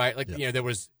year, right? Like, there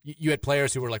was, you had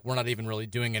players who were like, we're not even really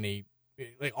doing any,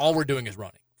 like all we're doing is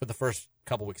running for the first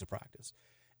couple weeks of practice.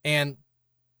 And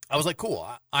I was like, cool.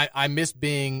 I miss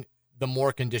being the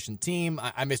more conditioned team.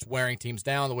 I missed wearing teams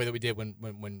down the way that we did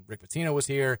when Rick Pitino was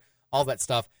here, all that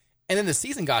stuff. And then the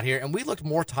season got here, and we looked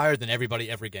more tired than everybody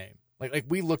every game. Like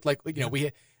we looked like,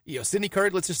 Sidney Curry,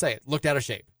 let's just say it, looked out of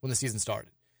shape when the season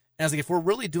started. And I was like, if we're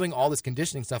really doing all this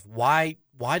conditioning stuff, why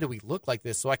do we look like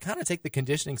this? So I kind of take the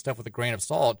conditioning stuff with a grain of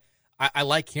salt. I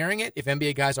like hearing it. If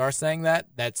NBA guys are saying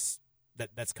that's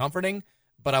comforting,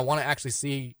 but I want to actually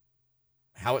see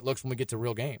how it looks when we get to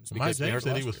real games. Mike James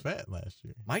said he was fat last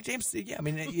year. Mike James, yeah, I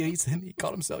mean, he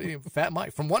called himself Fat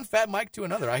Mike. From one Fat Mike to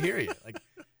another, I hear you. Like,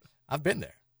 I've been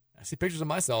there. I see pictures of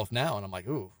myself now, and I'm like,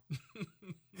 ooh.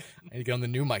 I need to get on the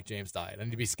new Mike James diet. I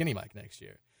need to be skinny Mike next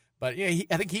year. But I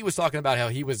think he was talking about how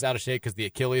he was out of shape because the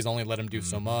Achilles only let him do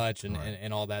so much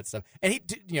and all that stuff. And he,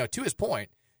 to his point,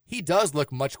 he does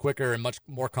look much quicker and much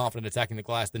more confident attacking the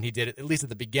glass than he did at least at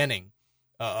the beginning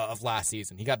of last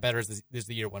season. He got better as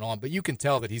the year went on, but you can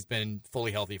tell that he's been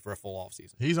fully healthy for a full off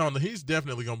season. He's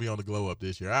definitely going to be on the glow up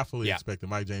this year. I fully expect that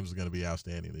Mike James is going to be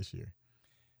outstanding this year.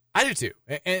 I do too.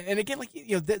 And again, like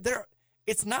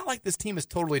it's not like this team is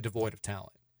totally devoid of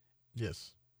talent.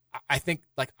 Yes. I think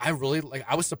I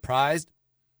was surprised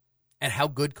at how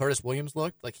good Curtis Williams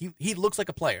looked. Like he looks like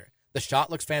a player. The shot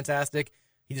looks fantastic.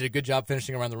 He did a good job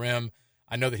finishing around the rim.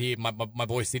 I know that my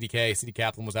boy CD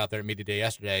Kaplan was out there at media day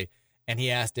yesterday, and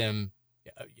he asked him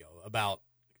about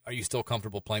are you still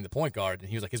comfortable playing the point guard? And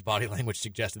he was like, his body language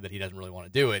suggested that he doesn't really want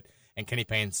to do it. And Kenny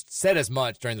Payne said as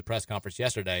much during the press conference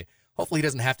yesterday. Hopefully he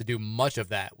doesn't have to do much of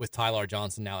that with Tyler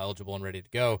Johnson now eligible and ready to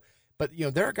go. But,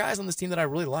 there are guys on this team that I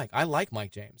really like. I like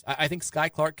Mike James. I think Sky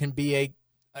Clark can be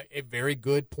a very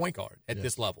good point guard at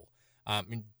this level.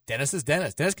 Dennis is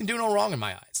Dennis. Dennis can do no wrong in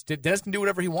my eyes. Dennis can do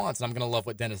whatever he wants, and I'm going to love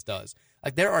what Dennis does.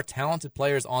 Like, there are talented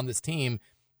players on this team.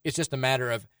 It's just a matter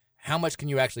of how much can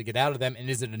you actually get out of them, and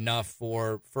is it enough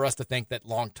for us to think that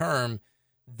long-term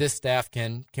this staff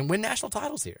can win national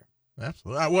titles here?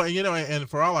 Absolutely. Well, and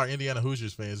for all our Indiana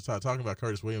Hoosiers fans talking about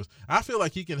Curtis Williams, I feel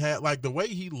like he can have, like, the way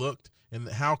he looked and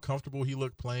how comfortable he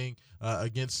looked playing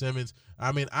against Simmons.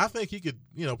 I mean, I think he could,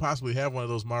 possibly have one of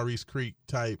those Maurice Creek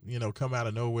type, come out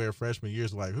of nowhere freshman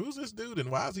years, like, who's this dude and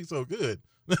why is he so good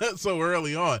so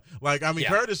early on? Like, I mean,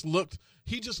 Curtis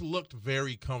just looked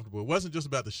very comfortable. It wasn't just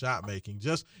about the shot making,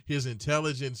 just his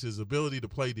intelligence, his ability to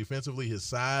play defensively, his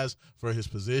size for his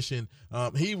position.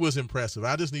 He was impressive.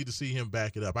 I just need to see him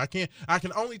back it up. I can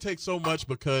only take so much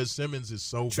because Simmons is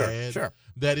so bad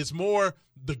that it's more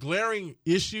the glaring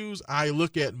issues I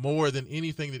look at more than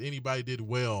anything that anybody did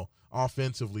well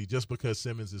offensively, just because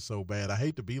Simmons is so bad. I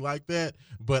hate to be like that,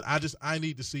 but I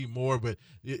need to see more. But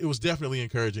it was definitely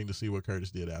encouraging to see what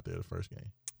Curtis did out there the first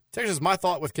game. Texas, my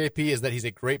thought with KP is that he's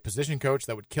a great position coach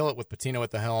that would kill it with Pitino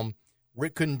at the helm.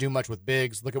 Rick couldn't do much with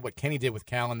bigs. Look at what Kenny did with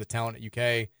Cal and the talent at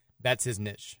UK. That's his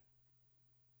niche.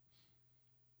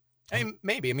 I mean,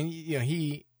 maybe. I mean,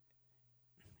 he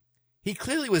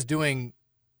clearly was doing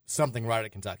something right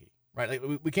at Kentucky, right? Like,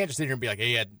 we can't just sit here and be like,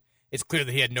 hey, it's clear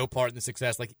that he had no part in the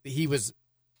success. Like, he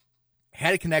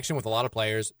had a connection with a lot of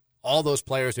players. All those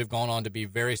players who have gone on to be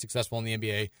very successful in the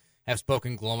NBA have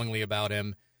spoken glowingly about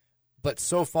him. But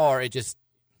so far, it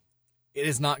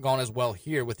has not gone as well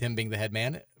here with him being the head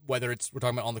man, whether we're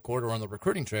talking about on the court or on the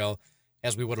recruiting trail,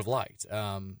 as we would have liked.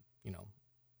 I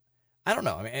don't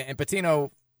know. I mean, and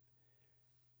Pitino,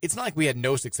 it's not like we had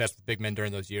no success with big men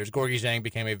during those years. Gorgie Zhang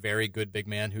became a very good big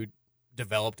man who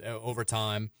developed over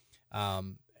time.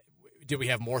 Did we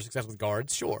have more success with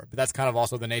guards? Sure. But that's kind of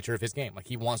also the nature of his game. Like,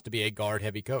 he wants to be a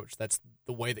guard-heavy coach. That's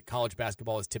the way that college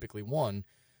basketball is typically won,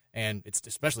 and it's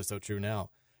especially so true now.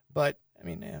 But, I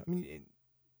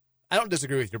don't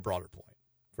disagree with your broader point,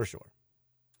 for sure.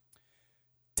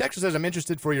 Texas says, I'm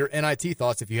interested for your NIT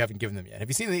thoughts if you haven't given them yet. Have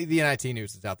you seen the NIT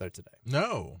news that's out there today?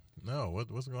 No.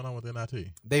 What's going on with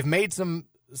NIT? They've made some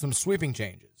sweeping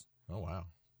changes. Oh, wow.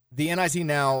 The NIT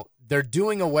now, they're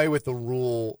doing away with the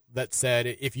rule that said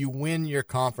if you win your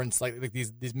conference, like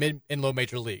these mid and low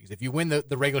major leagues, if you win the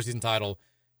regular season title,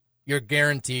 you're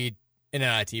guaranteed an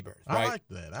NIT berth, right? I like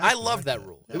that. I loved that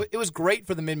rule. Yeah. It was great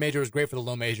for the mid-major. It was great for the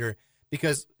low major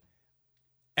because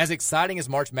as exciting as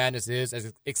March Madness is,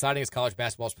 as exciting as college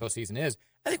basketball's postseason is,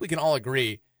 I think we can all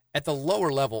agree at the lower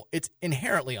level, it's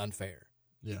inherently unfair.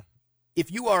 Yeah.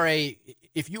 If you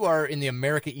are in the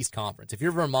America East Conference, if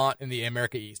you're Vermont in the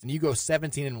America East and you go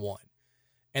 17-1,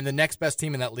 and the next best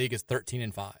team in that league is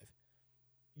 13-5,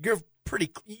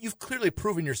 you've clearly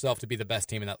proven yourself to be the best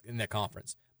team in that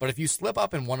conference. But if you slip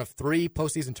up in one of 3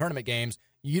 postseason tournament games,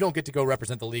 you don't get to go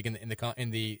represent the league in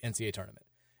the NCAA tournament,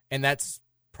 and that's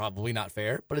probably not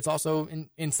fair. But it's also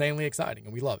insanely exciting,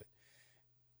 and we love it.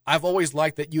 I've always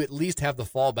liked that you at least have the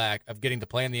fallback of getting to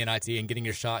play in the NIT and getting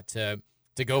your shot to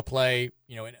go play,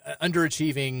 an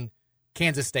underachieving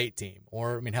Kansas State team,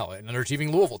 or an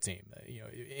underachieving Louisville team,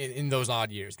 in those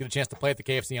odd years. Get a chance to play at the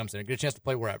KFC Home Center, get a chance to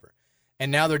play wherever.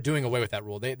 And now they're doing away with that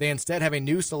rule. They instead have a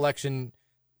new selection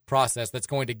process that's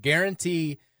going to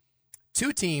guarantee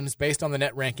 2 teams based on the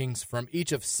net rankings from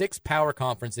each of 6 power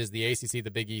conferences, the ACC,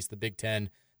 the Big East, the Big 10,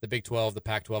 the Big 12, the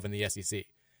Pac-12, and the SEC.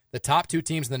 The top 2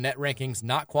 teams in the net rankings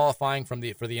not qualifying for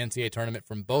the NCAA tournament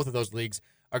from both of those leagues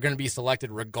are going to be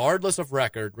selected regardless of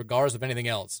record, regardless of anything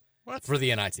else, for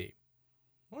the NIT.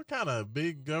 What kind of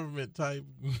big government type?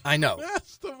 I know.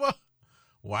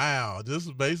 Wow, just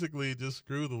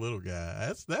screw the little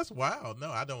guy. That's wild.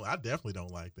 No, I definitely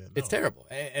don't like that. No. It's terrible.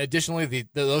 Additionally,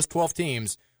 those 12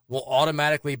 teams will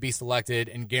automatically be selected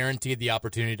and guaranteed the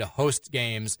opportunity to host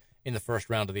games in the first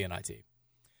round of the NIT.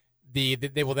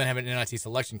 They will then have an NIT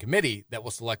selection committee that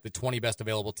will select the 20 best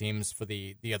available teams for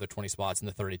the other 20 spots in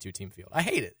the 32-team field. I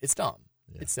hate it. It's dumb.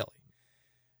 Yeah. It's silly.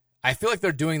 I feel like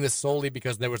they're doing this solely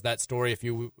because there was that story a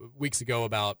few weeks ago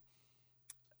about,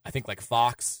 I think, like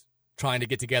Fox trying to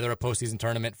get together a postseason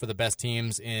tournament for the best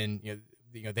teams in,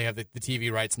 they have the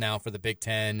TV rights now for the Big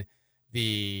Ten,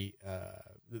 the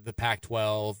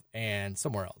Pac-12, and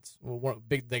somewhere else.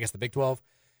 I guess the Big 12.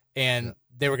 And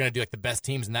they were going to do like the best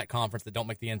teams in that conference that don't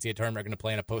make the NCAA tournament are going to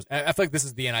play in a post. I feel like this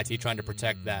is the NIT trying to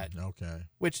protect that. Okay.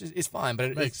 Which is fine,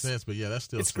 but it makes sense. But yeah, that's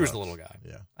still it screws the little guy.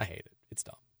 Yeah. I hate it. It's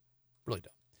dumb. Really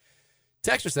dumb.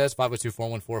 Texter says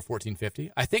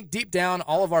 502-414-1450. I think deep down,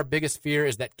 all of our biggest fear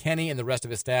is that Kenny and the rest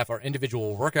of his staff are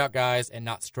individual workout guys and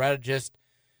not strategists.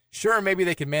 Sure, maybe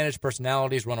they can manage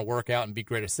personalities, run a workout, and be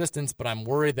great assistants, but I'm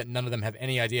worried that none of them have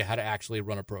any idea how to actually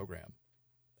run a program.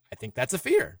 I think that's a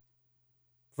fear.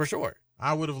 For sure.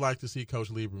 I would have liked to see Coach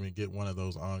Lieberman get one of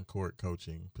those on-court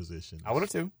coaching positions. I would have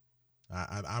too.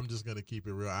 I'm just going to keep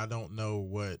it real. I don't know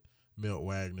what Milt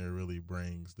Wagner really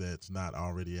brings that's not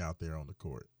already out there on the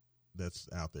court, that's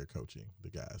out there coaching the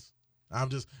guys. I'm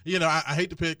just, I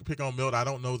hate to pick on Milt. I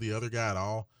don't know the other guy at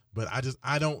all, but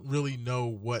I don't really know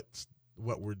what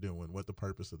we're doing, what the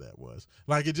purpose of that was.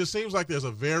 Like, it just seems like there's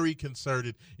a very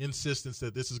concerted insistence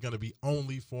that this is going to be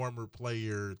only former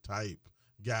player type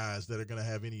guys that are going to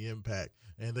have any impact,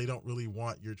 and they don't really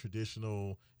want your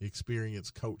traditional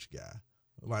experienced coach guy.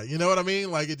 Like, you know what I mean?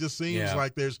 Like, it just seems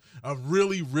like there's a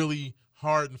really, really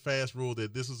hard and fast rule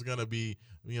that this is going to be,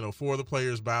 for the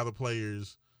players, by the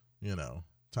players,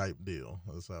 type deal.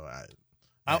 So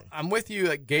I'm with you.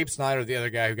 Like Gabe Snyder, the other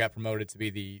guy who got promoted to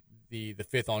be the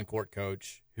fifth on-court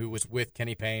coach, who was with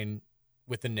Kenny Payne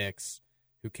with the Knicks,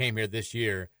 who came here this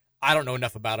year. I don't know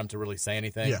enough about him to really say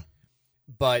anything. Yeah.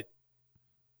 But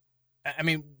I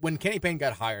mean, when Kenny Payne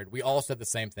got hired, we all said the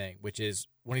same thing, which is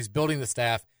when he's building the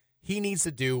staff, he needs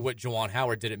to do what Juwan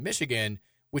Howard did at Michigan,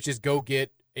 which is go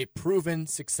get a proven,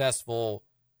 successful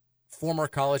former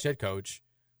college head coach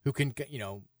who can,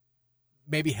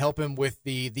 maybe help him with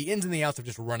the ins and the outs of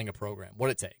just running a program, what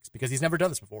it takes, because he's never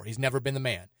done this before. He's never been the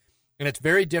man. And it's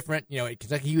very different.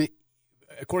 Kentucky,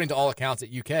 according to all accounts at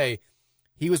UK,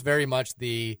 he was very much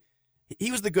he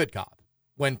was the good cop.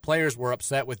 When players were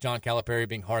upset with John Calipari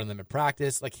being hard on them in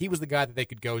practice, like he was the guy that they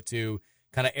could go to,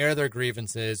 kind of air their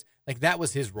grievances. Like that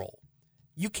was his role.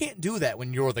 You can't do that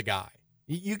when you're the guy.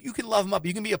 You can love him up.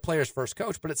 You can be a player's first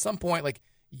coach, but at some point, like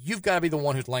you've got to be the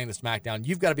one who's laying the smack down.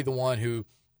 You've got to be the one who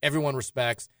everyone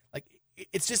respects. Like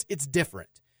it's different.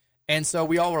 And so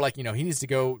we all were like, he needs to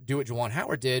go do what Juwan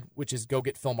Howard did, which is go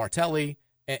get Phil Martelli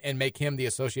and make him the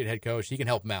associate head coach. He can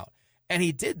help him out. And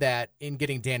he did that in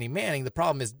getting Danny Manning. The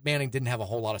problem is Manning didn't have a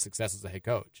whole lot of success as a head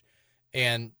coach.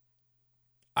 And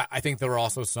I think there were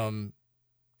also some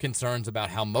concerns about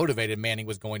how motivated Manning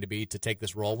was going to be to take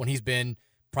this role when he's been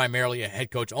primarily a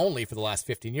head coach only for the last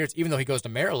 15 years. Even though he goes to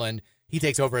Maryland, he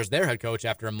takes over as their head coach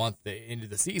after a month into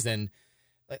the season.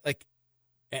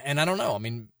 And I don't know. I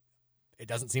mean, it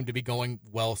doesn't seem to be going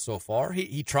well so far.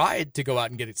 He tried to go out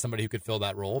and get somebody who could fill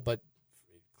that role, but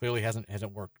clearly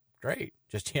hasn't worked great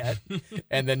just yet.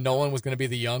 And then Nolan was going to be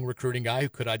the young recruiting guy who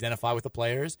could identify with the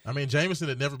players. I mean, Jameson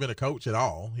had never been a coach at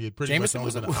all. He had pretty much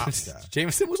only been an ops guy.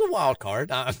 Jameson was a wild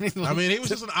card. I mean, he was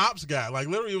just an ops guy. Like,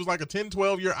 literally, he was like a 10,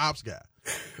 12-year ops guy.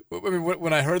 I mean,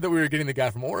 when I heard that we were getting the guy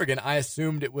from Oregon, I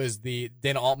assumed it was the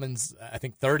Dana Altman's, I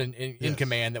think, third in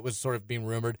command that was sort of being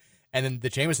rumored. And then the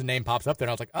Jameson name pops up there,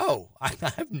 and I was like, oh, I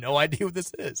have no idea what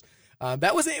this is.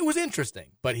 It was interesting.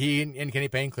 But he and Kenny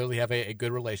Payne clearly have a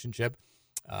good relationship.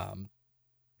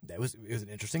 It was an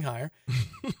interesting hire.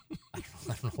 I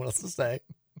don't know what else to say.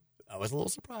 I was a little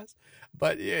surprised.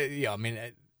 But, yeah, I mean,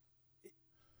 I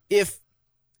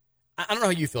don't know how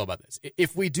you feel about this.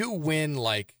 If we do win,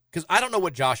 because I don't know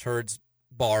what Josh Hurd's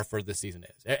bar for this season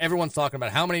is. Everyone's talking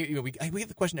about how many, we get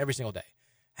the question every single day.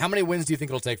 How many wins do you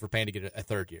think it'll take for Payne to get a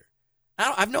third year?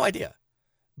 I have no idea.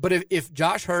 But if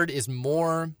Josh Hurd is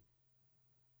more,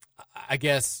 I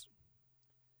guess,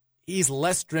 he's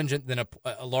less stringent than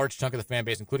a large chunk of the fan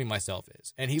base, including myself,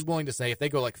 is. And he's willing to say if they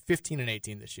go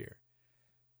 15-18 this year,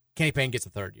 Kenny Payne gets a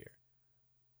third year.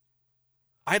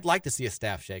 I'd like to see a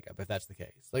staff shakeup if that's the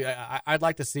case. I'd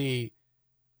like to see,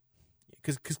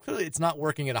 because clearly it's not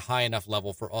working at a high enough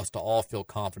level for us to all feel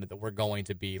confident that we're going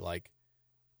to be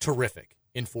terrific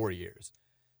in 4 years.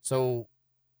 So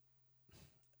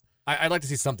I'd like to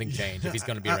see something change if he's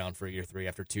going to be around for year 3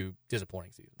 after 2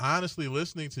 disappointing seasons. Honestly,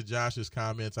 listening to Josh's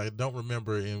comments, I don't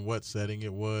remember in what setting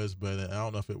it was, but I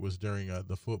don't know if it was during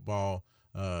the football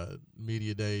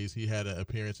media days. He had an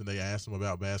appearance and they asked him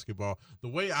about basketball. The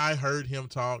way I heard him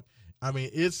talk, I mean,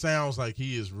 it sounds like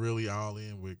he is really all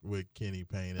in with Kenny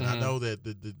Payne. And I know that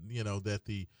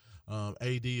the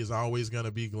AD is always going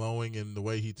to be glowing in the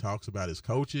way he talks about his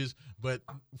coaches. But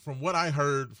from what I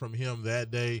heard from him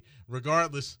that day,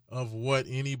 regardless of what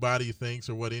anybody thinks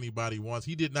or what anybody wants,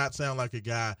 he did not sound like a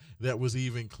guy that was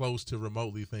even close to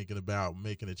remotely thinking about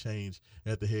making a change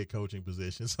at the head coaching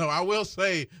position. So I will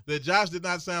say that Josh did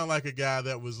not sound like a guy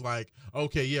that was like,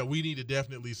 okay, yeah, we need to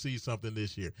definitely see something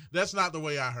this year. That's not the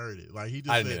way I heard it. Like, he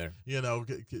just said, you know,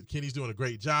 Kenny's doing a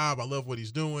great job. I love what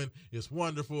he's doing. It's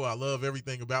wonderful. I love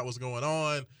everything about what's going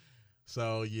on.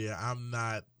 So, yeah,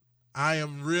 I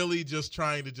am really just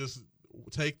trying to just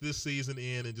take this season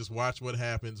in and just watch what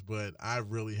happens, but I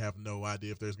really have no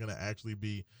idea if there's going to actually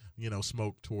be, you know,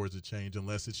 smoke towards a change,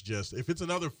 unless it's just, if it's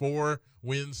another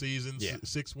 4-win season,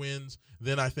 6 wins,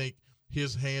 then I think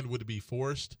his hand would be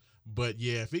forced. But,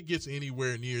 yeah, if it gets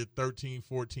anywhere near 13,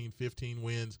 14, 15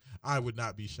 wins, I would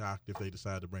not be shocked if they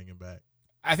decide to bring him back.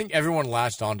 I think everyone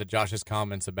latched on to Josh's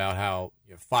comments about how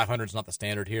 500 is not the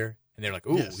standard here. And they're like,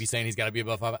 ooh, He's saying he's got to be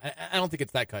above 500. I don't think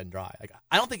it's that cut and dry. Like,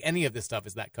 I don't think any of this stuff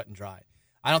is that cut and dry.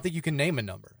 I don't think you can name a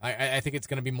number. I think it's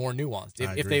going to be more nuanced.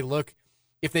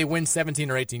 If they win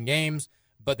 17 or 18 games,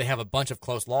 but they have a bunch of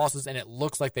close losses, and it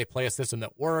looks like they play a system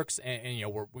that works, and you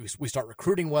know, we start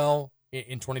recruiting well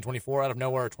in 2024 out of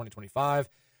nowhere, or 2025,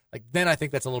 like, then I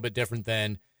think that's a little bit different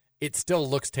than it still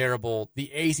looks terrible. The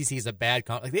ACC is a bad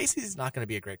conference. Like, the ACC is not going to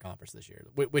be a great conference this year,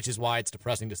 which is why it's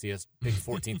depressing to see us pick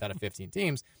 14th out of 15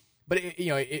 teams. But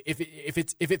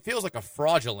if it feels like a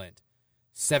fraudulent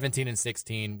 17 and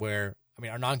 16, where, I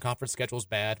mean, our non-conference schedule is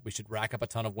bad, we should rack up a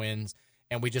ton of wins,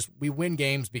 and we win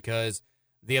games because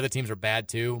the other teams are bad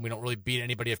too. We don't really beat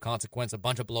anybody of consequence. A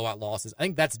bunch of blowout losses. I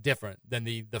think that's different than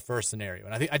the first scenario,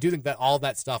 and I do think that all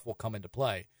that stuff will come into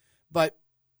play. But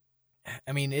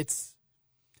I mean,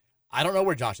 I don't know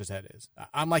where Josh's head is.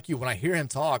 I'm like you. When I hear him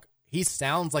talk, he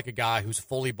sounds like a guy who's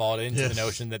fully bought into the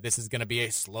notion that this is going to be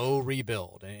a slow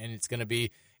rebuild, and it's going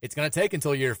to take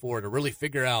until year 4 to really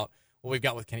figure out what we've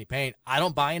got with Kenny Payne. I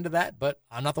don't buy into that, but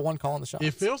I'm not the one calling the shots.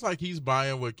 It feels like he's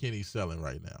buying what Kenny's selling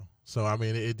right now. So, I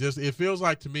mean, it feels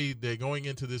like to me that going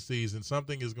into this season,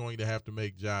 something is going to have to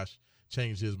make Josh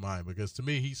change his mind, because to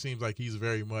me, he seems like he's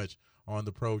very much on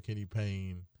the pro Kenny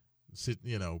Payne,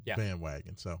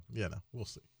 bandwagon. So, we'll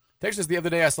see. Texas, the other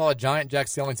day I saw a giant Jack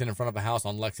Skellington in front of a house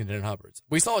on Lexington and Hubbard's.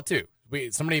 We saw it too.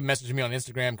 Somebody messaged me on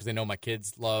Instagram because they know my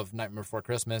kids love Nightmare Before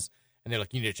Christmas, and they're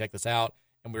like, you need to check this out.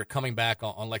 And we were coming back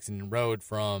on Lexington Road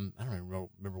from, I don't even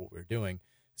remember what we were doing,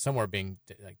 somewhere being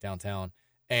like downtown,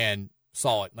 and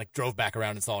saw it, like drove back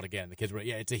around and saw it again. The kids were,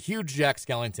 it's a huge Jack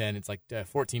Skellington. It's like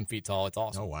 14 feet tall. It's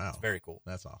awesome. Oh, wow. It's very cool.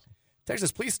 That's awesome.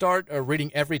 Texas, please start reading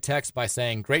every text by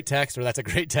saying great text or that's a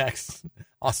great text.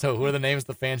 Also, who are the names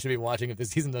the fans should be watching if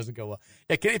this season doesn't go well?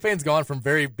 Yeah, Kenny Payne's gone from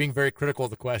being very critical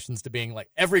of the questions to being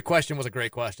like, every question was a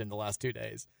great question the last 2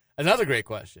 days. Another great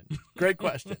question. Great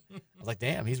question. I was like,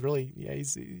 damn, he's really,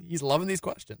 he's loving these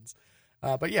questions.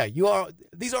 But yeah,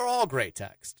 these are all great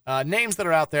texts. Names that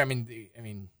are out there. I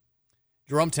mean,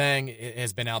 Jerome Tang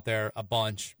has been out there a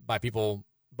bunch by people,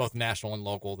 both national and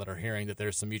local, that are hearing that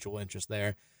there's some mutual interest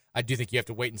there. I do think you have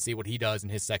to wait and see what he does in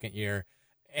his second year,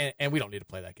 and we don't need to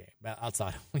play that game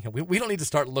outside. We don't need to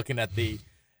start looking at the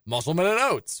Musselman and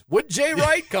Oates. Would Jay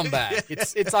Wright come back?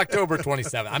 It's October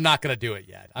 27th. I'm not going to do it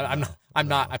yet. I'm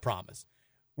not. I promise.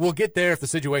 We'll get there if the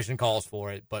situation calls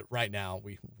for it, but right now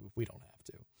we don't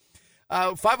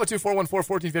have to.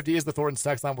 502-414-1450 is the Thornton's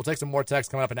text line. We'll take some more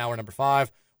texts coming up in hour number 5.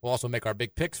 We'll also make our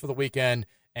big picks for the weekend,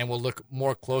 and we'll look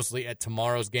more closely at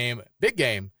tomorrow's game, big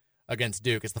game, against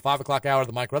Duke. It's the 5 o'clock hour of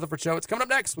the Mike Rutherford Show. It's coming up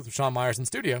next with Sean Myers in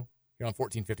studio here on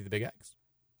 1450 The Big X.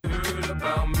 Heard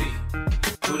about me.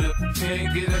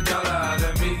 Can't get $1 out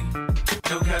of me.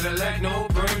 No Cadillac, no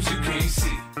berms you can't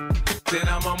see. Then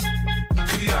I'm a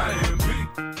P.I.M.P.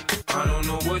 I don't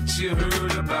know what you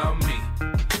heard about me.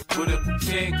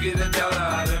 Can't get $1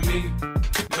 out of me.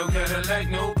 No Cadillac,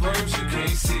 no berms you can't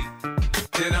see.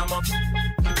 Then I'm a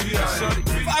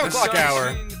P.I.M.P. 5 o'clock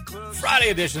hour. Friday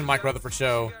edition of Mike Rutherford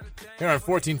Show here on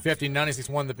 1450,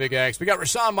 96.1 The Big X. We got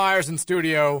Rashawn Myers in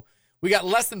studio. We got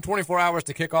less than 24 hours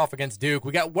to kick off against Duke.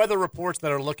 We got weather reports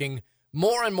that are looking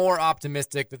more and more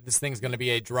optimistic that this thing's going to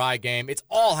be a dry game. It's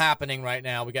all happening right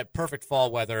now. We got perfect fall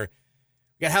weather.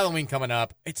 We got Halloween coming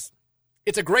up. It's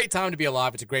a great time to be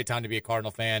alive. It's a great time to be a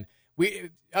Cardinal fan. We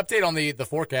update on the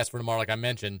forecast for tomorrow, like I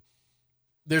mentioned.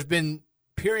 There's been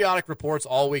periodic reports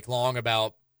all week long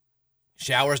about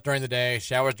showers during the day,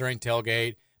 showers during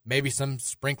tailgate, maybe some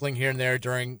sprinkling here and there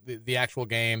during the actual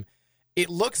game. It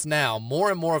looks now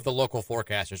more and more of the local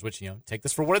forecasters, which, take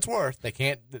this for what it's worth.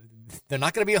 They're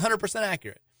not going to be 100%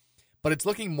 accurate, but it's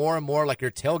looking more and more like your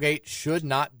tailgate should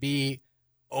not be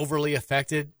overly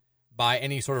affected by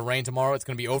any sort of rain tomorrow. It's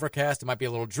going to be overcast. It might be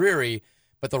a little dreary,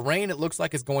 but the rain, it looks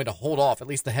like, is going to hold off. At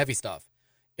least the heavy stuff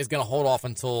is going to hold off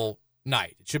until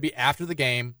night. It should be after the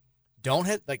game. Don't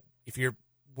hit, like, if you're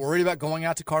worried about going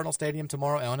out to Cardinal Stadium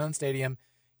tomorrow, L&N Stadium,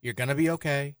 you're going to be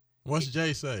okay. What's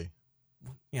Jay say?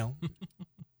 You know,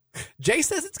 Jay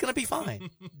says it's going to be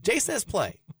fine. Jay says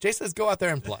play. Jay says go out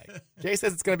there and play. Jay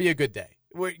says it's going to be a good day.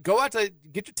 Go out to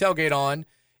get your tailgate on,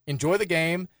 enjoy the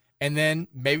game, and then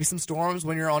maybe some storms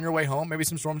when you're on your way home, maybe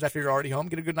some storms after you're already home.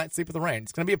 Get a good night's sleep with the rain.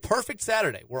 It's going to be a perfect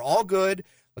Saturday. We're all good.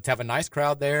 Let's have a nice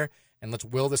crowd there, and let's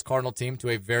will this Cardinal team to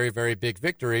a very, very big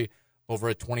victory over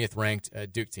a 20th-ranked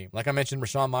Duke team. Like I mentioned,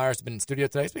 Rashawn Myers has been in studio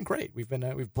today. It's been great. We've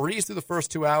breezed through the first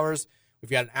 2 hours.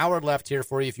 We've got an hour left here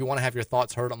for you. If you want to have your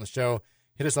thoughts heard on the show,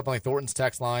 hit us up on the Thornton's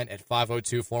text line at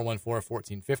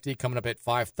 502-414-1450. Coming up at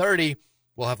 5:30,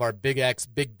 we'll have our Big X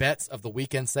Big Bets of the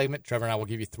weekend segment. Trevor and I will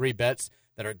give you 3 bets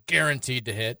that are guaranteed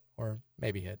to hit, or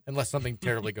maybe hit, unless something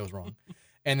terribly goes wrong.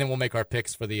 And then we'll make our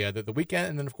picks for the weekend.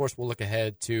 And then, of course, we'll look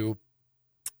ahead to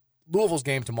Louisville's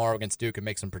game tomorrow against Duke and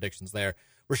make some predictions there.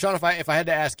 Rashawn, if I had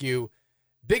to ask you,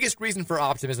 biggest reason for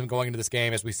optimism going into this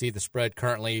game as we see the spread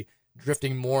currently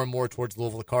drifting more and more towards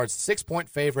Louisville, the Cards, 6-point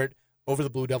favorite over the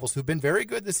Blue Devils, who've been very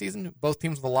good this season, both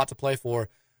teams with a lot to play for.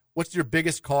 What's your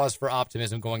biggest cause for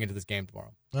optimism going into this game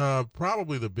tomorrow?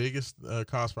 Probably the biggest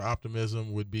cause for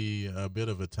optimism would be a bit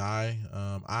of a tie.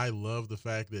 I love the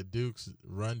fact that Duke's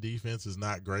run defense is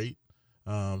not great.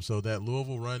 So that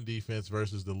Louisville run defense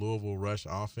versus the Louisville rush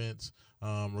offense,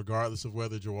 regardless of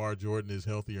whether Jawar Jordan is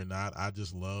healthy or not, I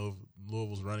just love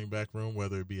Louisville's running back room,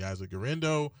 whether it be Isaac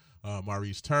Garendo,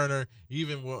 Maurice Turner,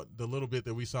 even the little bit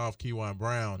that we saw of Keywan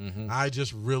Brown. Mm-hmm. I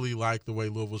just really like the way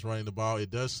Louisville's running the ball. It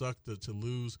does suck to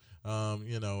lose,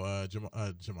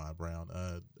 Jamon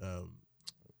Brown.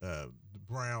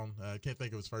 Brown, I can't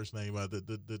think of his first name.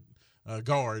 The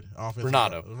guard, offensive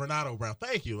Renato Brown.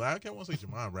 Thank you. I can't want to say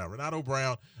Jamon Brown. Renato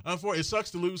Brown. It sucks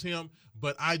to lose him,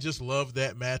 but I just love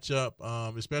that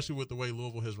matchup, especially with the way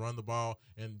Louisville has run the ball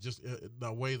and just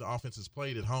the way the offense is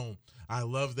played at home. I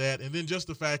love that. And then just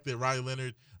the fact that Riley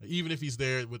Leonard, even if he's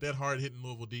there with that hard-hitting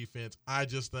Louisville defense, I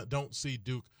just don't see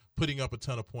Duke putting up a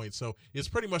ton of points. So it's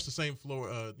pretty much the same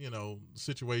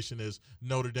situation as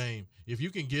Notre Dame. If you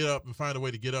can get up and find a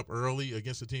way to get up early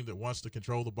against a team that wants to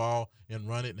control the ball and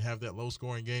run it and have that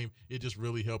low-scoring game, it just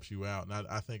really helps you out. And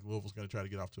I think Louisville's going to try to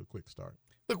get off to a quick start.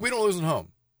 Look, we don't lose at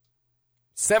home.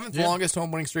 7th longest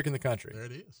home winning streak in the country. There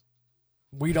it is.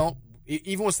 We don't,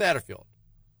 even with Satterfield,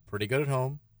 pretty good at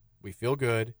home. We feel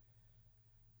good.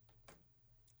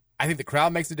 I think the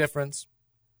crowd makes a difference.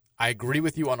 I agree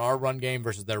with you on our run game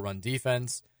versus their run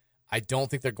defense. I don't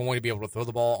think they're going to be able to throw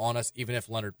the ball on us, even if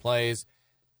Leonard plays.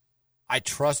 I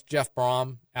trust Jeff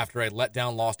Brom after a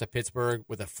letdown loss to Pittsburgh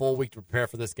with a full week to prepare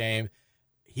for this game.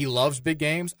 He loves big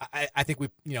games. I think we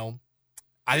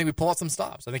pull out some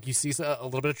stops. I think you see a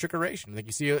little bit of trickeration. I think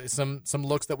you see some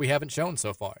looks that we haven't shown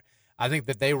so far. I think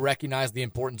that they recognize the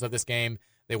importance of this game.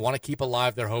 They want to keep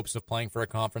alive their hopes of playing for a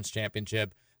conference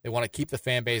championship. They want to keep the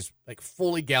fan base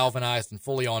fully galvanized and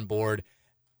fully on board.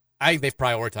 I think they've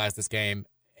prioritized this game.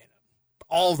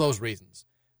 All of those reasons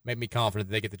made me confident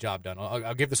that they get the job done.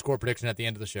 I'll give the score prediction at the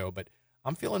end of the show, but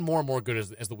I'm feeling more and more good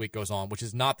as the week goes on, which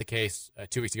is not the case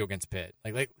 2 weeks ago against Pitt.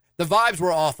 Like the vibes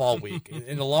were off all week,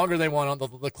 and the longer they went on,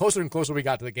 the closer and closer we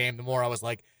got to the game, the more I was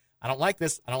like, I don't like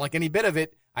this. I don't like any bit of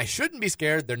it. I shouldn't be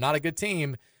scared. They're not a good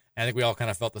team. And I think we all kind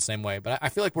of felt the same way. But I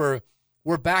feel like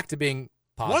we're back to being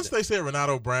positive. Once they said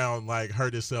Renato Brown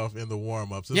hurt himself in the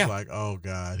warm-ups, it's like, oh,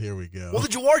 God, here we go. Well, the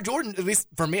Jawar Jordan, at least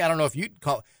for me, I don't know if you'd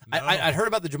call it. No. I'd heard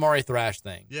about the Jamari Thrash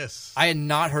thing. Yes. I had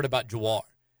not heard about Jawar.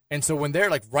 And so when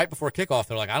they're right before kickoff,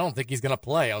 they're like, I don't think he's going to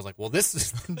play. I was like, well, this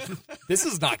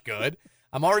is not good.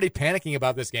 I'm already panicking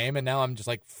about this game, and now I'm just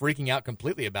freaking out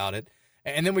completely about it.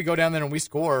 And then we go down there and we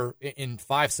score in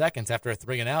 5 seconds after a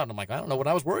 3-and-out, and I'm like, I don't know what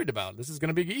I was worried about. This is going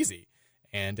to be easy.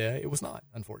 And it was not,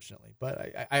 unfortunately.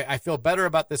 But I feel better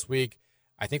about this week.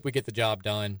 I think we get the job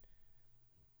done.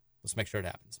 Let's make sure it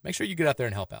happens. Make sure you get out there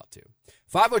and help out, too.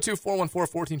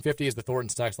 502-414-1450 is the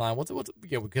Thornton's text line.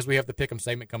 Because we have the Pick'em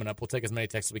segment coming up, we'll take as many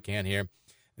texts as we can here.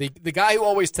 The guy who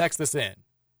always texts this in,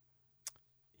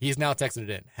 he's now texted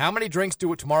it in. How many drinks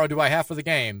tomorrow do I have for the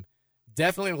game?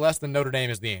 Definitely less than Notre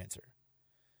Dame is the answer.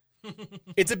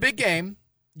 It's a big game.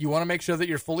 You want to make sure that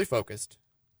you're fully focused.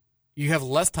 You have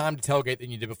less time to tailgate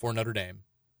than you did before Notre Dame.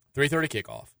 3:30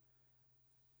 kickoff.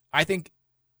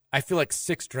 I feel like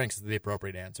 6 drinks is the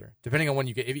appropriate answer, depending on when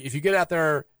you get. If you get out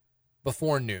there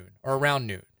before noon or around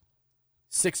noon,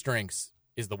 6 drinks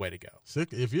is the way to go.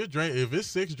 If it's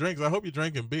 6 drinks, I hope you're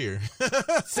drinking beer.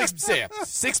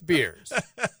 6 beers.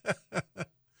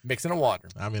 Mixing a water.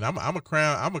 I mean, I'm a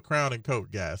Crown and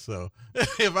Coke guy. So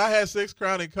if I had 6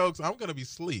 Crown and Cokes, I'm gonna be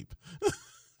asleep.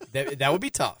 That would be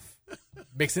tough.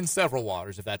 Mix in several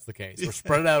waters if that's the case, or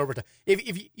spread it out over time.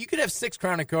 If you could have 6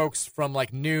 Crown and Cokes from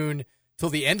like noon till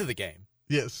the end of the game.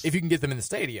 Yes. If you can get them in the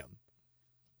stadium,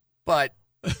 but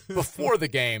before the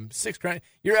game, 6 Crown,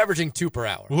 you're averaging 2 per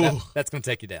hour. That's going to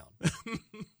take you down.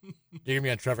 You're going to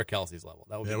be on Trevor Kelsey's level.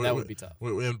 That would be tough.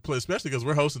 Especially because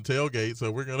we're hosting tailgate,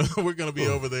 so we're gonna be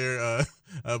over there,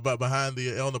 but behind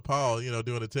the El Nepal,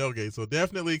 doing a tailgate. So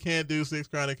definitely can't do 6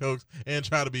 Crown and Cokes and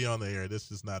try to be on the air.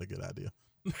 This is not a good idea.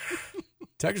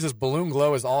 Texas says balloon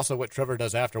glow is also what Trevor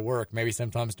does after work, maybe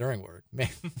sometimes during work.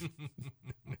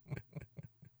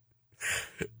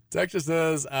 Texas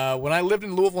says, when I lived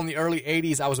in Louisville in the early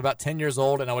 80s, I was about 10 years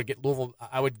old, and I would get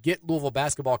Louisville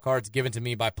basketball cards given to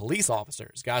me by police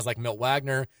officers, guys like Milt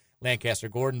Wagner, Lancaster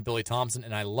Gordon, Billy Thompson,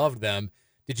 and I loved them.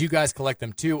 Did you guys collect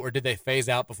them too, or did they phase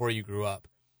out before you grew up?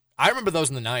 I remember those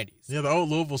in the 90s. Yeah, the old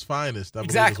Louisville's finest. I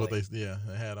believe is what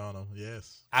they had on them.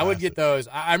 Yes. I would get those.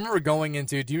 I remember going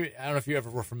into, I don't know if you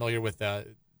ever were familiar with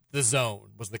The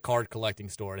Zone was the card collecting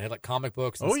store. It had like comic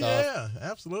books and stuff. Oh, yeah,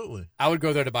 absolutely. I would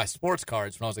go there to buy sports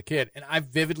cards when I was a kid, and I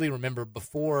vividly remember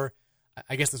before,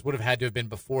 I guess this would have had to have been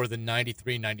before the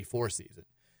 93-94 season,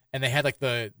 and they had like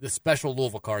the special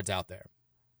Louisville cards out there.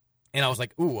 And I was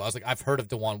like, I've heard of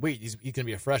DeJuan Wheat. He's going to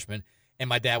be a freshman. And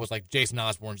my dad was like, Jason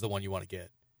Osborne's the one you want to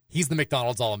get. He's the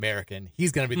McDonald's All-American.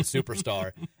 He's going to be the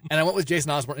superstar. And I went with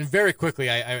Jason Osborne, and very quickly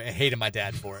I hated my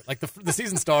dad for it. Like, the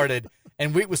season started,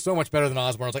 and Wheat was so much better than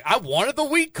Osborne. I was like, I wanted the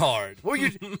Wheat card. What are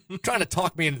you trying to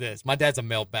talk me into this? My dad's a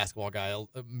male basketball guy,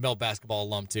 a male basketball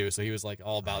alum, too, so he was, like,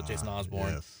 all about Jason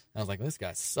Osborne. Yes. I was like, this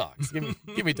guy sucks. Give me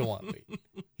DeJuan Wheat.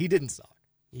 He didn't suck.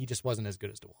 He just wasn't as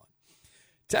good as DeJuan.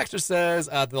 Texter says,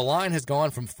 the line has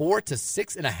gone from 4 to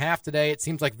 6.5 today. It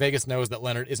seems like Vegas knows that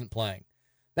Leonard isn't playing.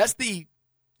 That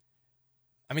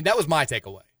was my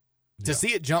takeaway. Yeah. To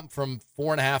see it jump from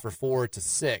 4.5 or 4 to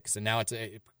 6, and now it's,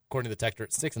 according to the texter,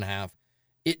 it's 6.5,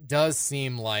 it does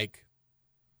seem like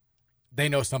they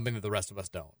know something that the rest of us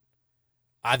don't.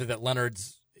 Either that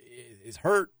Leonard's is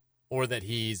hurt or that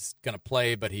he's going to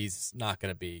play, but he's not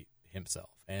going to be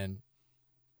himself. And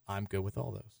I'm good with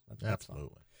all those. That's absolutely.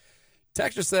 Fine.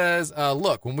 Texter says,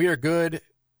 look, when we are good,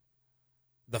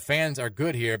 the fans are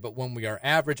good here, but when we are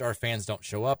average, our fans don't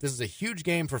show up. This is a huge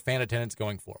game for fan attendance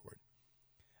going forward.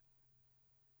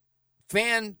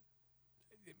 And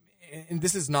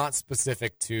this is not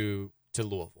specific to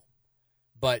Louisville,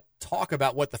 but talk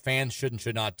about what the fans should and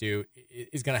should not do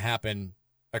is going to happen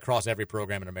across every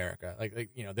program in America.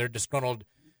 They're disgruntled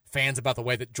fans about the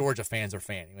way that Georgia fans are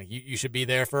fanning. Like, you should be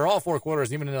there for all 4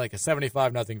 quarters, even in like a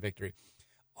 75-0 victory.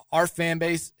 Our fan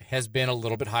base has been a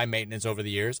little bit high maintenance over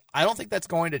the years. I don't think that's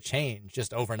going to change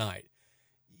just overnight,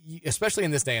 especially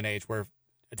in this day and age where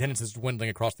attendance is dwindling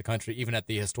across the country, even at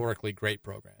the historically great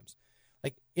programs.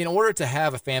 Like, in order to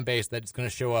have a fan base that's going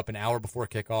to show up an hour before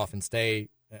kickoff and stay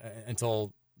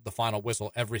until the final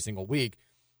whistle every single week,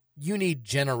 you need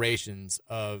generations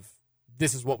of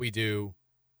this is what we do.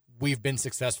 We've been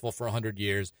successful for 100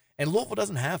 years. And Louisville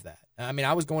doesn't have that. I mean,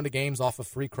 I was going to games off of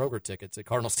free Kroger tickets at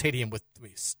Cardinal Stadium with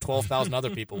 12,000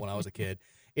 other people when I was a kid.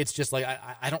 It's just like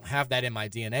I don't have that in my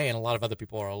DNA, and a lot of other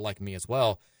people are like me as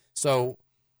well. So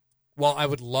while I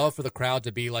would love for the crowd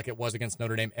to be like it was against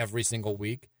Notre Dame every single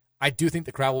week, I do think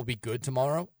the crowd will be good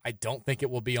tomorrow. I don't think it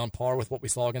will be on par with what we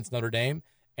saw against Notre Dame,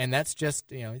 and that's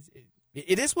just,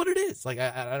 it is what it is. Like,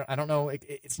 I don't know.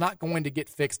 It's not going to get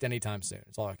fixed anytime soon.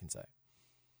 That's all I can say.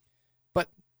 But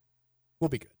we'll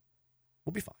be good.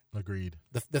 We'll be fine. Agreed.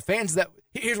 The fans that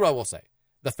 – here's what I will say.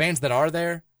 The fans that are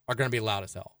there are going to be loud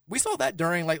as hell. We saw that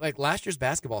during like last year's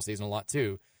basketball season a lot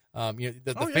too.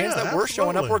 The fans that were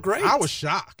showing up were great. I was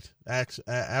shocked. Actually,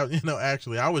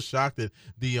 I was shocked at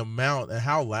the amount and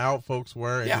how loud folks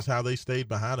were and just how they stayed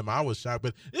behind them. I was shocked.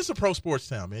 But it's a pro sports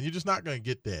town, man. You're just not going to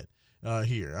get that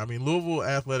here. I mean, Louisville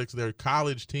Athletics, they're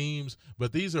college teams,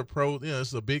 but these are pro.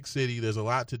 It's a big city. There's a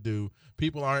lot to do.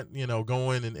 People aren't,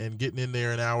 going and getting in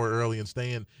there an hour early and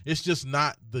staying. It's just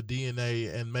not the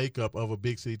DNA and makeup of a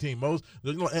big city team. I was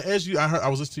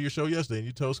listening to your show yesterday, and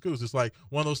you told Scoots, it's like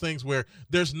one of those things where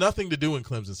there's nothing to do in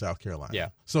Clemson, South Carolina. Yeah.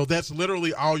 So that's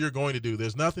literally all you're going to do.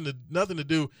 There's nothing to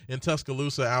do in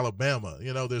Tuscaloosa, Alabama.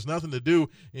 There's nothing to do,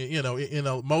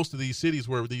 in most of these cities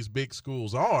where these big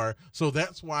schools are. So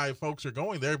that's why folks are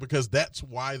going there, because that's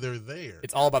why they're there.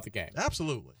 It's all about the game.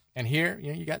 Absolutely. And here,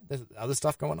 you got this other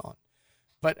stuff going on.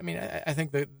 But, I mean, I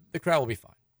think the crowd will be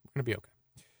fine. We're going to be okay.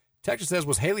 Texas says,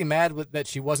 was Haley mad that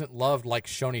she wasn't loved like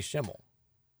Shoni Schimmel?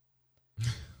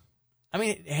 I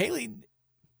mean, Haley,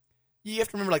 you have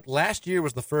to remember, like, last year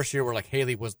was the first year where, like,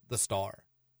 Haley was the star.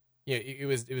 it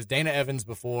was Dana Evans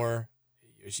before.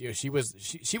 She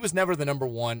was never the number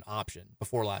one option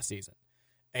before last season,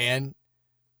 and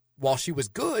while she was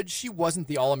good, she wasn't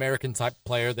the All-American type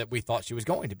player that we thought she was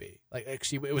going to be. Like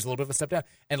it was a little bit of a step down.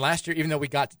 And last year, even though we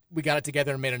got it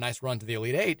together and made a nice run to the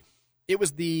Elite Eight,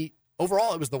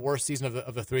 overall it was the worst season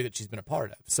of the three that she's been a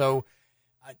part of. So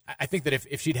I think that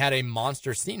if she'd had a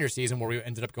monster senior season where we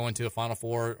ended up going to a Final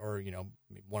Four or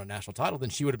won a national title, then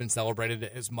she would have been celebrated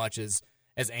as much as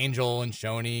Angel and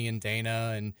Shoni and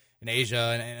Dana and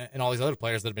Asia and all these other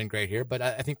players that have been great here. But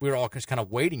I think we were all just kind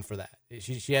of waiting for that.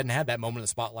 She hadn't had that moment in the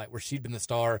spotlight where she'd been the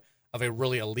star of a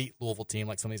really elite Louisville team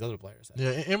like some of these other players had.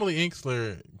 Yeah, Emily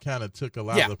Inksler kind of took a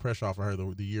lot of the pressure off of her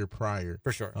the year prior.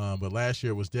 For sure. But last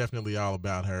year was definitely all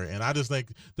about her. And I just think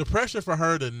the pressure for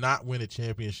her to not win a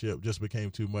championship just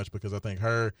became too much because I think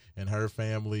her and her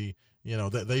family,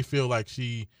 they feel like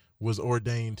she was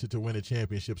ordained to win a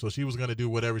championship. So she was going to do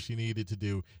whatever she needed to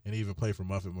do and even play for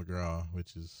Muffet McGraw,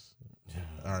 which is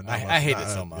I hate it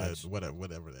so much.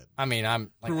 Whatever that. I mean,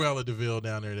 I'm like, Cruella DeVille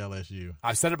down there at LSU.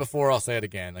 I've said it before. I'll say it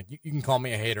again. Like you can call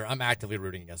me a hater. I'm actively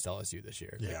rooting against LSU this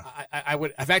year. Yeah, I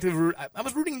was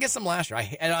rooting against them last year.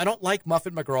 I don't like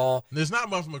Muffet McGraw. It's not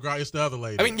Muffet McGraw. It's the other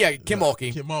lady. I mean, yeah, Kim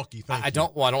Mulkey. Kim Mulkey. I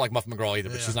don't like Muffet McGraw either,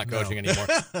 but she's not coaching anymore.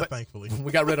 But thankfully,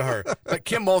 we got rid of her. But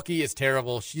Kim Mulkey is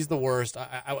terrible. She's the worst.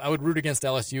 I would root against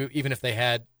LSU even if they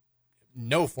had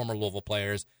no former Louisville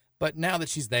players. But now that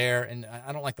she's there, and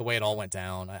I don't like the way it all went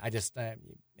down, I just,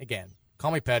 again, call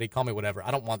me petty, call me whatever.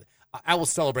 I will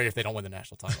celebrate if they don't win the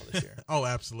national title this year. Oh,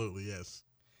 absolutely, yes.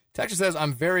 Texas says,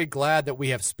 I'm very glad that we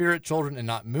have spirit children and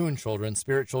not moon children.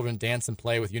 Spirit children dance and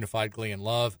play with unified glee and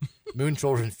love. Moon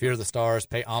children fear the stars,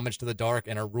 pay homage to the dark,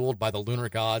 and are ruled by the lunar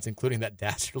gods, including that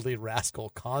dastardly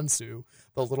rascal Khonsu,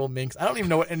 the little minx. I don't even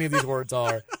know what any of these words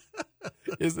are.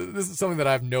 This is something that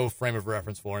I have no frame of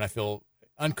reference for, and I feel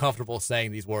uncomfortable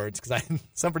saying these words because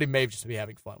somebody may just be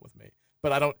having fun with me,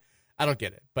 but I don't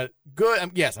get it. But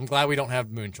good. Yes, I'm glad we don't have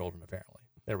moon children. Apparently,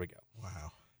 there we go.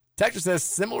 Wow. Texas says,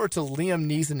 similar to Liam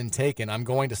Neeson in Taken, I'm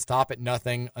going to stop at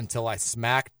nothing until I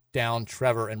smack down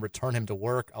Trevor and return him to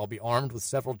work. I'll be armed with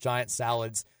several giant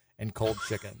salads and cold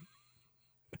chicken.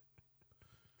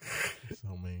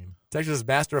 So mean. Texas says,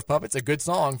 Master of Puppets, a good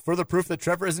song. Further proof that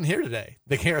Trevor isn't here today.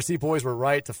 The KRC boys were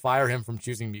right to fire him from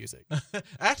choosing music.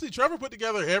 Actually, Trevor put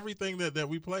together everything that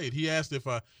we played. He asked if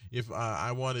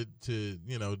I wanted to,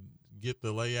 get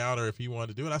the layout or if he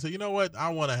wanted to do it. I said, you know what? I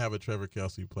want to have a Trevor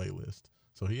Kelsey playlist.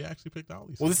 So he actually picked all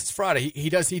these. Well, this is Friday. He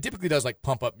typically does like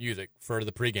pump up music for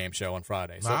the pregame show on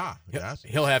Friday. So gotcha.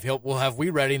 we'll have We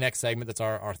Ready next segment. That's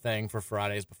our thing for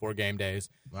Fridays before game days.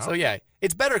 Wow. So yeah,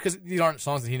 it's better because these aren't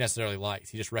songs that he necessarily likes.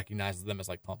 He just recognizes them as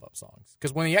like pump up songs.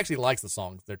 Because when he actually likes the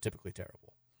songs, they're typically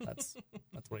terrible. That's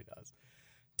what he does.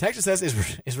 Texas says,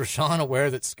 is Rashawn aware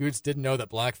that Scoots didn't know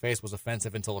that blackface was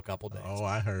offensive until a couple days? Oh,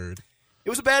 I heard. It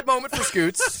was a bad moment for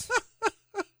Scoots.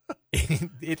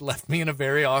 It left me in a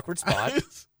very awkward spot.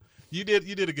 You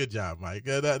did a good job, Mike.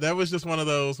 That was just one of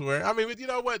those where, I mean, you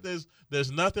know what?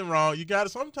 There's nothing wrong.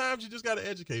 Sometimes you just got to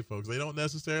educate folks. They don't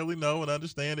necessarily know and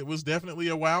understand. It was definitely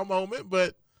a wow moment,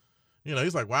 but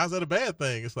he's like, why is that a bad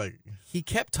thing? It's like he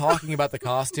kept talking about the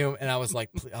costume, and I was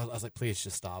like, please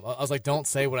just stop. I was like, don't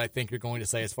say what I think you're going to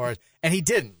say and he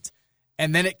didn't.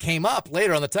 And then it came up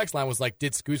later on the text line was like,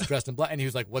 did Scoots dressed in black? And he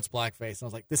was like, what's blackface? And I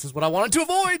was like, this is what I wanted to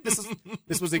avoid.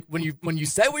 This was when you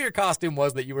said what your costume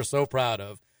was that you were so proud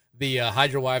of, the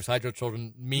Hide Your Wives, Hide Your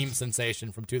Children meme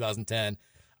sensation from 2010.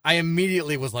 I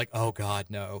immediately was like, oh God,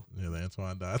 no. Yeah, the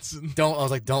Antoine Dodson. I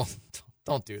was like,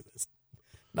 don't do this.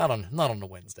 Not on a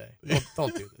Wednesday.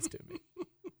 Don't do this to me.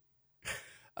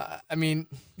 I mean,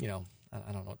 I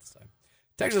don't know what to say.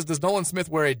 Texas, does Nolan Smith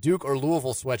wear a Duke or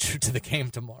Louisville sweatshirt to the game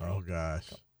tomorrow? Oh, gosh.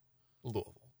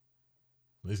 Louisville.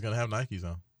 He's going to have Nikes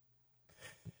on.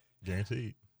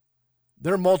 Guaranteed.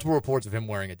 There are multiple reports of him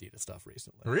wearing Adidas stuff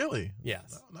recently. Really?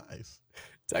 Yes. Oh, nice.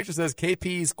 Texas says,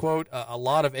 KP's, quote, a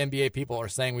lot of NBA people are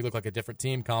saying we look like a different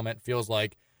team comment feels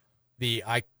like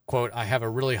I have a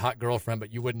really hot girlfriend,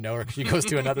 but you wouldn't know her because she goes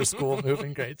to another school,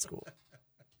 moving grade school.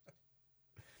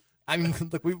 I mean,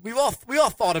 look, we all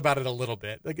thought about it a little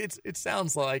bit. Like it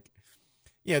sounds like,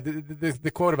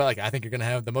 the quote about like I think you're going to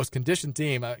have the most conditioned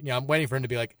team. I'm waiting for him to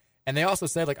be like, and they also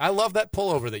said like I love that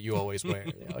pullover that you always wear.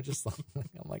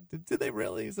 I'm like, did they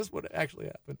really? Is this what actually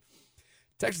happened?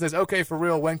 Texas says, okay, for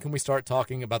real. When can we start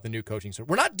talking about the new coaching? So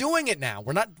we're not doing it now.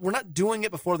 We're not doing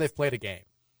it before they've played a game.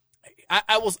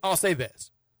 I'll say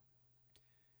this: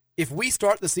 if we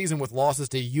start the season with losses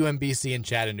to UMBC and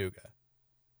Chattanooga,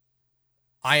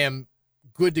 I am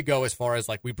good to go as far as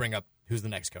like we bring up who's the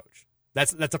next coach.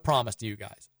 That's a promise to you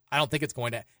guys. I don't think it's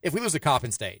going to. If we lose to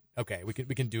Coppin State, okay, we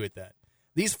can do it then.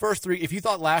 These first three, if you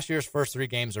thought last year's first three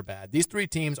games are bad, these three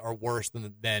teams are worse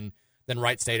than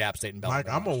Wright State, App State, and Bellarmine.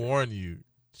 Mike, I'm going to warn you,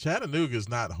 Chattanooga is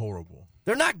not horrible.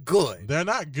 They're not good. They're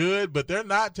not good, but they're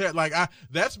not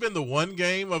that's been the one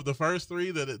game of the first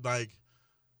three that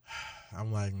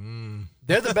I'm like,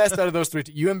 They're the best out of those three.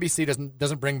 UMBC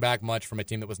doesn't bring back much from a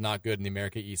team that was not good in the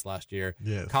America East last year.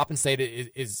 Yes. Coppin State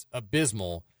is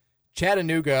abysmal.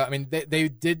 Chattanooga, I mean, they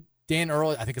did. Dan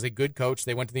Earl, I think, is a good coach.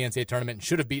 They went to the NCAA tournament and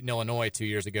should have beaten Illinois 2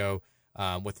 years ago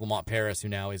with Lamont Paris, who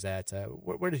now is at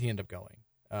where did he end up going?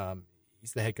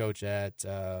 He's the head coach at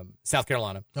South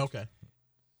Carolina. Okay.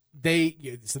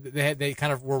 They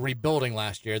kind of were rebuilding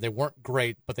last year. They weren't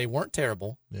great, but they weren't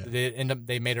terrible. Yeah.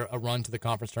 They made a run to the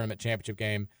conference tournament championship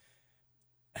game.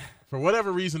 For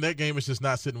whatever reason, that game is just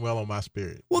not sitting well on my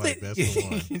spirit. Well, that's the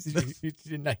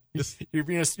one.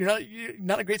 you're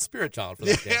not a great spirit child for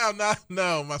that game. I'm not.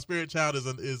 No, my spirit child is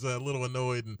a little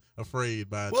annoyed and afraid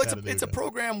by. Well, it's a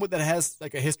program that has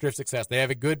like a history of success. They have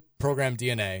a good program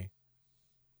DNA.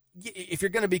 If you're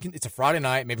going to be, it's a Friday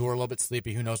night. Maybe we're a little bit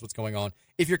sleepy. Who knows what's going on?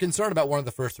 If you're concerned about one of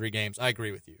the first three games, I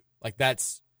agree with you. Like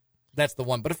that's the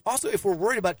one. But if we're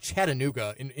worried about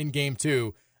Chattanooga in game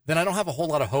two, then I don't have a whole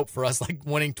lot of hope for us like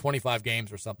winning 25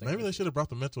 games or something. Maybe they should have brought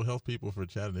the mental health people for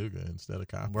Chattanooga instead of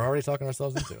Coppin. We're already talking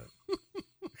ourselves into it.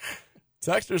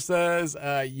 Texter says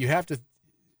you have to.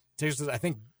 Texter says I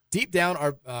think deep down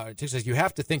Texter says you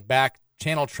have to think back.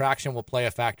 Channel traction will play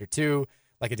a factor too.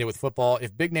 Like it did with football.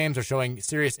 If big names are showing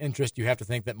serious interest, you have to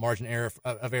think that margin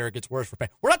of error gets worse for pay.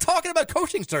 We're not talking about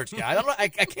coaching search, guys. I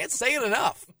can't say it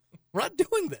enough. We're not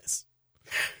doing this.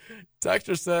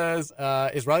 Texter says,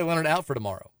 is Riley Leonard out for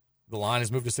tomorrow? The line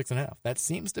has moved to 6.5. That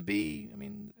seems to be,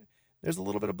 there's a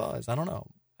little bit of buzz. I don't know.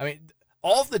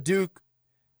 All of the Duke,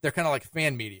 they're kind of like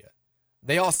fan media.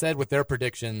 They all said with their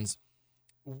predictions,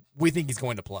 we think he's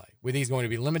going to play. We think he's going to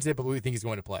be limited, but we think he's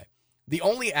going to play. The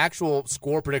only actual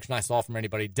score prediction I saw from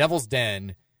anybody, Devil's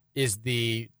Den, is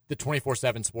the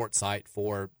 24/7 sports site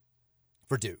for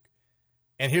Duke.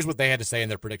 And here's what they had to say in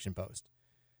their prediction post.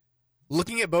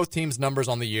 Looking at both teams' numbers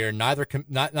on the year, neither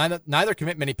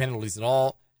commit many penalties at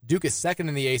all. Duke is second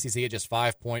in the ACC at just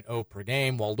 5.0 per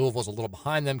game, while Louisville's a little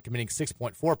behind them, committing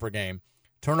 6.4 per game.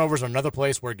 Turnovers are another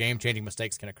place where game-changing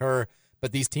mistakes can occur,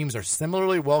 but these teams are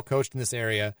similarly well coached in this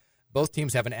area. Both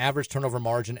teams have an average turnover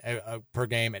margin per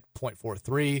game at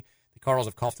 0.43. The Cardinals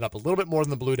have coughed it up a little bit more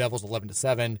than the Blue Devils,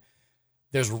 11-7.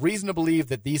 There's reason to believe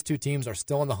that these two teams are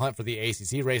still in the hunt for the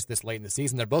ACC race this late in the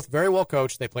season. They're both very well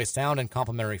coached. They play sound and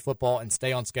complementary football and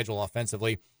stay on schedule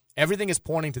offensively. Everything is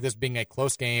pointing to this being a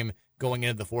close game going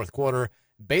into the fourth quarter.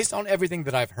 Based on everything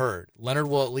that I've heard, Leonard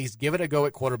will at least give it a go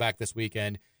at quarterback this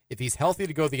weekend. If he's healthy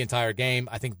to go the entire game,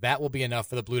 I think that will be enough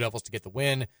for the Blue Devils to get the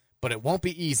win, but it won't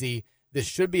be easy. This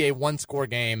should be a one-score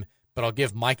game, but I'll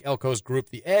give Mike Elko's group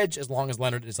the edge as long as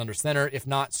Leonard is under center. If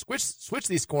not, switch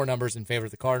these score numbers in favor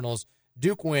of the Cardinals.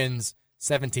 Duke wins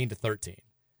 17-13.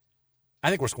 I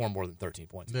think we're scoring more than 13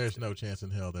 points. There's no chance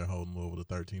in hell they're holding Louisville to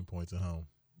 13 points at home.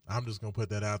 I'm just going to put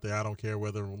that out there. I don't care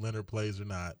whether Leonard plays or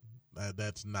not.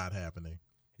 That's not happening.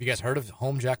 Have you guys heard of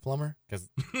home Jack Plummer? Because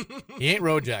he ain't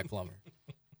road Jack Plummer.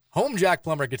 Home Jack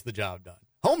Plummer gets the job done.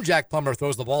 Home Jack Plummer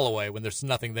throws the ball away when there's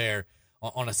nothing there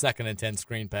on a 2nd and 10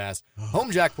 screen pass.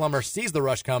 Home Jack Plummer sees the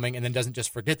rush coming and then doesn't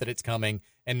just forget that it's coming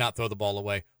and not throw the ball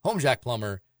away. Home Jack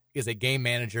Plummer is a game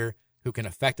manager who can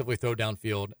effectively throw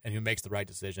downfield and who makes the right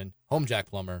decision. Home Jack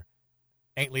Plummer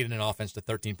ain't leading an offense to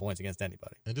 13 points against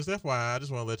anybody. And just FYI, I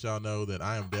just want to let y'all know that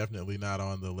I am definitely not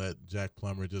on the let Jack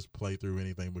Plummer just play through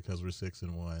anything because we're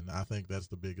 6-1. I think that's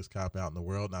the biggest cop-out in the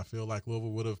world, and I feel like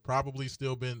Louisville would have probably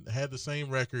still had the same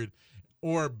record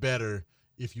or better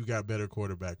if you got better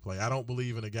quarterback play. I don't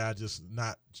believe in a guy just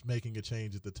not making a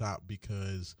change at the top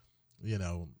because,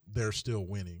 they're still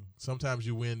winning. Sometimes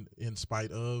you win in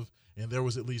spite of, and there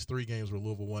was at least 3 games where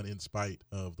Louisville won in spite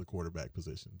of the quarterback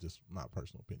position, just my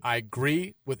personal opinion. I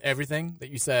agree with everything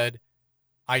that you said.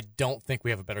 I don't think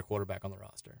we have a better quarterback on the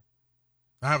roster.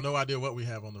 I have no idea what we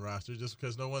have on the roster just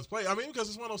because no one's played. Because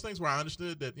it's one of those things where I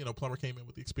understood that, Plummer came in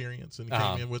with the experience and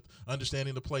came in with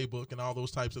understanding the playbook and all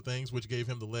those types of things, which gave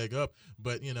him the leg up.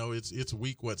 But, it's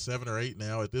week, 7 or 8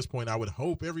 now. At this point, I would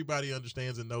hope everybody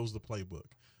understands and knows the playbook.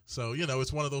 So,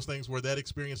 it's one of those things where that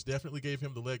experience definitely gave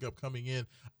him the leg up coming in.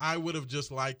 I would have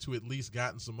just liked to at least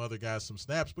gotten some other guys some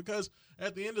snaps because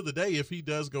at the end of the day, if he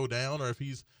does go down or if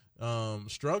he's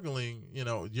struggling,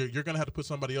 you're going to have to put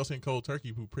somebody else in cold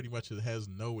turkey who pretty much has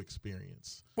no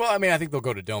experience. Well, I think they'll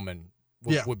go to Doman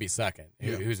would be second,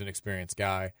 who's an experienced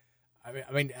guy.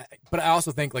 But I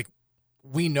also think,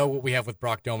 we know what we have with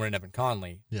Brock Doman and Evan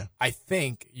Conley. Yeah. I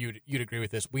think you'd agree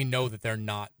with this. We know that they're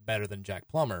not better than Jack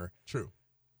Plummer. True.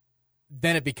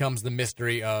 then it becomes the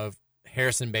mystery of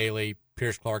Harrison Bailey,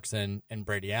 Pierce Clarkson, and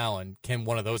Brady Allen. Can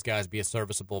one of those guys be a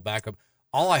serviceable backup?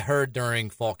 All I heard during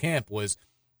fall camp was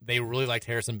they really liked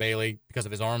Harrison Bailey because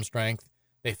of his arm strength.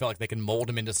 They felt like they can mold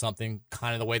him into something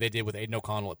kind of the way they did with Aiden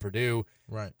O'Connell at Purdue.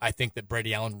 Right. I think that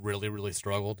Brady Allen really, really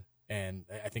struggled, and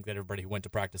I think that everybody who went to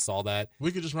practice saw that.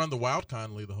 We could just run the Wild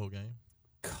Conley the whole game.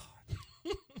 God.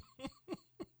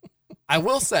 I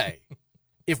will say,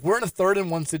 if we're in a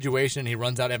 3rd-and-1 situation and he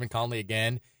runs out Evan Conley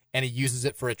again and he uses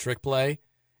it for a trick play,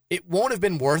 it won't have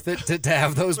been worth it to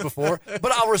have those before,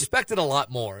 but I'll respect it a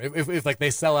lot more. If like they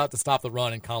sell out to stop the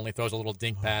run and Conley throws a little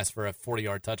dink pass for a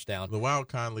 40-yard touchdown. The Wild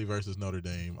Conley versus Notre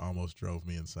Dame almost drove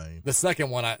me insane. The second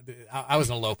one, I was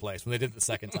in a low place when they did it the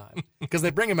second time. Because they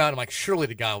bring him out, and I'm like, surely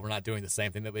to God we're not doing the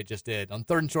same thing that we just did. On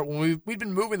 3rd and short, when we'd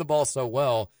been moving the ball so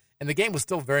well, and the game was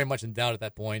still very much in doubt at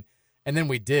that point, and then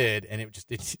we did, and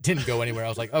it didn't go anywhere. I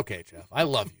was like, okay, Jeff, I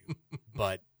love you,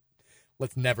 but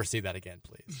let's never see that again,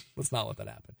 please. Let's not let that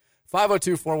happen.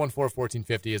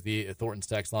 502-414-1450 is the Thornton's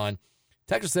text line.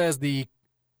 Texas says the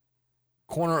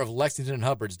corner of Lexington and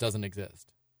Hubbard's doesn't exist.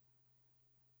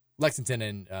 Lexington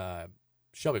and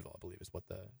Shelbyville, I believe, is what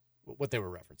they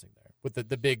were referencing there with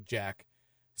the big Jack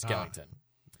Skellington.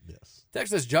 Yes.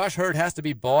 Texas says Josh Hurd has to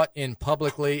be bought in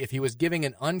publicly. If he was giving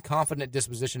an unconfident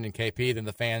disposition in KP, then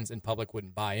the fans in public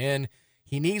wouldn't buy in.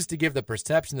 He needs to give the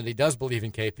perception that he does believe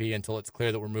in KP until it's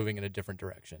clear that we're moving in a different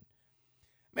direction.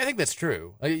 I mean, I think that's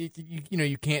true.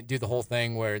 You can't do the whole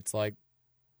thing where it's like,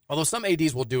 although some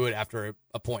ADs will do it after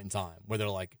a point in time where they're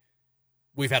like,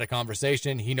 we've had a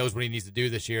conversation, he knows what he needs to do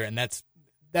this year, and that's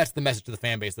the message to the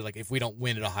fan base that, like, if we don't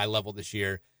win at a high level this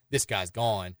year, this guy's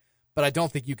gone. But I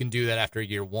don't think you can do that after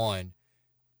year one.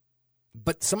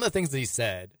 But some of the things that he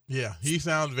said. Yeah, he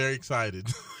sounds very excited.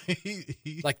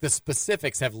 Like the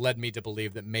specifics have led me to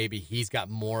believe that maybe he's got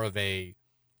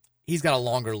a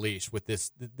longer leash with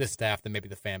this staff than maybe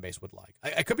the fan base would like.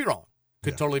 I could be wrong.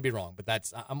 Could totally be wrong.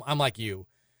 But I'm like you.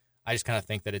 I just kind of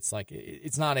think that it's like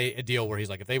it's not a deal where he's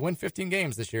like, if they win 15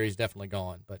 games this year, he's definitely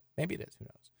gone. But maybe it is. Who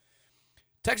knows?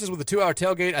 Texas with a 2-hour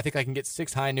tailgate. I think I can get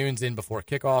 6 high noons in before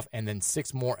kickoff and then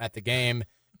 6 more at the game.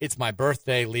 It's my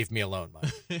birthday. Leave me alone,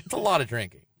 Mike. It's a lot of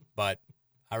drinking, but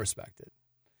I respect it.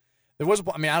 There was,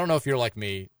 I don't know if you're like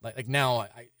me. Like now,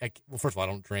 well, first of all, I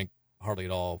don't drink hardly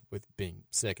at all with being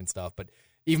sick and stuff. But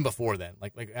even before then,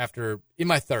 like after in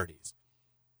my 30s,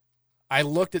 I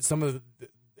looked at some of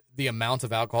the amount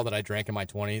of alcohol that I drank in my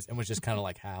 20s and was just kind of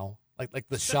like, how? Like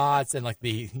the shots and like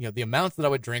the amounts that I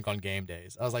would drink on game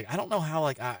days. I was like, I don't know how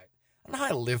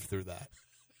I lived through that.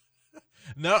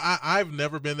 No, I've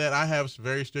never been that. I have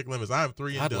very strict limits. I am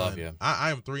 3 and I'd done. love you. I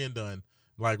am 3 and done.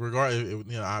 Like regardless,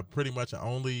 I pretty much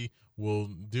only will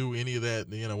do any of that,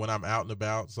 when I'm out and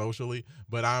about socially.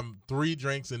 But I'm 3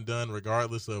 drinks and done,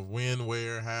 regardless of when,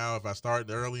 where, how. If I start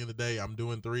early in the day, I'm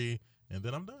doing 3, and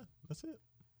then I'm done. That's it.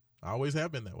 I always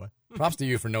have been that way. Props to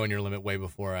you for knowing your limit way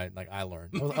before I learned.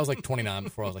 I was like 29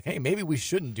 before I was like, hey, maybe we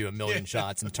shouldn't do 1,000,000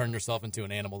 shots and turn yourself into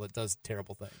an animal that does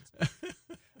terrible things.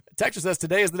 Texture says,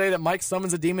 today is the day that Mike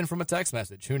summons a demon from a text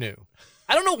message. Who knew?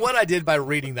 I don't know what I did by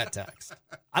reading that text.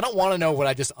 I don't want to know what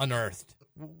I just unearthed.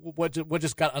 What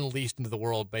just got unleashed into the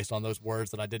world based on those words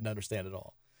that I didn't understand at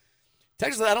all.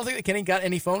 Texture says, I don't think that Kenny got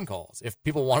any phone calls. If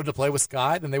people wanted to play with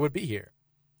Sky, then they would be here.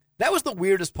 That was the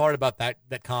weirdest part about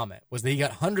that comment, was that he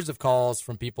got hundreds of calls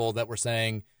from people that were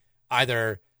saying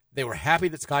either they were happy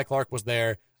that Sky Clark was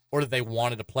there or that they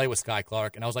wanted to play with Sky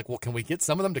Clark. And I was like, well, can we get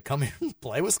some of them to come here and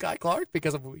play with Sky Clark?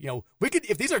 Because, we could,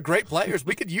 if these are great players,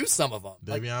 we could use some of them.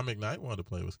 Davion McKnight wanted to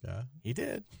play with Sky. He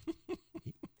did.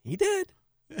 he did.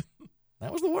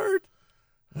 That was the word.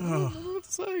 I don't know what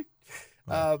to say.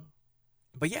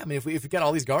 But yeah, if we got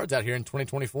all these guards out here in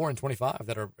 2024 and 25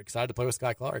 that are excited to play with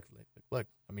Sky Clark, look,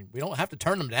 we don't have to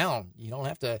turn them down. You don't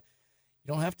have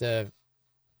to,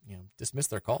 dismiss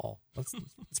their call. Let's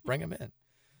bring them in.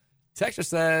 Texture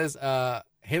says,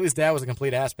 Haley's dad was a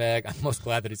complete ass bag. I'm most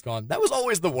glad that he's gone. That was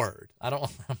always the word. I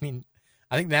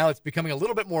think now it's becoming a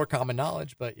little bit more common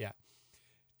knowledge, but yeah.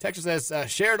 Texture says,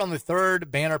 shared on the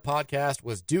third banner podcast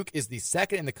was Duke is the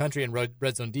second in the country in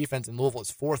red zone defense, and Louisville is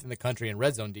fourth in the country in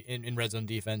red zone in red zone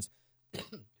defense.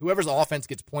 Whoever's offense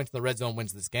gets points in the red zone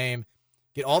wins this game.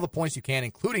 Get all the points you can,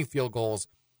 including field goals.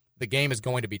 The game is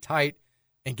going to be tight,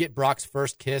 and get Brock's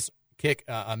first kick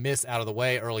a miss out of the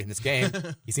way early in this game.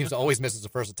 He seems to always miss his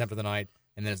first attempt of the night,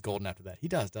 and then it's golden after that. He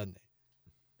does, doesn't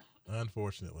he?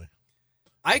 Unfortunately.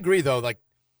 I agree, though.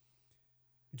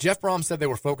 Jeff Brom said they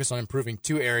were focused on improving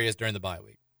 2 areas during the bye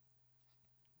week.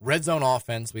 Red zone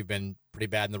offense, we've been pretty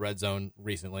bad in the red zone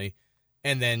recently,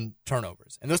 and then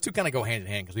turnovers. And those two kind of go hand in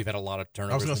hand because we've had a lot of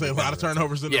turnovers. I was going to say a lot of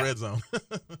turnovers in the red zone.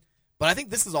 But I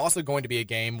think this is also going to be a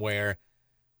game where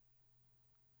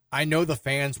I know the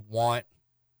fans want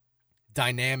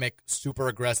dynamic, super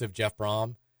aggressive Jeff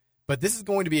Brom, but this is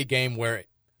going to be a game where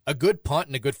a good punt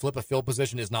and a good flip of field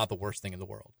position is not the worst thing in the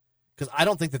world. Because I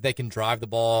don't think that they can drive the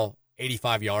ball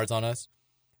 85 yards on us.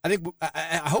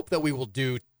 I hope that we will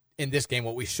do in this game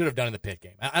what we should have done in the Pitt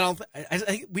game. I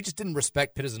think we just didn't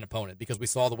respect Pitt as an opponent because we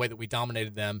saw the way that we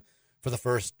dominated them for the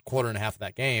first quarter and a half of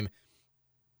that game.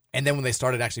 And then when they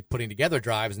started actually putting together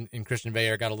drives and Christian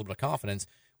Veilleux got a little bit of confidence,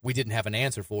 we didn't have an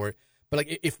answer for it. But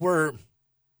like if we're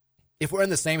in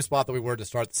the same spot that we were to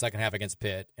start the second half against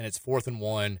Pitt, and it's 4th and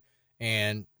 1,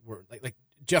 and we're like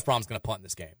Jeff Brom's going to punt in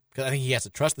this game because I think he has to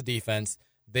trust the defense.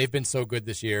 They've been so good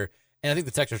this year, and I think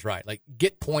the Texans are right. Like,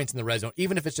 get points in the red zone,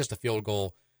 even if it's just a field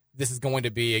goal. This is going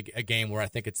to be a game where I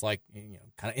think it's like,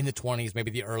 kind of in the 20s,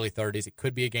 maybe the early 30s. It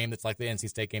could be a game that's like the NC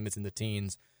State game that's in the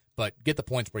teens, but get the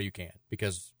points where you can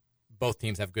because both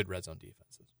teams have good red zone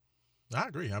defenses. I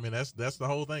agree. I mean, that's the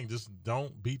whole thing. Just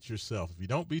don't beat yourself. If you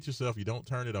don't beat yourself, you don't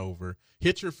turn it over.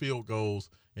 Hit your field goals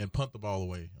and punt the ball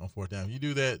away on 4th down. If you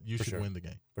do that, you should win the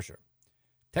game. For sure.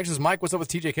 Texas Mike, what's up with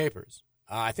TJ Capers?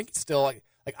 I think it's still like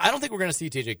I don't think we're going to see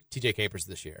TJ Capers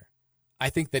this year. I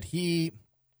think that he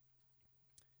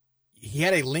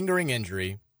had a lingering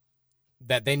injury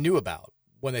that they knew about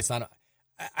when they signed up.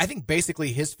 I think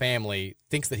basically his family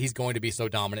thinks that he's going to be so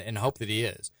dominant and hope that he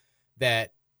is,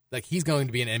 that like he's going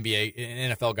to be an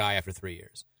NFL guy after 3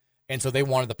 years. And so they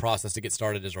wanted the process to get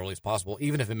started as early as possible,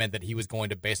 even if it meant that he was going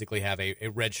to basically have a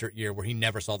redshirt year where he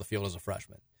never saw the field as a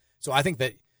freshman. So I think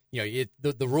that,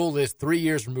 the rule is 3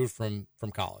 years removed from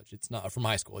college. It's not from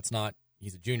high school. It's not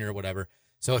he's a junior or whatever.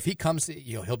 So if he comes,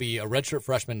 he'll be a redshirt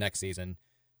freshman next season.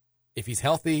 If he's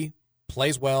healthy,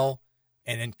 plays well,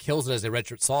 and then kills it as a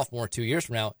redshirt sophomore 2 years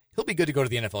from now, he'll be good to go to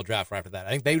the NFL draft right after that. I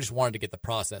think they just wanted to get the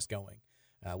process going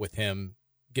with him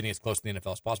getting as close to the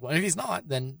NFL as possible. And if he's not,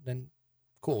 then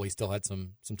cool. He still had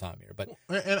some time here. But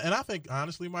and I think,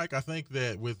 honestly, Mike, I think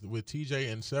that with TJ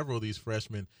and several of these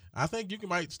freshmen, I think you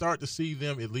might start to see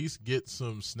them at least get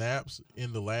some snaps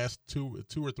in the last two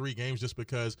or three games, just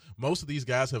because most of these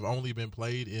guys have only been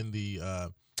played in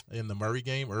the Murray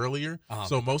game earlier.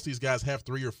 So most of these guys have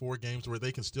 3 or 4 games where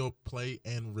they can still play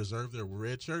and reserve their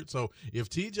red shirt. So if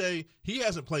TJ, he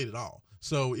hasn't played at all.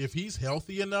 So if he's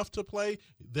healthy enough to play,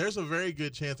 there's a very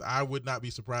good chance I would not be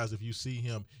surprised if you see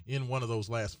him in one of those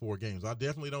last 4 games. I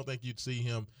definitely don't think you'd see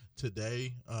him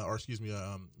today,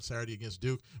 Saturday against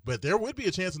Duke. But there would be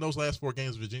a chance in those last 4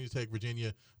 games, Virginia Tech,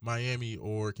 Virginia, Miami,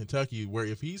 or Kentucky, where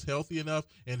if he's healthy enough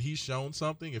and he's shown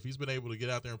something, if he's been able to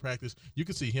get out there and practice, you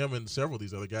could see him and several of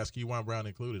these other guys, Keywan Brown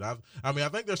included. I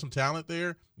think there's some talent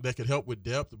there that could help with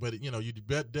depth, but, you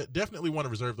definitely want to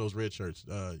reserve those red shirts,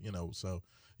 so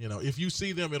 – if you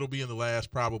see them, it'll be in the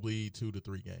last probably 2 to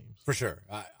 3 games. For sure.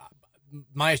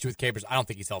 My issue with Capers, I don't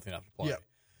think he's healthy enough to play.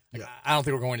 Yeah. I don't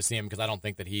think we're going to see him because I don't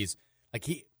think that he's –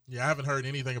 Yeah, I haven't heard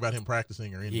anything about him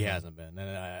practicing or anything. He hasn't been.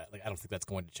 And I don't think that's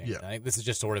going to change. Yeah. I think this is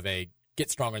just sort of a get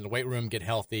stronger in the weight room, get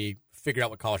healthy, figure out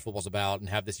what college football's about, and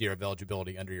have this year of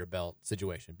eligibility under your belt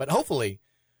situation. But hopefully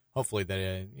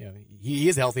that he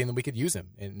is healthy and then we could use him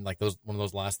in like one of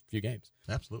those last few games.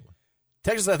 Absolutely.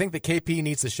 Texas, I think that KP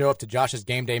needs to show up to Josh's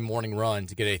game day morning run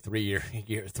to get a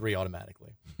 3-year 3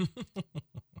 automatically.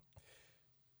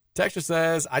 Texas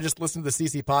says, I just listened to the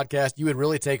CC podcast. You would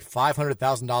really take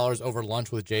 $500,000 over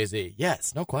lunch with Jay-Z.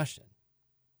 Yes, no question.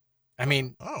 I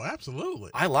mean, absolutely.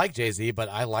 I like Jay-Z, but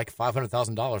I like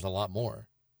 $500,000 a lot more.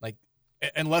 Like,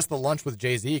 unless the lunch with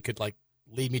Jay-Z could like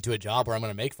lead me to a job where I'm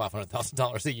going to make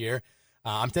 $500,000 a year,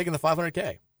 I'm taking the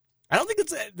 $500K. I don't think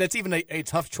that's even a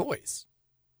tough choice.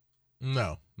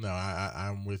 No,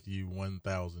 I'm with you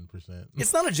 1,000%.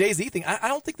 It's not a Jay-Z thing. I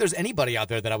don't think there's anybody out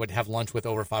there that I would have lunch with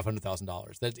over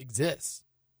 $500,000 that exists.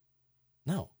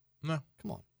 No. Come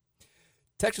on.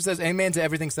 Texas says, amen to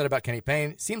everything said about Kenny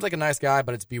Payne. Seems like a nice guy,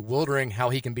 but it's bewildering how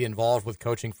he can be involved with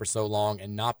coaching for so long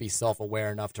and not be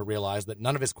self-aware enough to realize that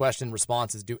none of his question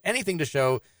responses do anything to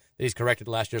show that he's corrected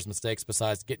last year's mistakes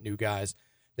besides get new guys.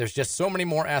 There's just so many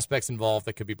more aspects involved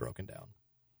that could be broken down.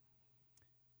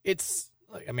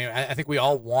 I think we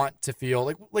all want to feel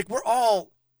like we're all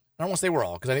 – I don't want to say we're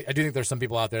all because I do think there's some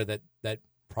people out there that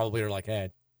probably are like,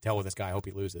 hey, tell with this guy, I hope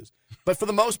he loses. But for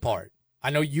the most part, I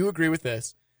know you agree with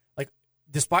this. Like,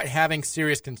 despite having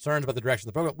serious concerns about the direction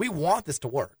of the program, we want this to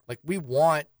work. Like, we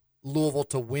want Louisville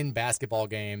to win basketball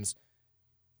games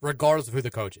regardless of who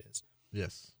the coach is.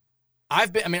 Yes. I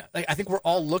think we're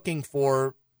all looking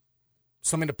for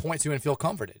something to point to and feel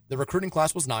comforted. The recruiting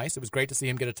class was nice. It was great to see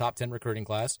him get a top 10 recruiting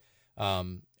class.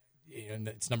 And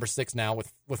it's number 6 now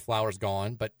with Flowers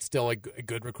gone, but still a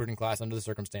good recruiting class under the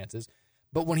circumstances.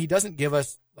 But when he doesn't give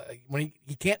us, when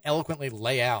he can't eloquently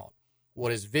lay out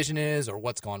what his vision is or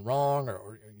what's gone wrong,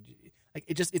 or like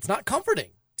it's not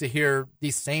comforting to hear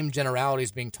these same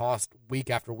generalities being tossed week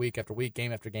after week after week,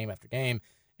 game after game after game,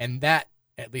 and that,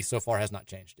 at least so far, has not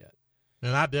changed yet.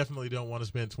 And I definitely don't want to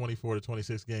spend 24 to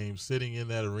 26 games sitting in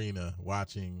that arena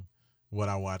watching what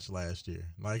I watched last year.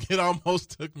 Like, it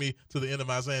almost took me to the end of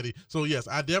my sanity. So, yes,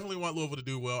 I definitely want Louisville to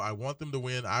do well. I want them to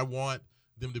win. I want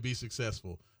them to be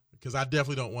successful because I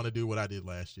definitely don't want to do what I did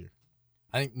last year.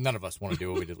 I think none of us want to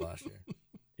do what we did last year.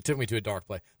 It took me to a dark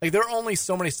place. Like, there are only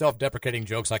so many self-deprecating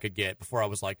jokes I could get before I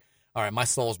was like, all right, my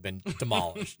soul's been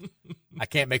demolished. I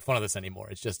can't make fun of this anymore.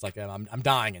 It's just like I'm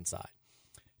dying inside.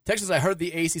 Texas, I heard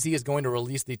the ACC is going to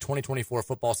release the 2024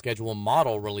 football schedule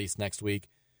model release next week.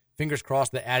 Fingers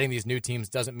crossed that adding these new teams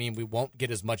doesn't mean we won't get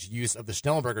as much use of the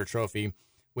Schnellenberger Trophy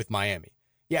with Miami.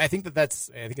 Yeah, I think it's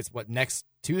next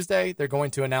Tuesday they're going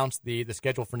to announce the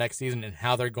schedule for next season and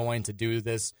how they're going to do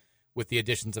this with the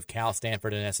additions of Cal,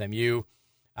 Stanford, and SMU.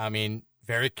 I mean,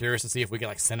 very curious to see if we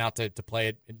get sent out to play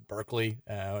it in Berkeley,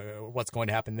 what's going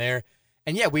to happen there.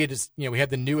 And yeah, we had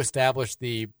the new established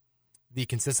the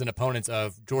consistent opponents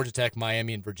of Georgia Tech,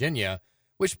 Miami, and Virginia,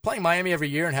 which playing Miami every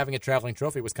year and having a traveling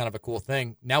trophy was kind of a cool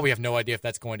thing. Now we have no idea if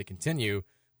that's going to continue,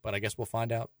 but I guess we'll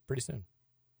find out pretty soon.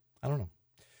 I don't know.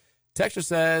 Texture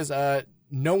says,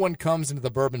 no one comes into the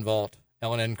Bourbon Vault,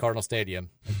 L&N Cardinal Stadium,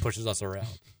 and pushes us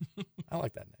around. I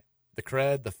like that name. The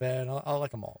Cred, the Fed, I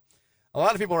like them all. A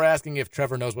lot of people are asking if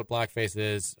Trevor knows what blackface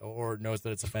is or knows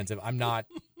that it's offensive. I'm not.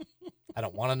 I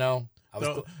don't want to know.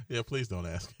 Please don't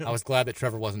ask him. I was glad that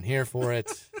Trevor wasn't here for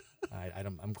it.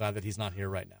 I'm glad that he's not here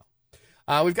right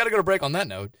now. We've got to go to break on that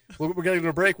note. We're going to go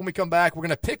to break. When we come back, we're going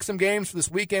to pick some games for this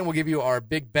weekend. We'll give you our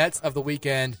big bets of the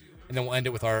weekend, and then we'll end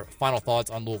it with our final thoughts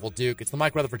on Louisville Duke. It's the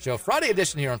Mike Rutherford Show, Friday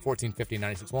edition here on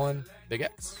 1450 96.1 Big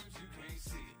X.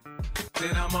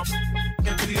 Then I'm a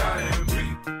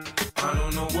I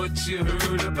don't know what you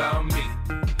heard about me,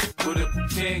 but if you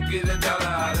can't get $1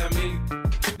 out of me,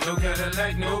 no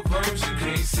Cadillac, no perms you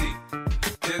can't see.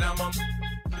 Then I'm a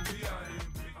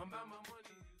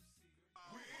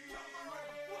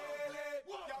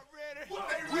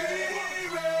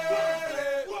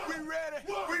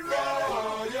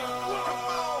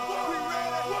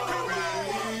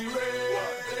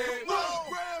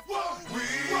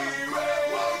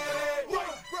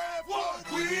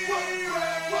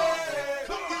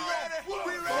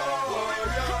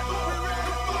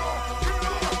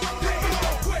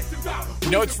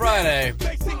You know it's Friday.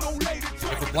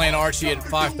 If we're playing Archie at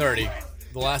 5:30,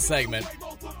 the last segment.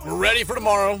 We're ready for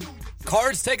tomorrow.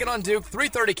 Cards taking on Duke.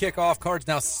 3:30 kickoff. Cards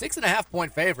now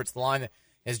 6.5-point favorites. The line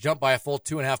has jumped by a full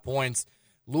 2.5 points.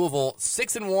 Louisville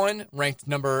 6-1, ranked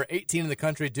number 18 in the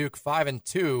country. Duke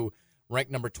 5-2,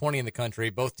 ranked number 20 in the country.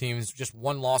 Both teams just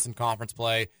one loss in conference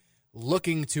play,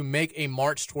 looking to make a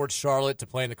march towards Charlotte to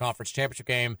play in the conference championship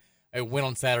game. A win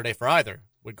on Saturday for either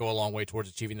would go a long way towards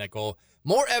achieving that goal.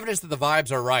 More evidence that the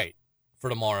vibes are right for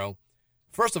tomorrow.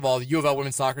 First of all, the U of L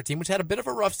women's soccer team, which had a bit of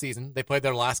a rough season. They played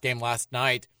their last game last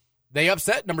night. They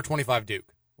upset number 25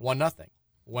 Duke, 1-0.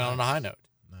 Went on a high note.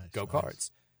 Go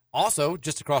Cards. Also,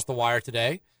 just across the wire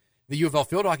today, the U of L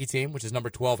field hockey team, which is number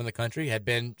 12 in the country, had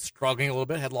been struggling a little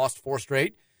bit, had lost 4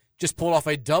 straight, just pulled off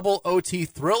a double OT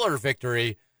thriller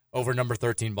victory over number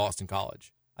 13 Boston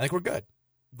College. I think we're good.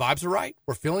 Vibes are right.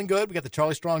 We're feeling good. We got the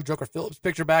Charlie Strong, Joker Phillips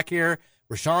picture back here.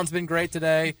 Rashawn's been great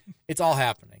today. It's all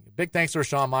happening. Big thanks to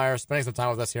Rashawn Meyer spending some time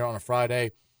with us here on a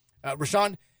Friday.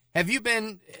 Rashawn, have you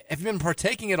been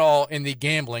partaking at all in the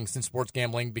gambling since sports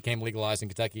gambling became legalized in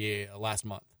Kentucky last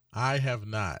month? I have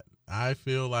not. I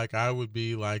feel like I would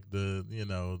be like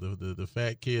the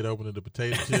fat kid opening the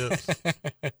potato chips.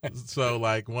 So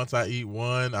like once I eat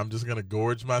one, I'm just going to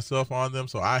gorge myself on them.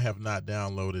 So I have not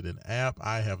downloaded an app.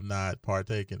 I have not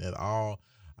partaken at all.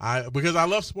 Because I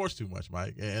love sports too much,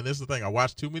 Mike. And this is the thing. I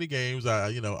watch too many games.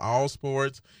 All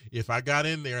sports. If I got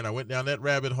in there and I went down that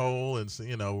rabbit hole and,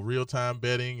 real-time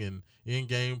betting and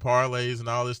in-game parlays and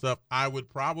all this stuff, I would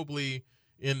probably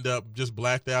end up just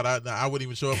blacked out. I wouldn't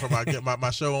even show up for my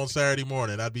show on Saturday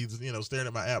morning. I'd be, staring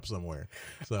at my app somewhere.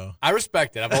 So I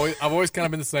respect it. I've always kind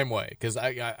of been the same way because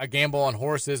I gamble on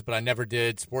horses, but I never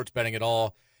did sports betting at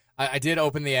all. I did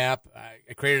open the app.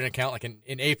 I created an account like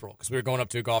in April because we were going up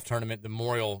to a golf tournament, the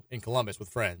Memorial in Columbus with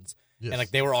friends. Yes. And like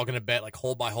they were all going to bet like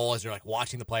hole by hole as you're like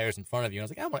watching the players in front of you. And I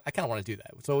was like, I kind of want to do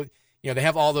that. So, they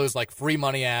have all those like free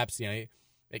money apps,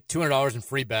 like $200 in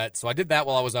free bets. So I did that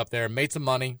while I was up there, made some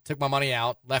money, took my money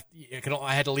out, left.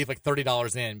 I had to leave like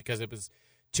 $30 in because it was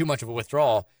too much of a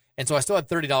withdrawal. And so I still had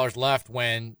 $30 left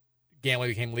when gambling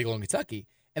became legal in Kentucky.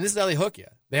 And this is how they hook you.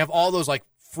 They have all those like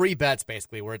free bets,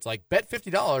 basically, where it's like bet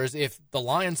 $50 if the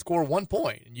Lions score 1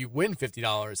 point and you win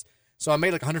 $50. So I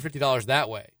made like $150 that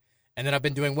way. And then I've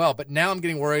been doing well. But now I'm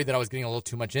getting worried that I was getting a little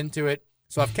too much into it.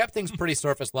 So I've kept things pretty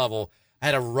surface level. I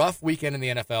had a rough weekend in the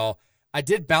NFL. I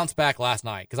did bounce back last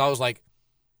night because I was like,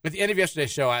 at the end of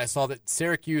yesterday's show, I saw that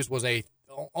Syracuse was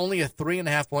only a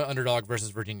 3.5-point underdog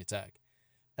versus Virginia Tech.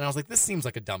 And I was like, this seems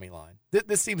like a dummy line.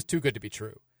 This seems too good to be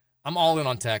true. I'm all in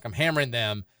on Tech. I'm hammering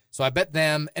them. So I bet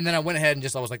them, and then I went ahead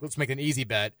and I was like, let's make an easy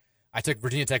bet. I took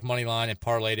Virginia Tech money line and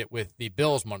parlayed it with the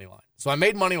Bills money line. So I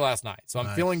made money last night. So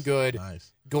I'm feeling good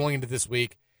going into this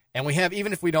week. And we have,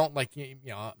 even if we don't, like,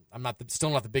 I'm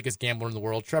still not the biggest gambler in the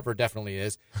world. Trevor definitely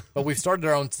is. But we've started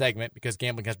our own segment because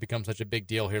gambling has become such a big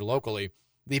deal here locally.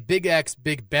 The Big X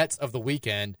Big Bets of the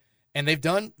weekend. And they've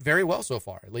done very well so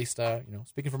far, at least,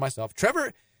 speaking for myself.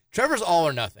 Trevor's all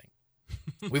or nothing.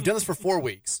 We've done this for 4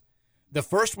 weeks. The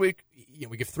first week,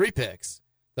 we give 3 picks.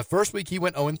 The first week, he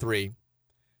went 0-3.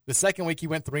 The second week, he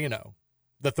went 3-0.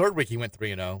 The third week, he went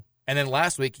 3-0. And then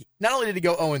last week, not only did he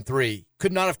go 0-3,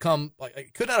 could not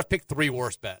have picked 3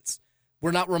 worse bets.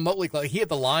 We're not remotely close. He had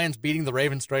the Lions beating the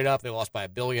Ravens straight up. They lost by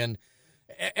 $1 billion.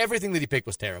 Everything that he picked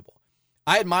was terrible.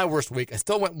 I had my worst week. I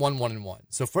still went 1-1-1.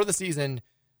 So for the season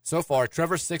so far,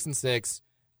 Trevor's 6-6.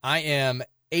 I am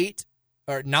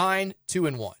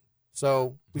 9-2-1.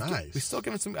 So we still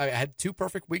given some. I had 2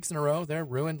 perfect weeks in a row. They're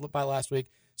ruined by last week.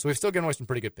 So we've still given away some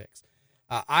pretty good picks.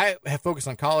 I have focused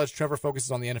on college. Trevor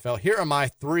focuses on the NFL. Here are my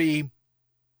 3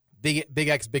 Big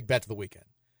X Big Bets of the weekend.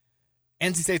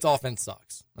 NC State's offense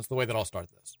sucks. That's the way that I'll start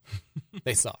this.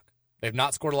 They suck. They've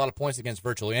not scored a lot of points against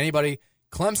virtually anybody.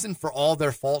 Clemson, for all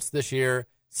their faults this year,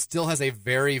 still has a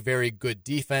very, very good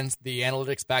defense. The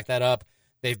analytics back that up.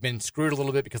 They've been screwed a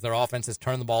little bit because their offense has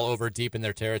turned the ball over deep in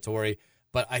their territory.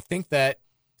 But I think that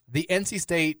the NC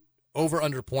State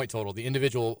over-under point total, the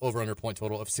individual over-under point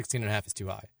total of 16.5 is too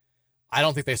high. I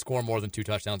don't think they score more than 2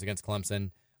 touchdowns against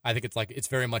Clemson. I think it's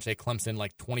very much a Clemson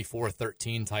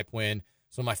 24-13 type win.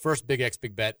 So my first Big X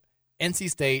Big Bet, NC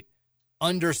State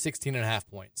under 16.5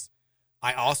 points.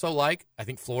 I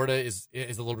think Florida is a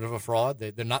little bit of a fraud.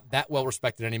 They're not that well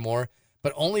respected anymore.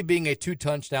 But only being a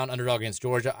 2-touchdown underdog against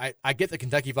Georgia, I get the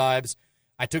Kentucky vibes.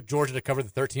 I took Georgia to cover the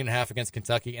 13.5 against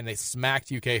Kentucky, and they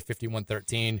smacked UK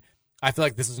 51-13. I feel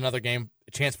like this is another game,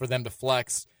 a chance for them to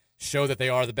flex, show that they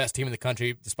are the best team in the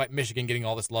country, despite Michigan getting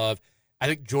all this love. I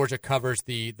think Georgia covers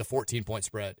the 14-point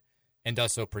spread and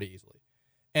does so pretty easily.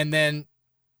 And then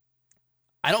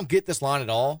I don't get this line at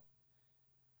all.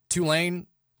 Tulane,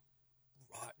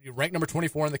 ranked number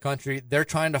 24 in the country. They're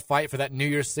trying to fight for that New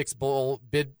Year's Six Bowl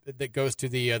bid that goes to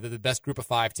the best group of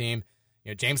 5 team.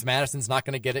 James Madison's not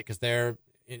going to get it because they're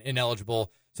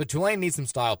ineligible. So Tulane needs some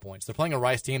style points. They're playing a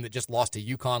Rice team that just lost to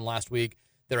UConn last week.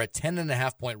 They're a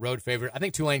 10.5-point road favorite. I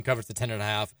think Tulane covers the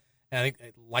 10.5. And I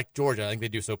think, like Georgia, I think they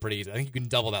do so pretty easy. I think you can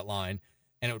double that line,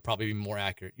 and it would probably be more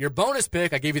accurate. Your bonus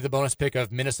pick, I gave you the bonus pick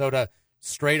of Minnesota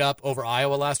straight up over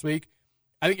Iowa last week.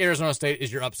 I think Arizona State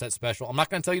is your upset special. I'm not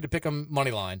going to tell you to pick them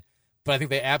money line, but I think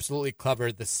they absolutely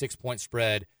covered the 6-point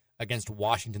spread against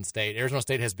Washington State. Arizona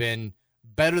State has been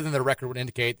better than their record would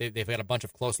indicate. They've had a bunch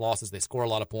of close losses. They score a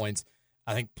lot of points.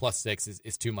 I think +6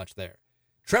 is too much there.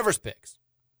 Trevor's picks.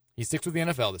 He sticks with the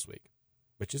NFL this week,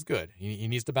 which is good. He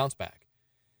needs to bounce back.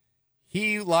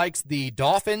 He likes the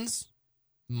Dolphins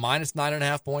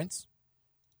 -9.5 points.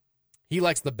 He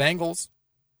likes the Bengals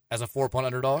as a 4-point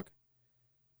underdog.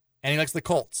 And he likes the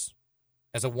Colts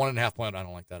as a 1.5 point. I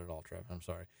don't like that at all, Trevor. I'm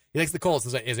sorry. He likes the Colts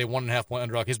as a 1.5 point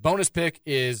underdog. His bonus pick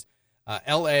is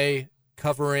L.A.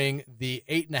 covering the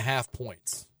 8.5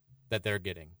 points that they're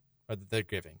getting or that they're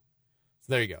giving.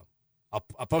 So there you go.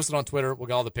 I'll post it on Twitter. We'll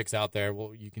get all the picks out there.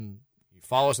 You can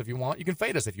follow us if you want. You can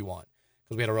fade us if you want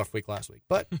because we had a rough week last week.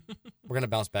 But we're going to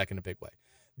bounce back in a big way.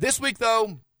 This week,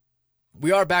 though,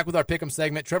 we are back with our Pick'em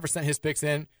segment. Trevor sent his picks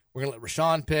in. We're going to let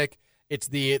Rashawn pick. It's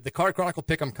the Card Chronicle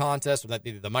Pick'em contest, or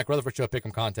the Mike Rutherford Show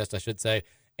Pick'em contest, I should say.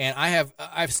 And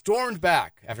I've stormed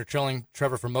back after trailing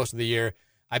Trevor for most of the year.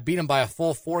 I beat him by a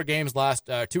full 4 games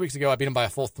 2 weeks ago. I beat him by a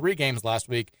full 3 games last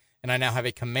week, and I now have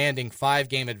a commanding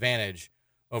 5-game advantage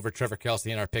over Trevor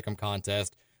Kelsey in our Pick'em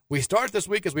contest. We start this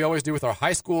week, as we always do, with our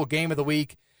high school game of the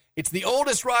week. It's the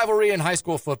oldest rivalry in high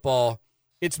school football.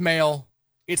 It's male.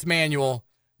 It's manual.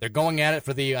 They're going at it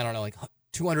for the,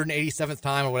 287th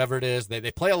time or whatever it is.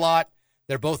 They play a lot.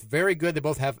 They're both very good. They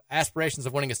both have aspirations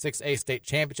of winning a 6A state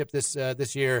championship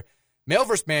this year. Male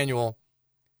versus manual.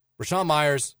 Rashawn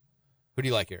Myers, who do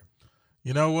you like here?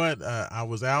 You know what? I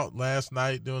was out last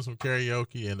night doing some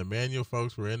karaoke, and the manual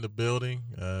folks were in the building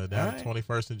down at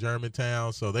 21st in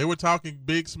Germantown. So they were talking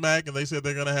big smack, and they said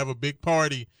they're going to have a big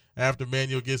party after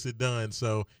Manual gets it done.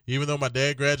 So even though my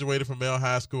dad graduated from Male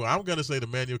High School, I'm going to say the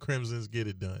Manual Crimsons get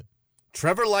it done.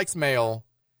 Trevor likes Male.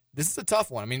 This is a tough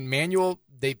one. I mean, Manual,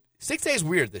 6A is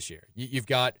weird this year. You've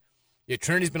got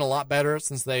Trinity's been a lot better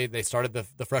since they started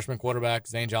the freshman quarterback,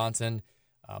 Zane Johnson.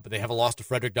 But they have a loss to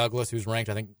Frederick Douglass, who's ranked,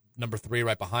 I think, number 3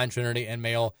 right behind Trinity and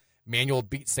Male. Manual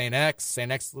beat St. X.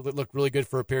 St. X looked really good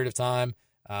for a period of time.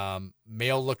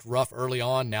 Male looked rough early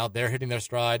on. Now they're hitting their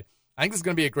stride. I think this is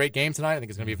going to be a great game tonight. I think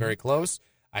it's going to be very close.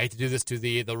 I hate to do this to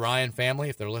the Ryan family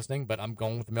if they're listening, but I'm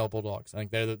going with the Male Bulldogs. I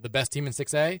think they're the best team in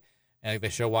 6A, and I think they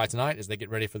show why tonight as they get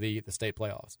ready for the state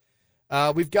playoffs.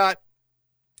 We've got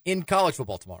in college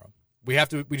football tomorrow. We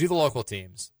do the local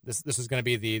teams. This is going to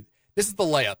be the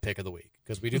layup pick of the week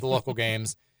because we do the local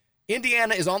games.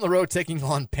 Indiana is on the road taking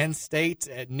on Penn State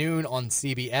at noon on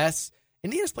CBS.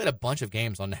 Indiana's played a bunch of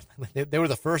games on that. They were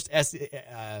the first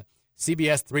CBS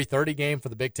 3:30 game for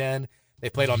the Big Ten. They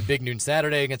played on Big Noon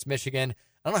Saturday against Michigan.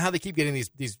 I don't know how they keep getting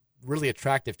these really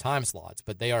attractive time slots,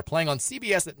 but they are playing on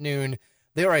CBS at noon.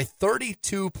 They are a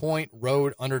 32-point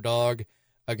road underdog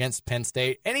against Penn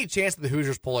State. Any chance that the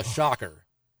Hoosiers pull a shocker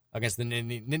against the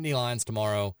Nittany Lions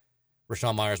tomorrow?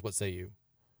 Rashawn Myers, what say you?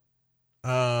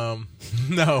 No,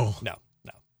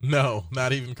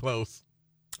 not even close.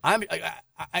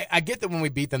 I get that when we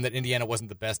beat them that Indiana wasn't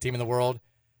the best team in the world.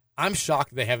 I'm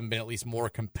shocked they haven't been at least more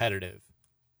competitive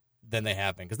than they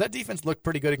have been because that defense looked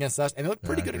pretty good against us and they looked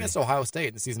pretty good against Ohio State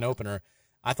in the season opener.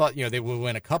 I thought they would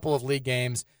win a couple of league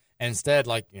games and instead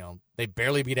they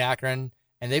barely beat Akron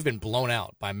and they've been blown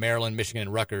out by Maryland, Michigan,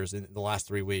 and Rutgers in the last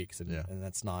 3 weeks and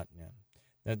that's not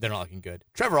they're not looking good.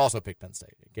 Trevor also picked Penn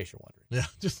State in case you're wondering. Yeah,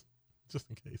 just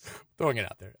in case. Throwing it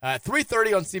out there.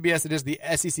 3:30 on CBS. It is the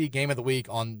SEC Game of the Week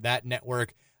on that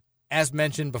network. As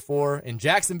mentioned before, in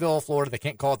Jacksonville, Florida, they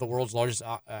can't call it the world's largest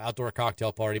outdoor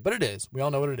cocktail party, but it is. We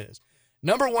all know what it is.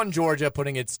 Number 1 Georgia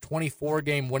putting its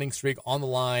 24-game winning streak on the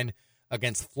line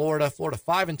against Florida. Florida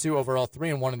 5-2 overall,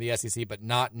 3-1 in the SEC, but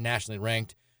not nationally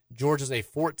ranked. Georgia's a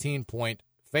 14-point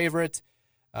favorite.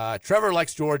 Trevor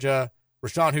likes Georgia.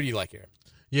 Rashawn, who do you like here?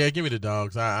 Yeah, give me the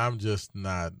Dogs. I'm just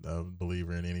not a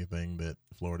believer in anything that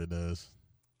Florida does.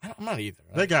 I'm not either.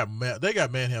 They got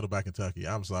manhandled by Kentucky.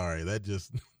 I'm sorry. That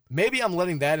just maybe I'm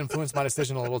letting that influence my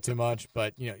decision a little too much.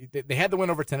 But they had the win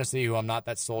over Tennessee, who I'm not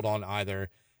that sold on either.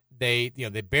 They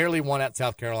barely won at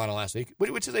South Carolina last week,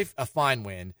 which is a fine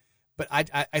win. But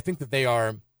I think that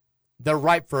they're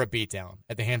ripe for a beatdown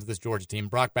at the hands of this Georgia team.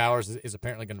 Brock Bowers is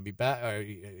apparently going to be back.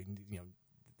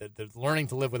 They're learning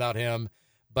to live without him.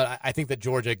 But I think that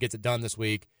Georgia gets it done this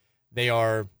week.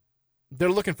 They're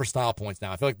looking for style points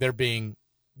now. I feel like they're being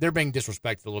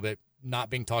disrespected a little bit, not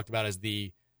being talked about as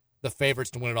the favorites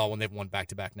to win it all when they've won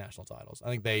back-to-back national titles. I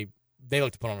think they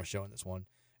look to put on a show in this one,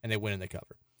 and they win and they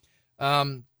cover.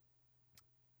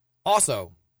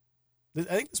 Also, I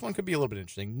think this one could be a little bit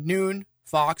interesting. Noon,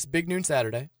 Fox, Big Noon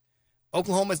Saturday.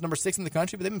 Oklahoma is number 6 in the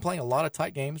country, but they've been playing a lot of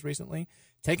tight games recently.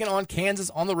 Taking on Kansas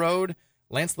on the road.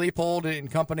 Lance Leipold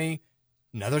and company.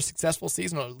 Another successful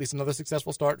season, or at least another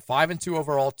successful start. 5-2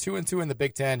 overall, 2-2 in the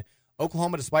Big Ten.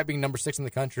 Oklahoma, despite being number 6 in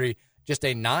the country, just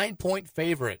a 9-point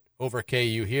favorite over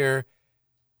KU here.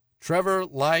 Trevor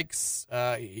likes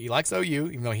OU,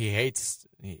 even though he hates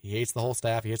the whole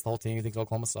staff. He hates the whole team. He thinks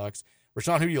Oklahoma sucks.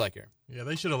 Rashawn, who do you like here? Yeah,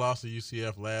 they should have lost to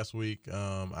UCF last week.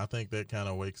 I think that kind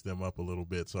of wakes them up a little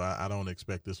bit, so I don't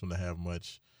expect this one to have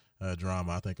much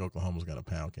drama. I think Oklahoma's going to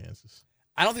pound Kansas.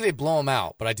 I don't think they blow them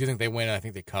out, but I do think they win, and I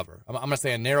think they cover. I'm going to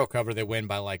say a narrow cover. They win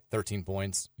by like 13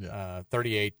 points,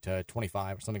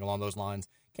 38-25 or something along those lines.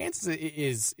 Kansas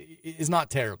is not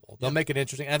terrible. They'll make it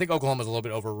interesting. And I think Oklahoma's a little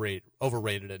bit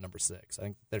overrated at number 6. I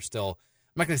think they're still,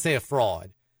 I'm not going to say a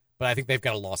fraud, but I think they've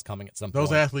got a loss coming at some point.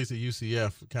 Those athletes at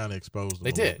UCF kind of exposed them a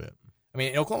little bit. I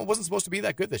mean, Oklahoma wasn't supposed to be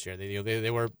that good this year.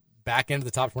 They were back into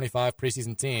the top 25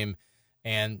 preseason team,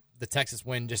 and the Texas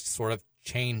win just sort of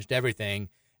changed everything.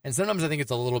 And sometimes I think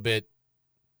it's a little bit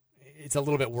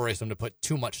worrisome to put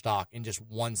too much stock in just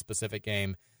one specific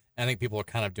game. And I think people are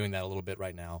kind of doing that a little bit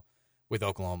right now with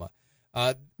Oklahoma.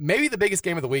 Maybe the biggest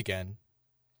game of the weekend.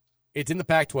 It's in the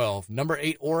Pac-12. Number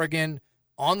 8 Oregon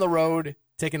on the road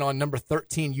taking on number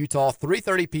 13 Utah.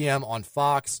 3:30 p.m. on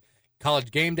Fox. College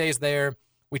game days there.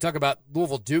 We talk about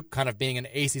Louisville Duke kind of being an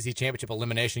ACC championship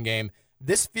elimination game.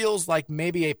 This feels like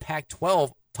maybe a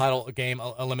Pac-12 title game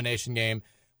elimination game,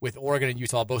 with Oregon and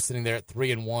Utah both sitting there at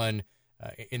 3-1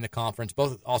 in the conference,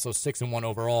 both also 6-1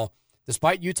 overall.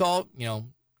 Despite Utah,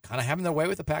 kind of having their way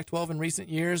with the Pac-12 in recent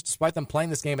years, despite them playing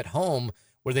this game at home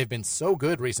where they've been so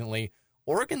good recently,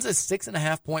 Oregon's a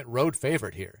 6.5-point road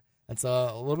favorite here. That's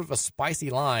a little bit of a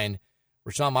spicy line.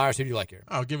 Rashawn Myers, who do you like here?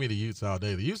 Oh, give me the Utes all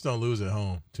day. The Utes don't lose at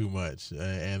home too much,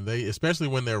 and they, especially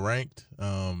when they're ranked.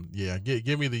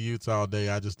 Give me the Utes all day.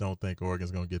 I just don't think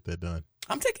Oregon's going to get that done.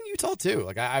 I'm taking Utah too.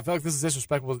 Like I feel like this is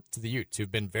disrespectful to the Utes,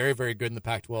 who've been very, very good in the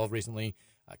Pac-12 recently.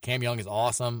 Cam Young is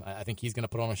awesome. I think he's going to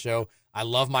put on a show. I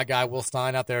love my guy Will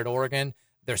Stein out there at Oregon.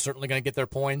 They're certainly going to get their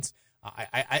points.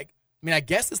 I mean, I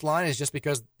guess this line is just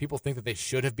because people think that they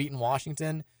should have beaten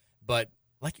Washington, but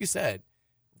like you said,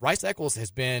 Rice Eccles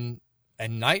has been a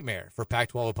nightmare for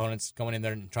Pac-12 opponents going in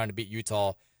there and trying to beat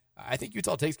Utah. I think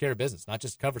Utah takes care of business, not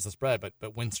just covers the spread,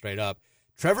 but wins straight up.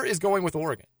 Trevor is going with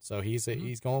Oregon, so he's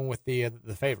going with the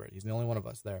favorite. He's the only one of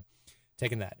us there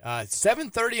taking that.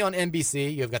 7:30 on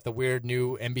NBC. You've got the weird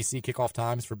new NBC kickoff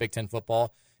times for Big Ten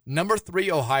football. Number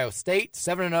 3, Ohio State,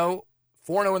 7-0,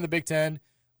 4-0 in the Big Ten.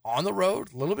 On the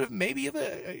road, a little bit of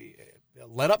a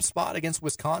let-up spot against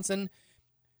Wisconsin.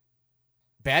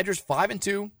 Badgers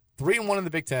 5-2, 3-1 in the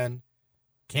Big Ten.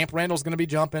 Camp Randall's going to be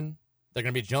jumping. They're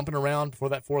going to be jumping around before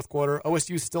that fourth quarter.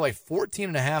 OSU's still a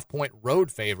 14.5-point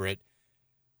road favorite.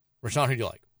 Rashawn, who do you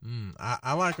like?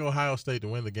 I like Ohio State to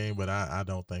win the game, but I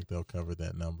don't think they'll cover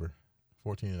that number.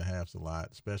 14.5 is a lot,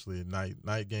 especially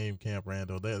night game, Camp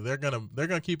Randall. They're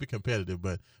gonna keep it competitive,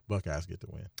 but Buckeyes get the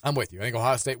win. I'm with you. I think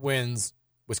Ohio State wins.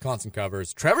 Wisconsin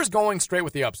covers. Trevor's going straight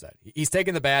with the upset. He's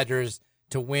taking the Badgers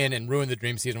to win and ruin the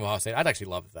dream season of Ohio State. I'd actually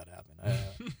love if that happened.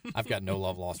 I've got no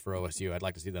love lost for OSU. I'd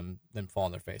like to see them fall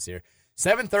on their face here.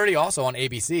 7:30 also on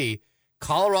ABC.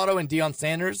 Colorado and Deion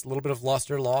Sanders, a little bit of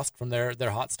luster lost from their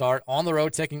hot start. On the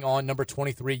road, taking on number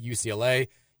 23 UCLA.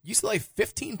 UCLA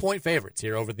 15-point favorites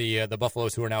here over the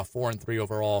Buffaloes, who are now 4-3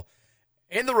 overall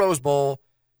in the Rose Bowl.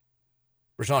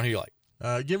 Rashawn, who you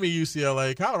like? Give me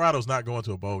UCLA. Colorado's not going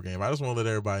to a bowl game. I just want to let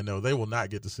everybody know they will not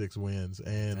get to 6 wins.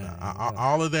 And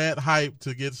all of that hype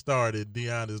to get started,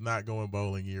 Deion is not going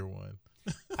bowling year one.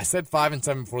 I said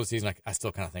 5-7 before the season. I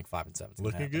still kind of think 5-7.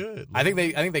 Looking good. I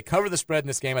think they cover the spread in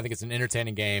this game. I think it's an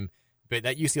entertaining game. But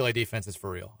that UCLA defense is for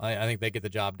real. I think they get the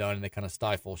job done, and they kind of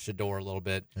stifle Shador a little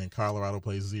bit. And Colorado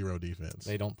plays zero defense.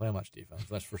 They don't play much defense,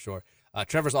 that's for sure.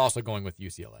 Trevor's also going with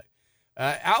UCLA.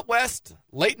 Out west,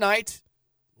 late night.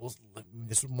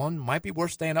 This one might be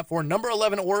worth staying up for. Number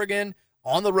 11, Oregon,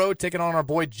 on the road, taking on our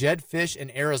boy Jed Fish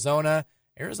in Arizona.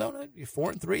 Arizona,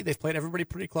 4-3. They've played everybody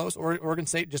pretty close. Oregon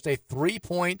State, just a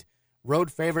 3-point road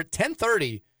favorite.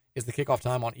 10:30 is the kickoff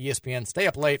time on ESPN. Stay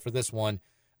up late for this one.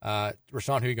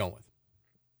 Rashawn, who are you going with?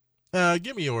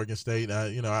 Give me Oregon State.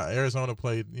 Arizona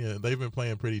played. They've been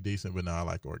playing pretty decent, but no, I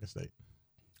like Oregon State.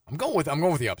 I'm going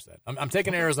with the upset. I'm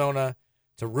taking Arizona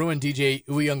to ruin DJ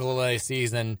Uiagalelei's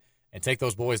season and take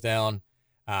those boys down.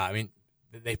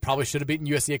 They probably should have beaten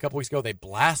USC a couple weeks ago. They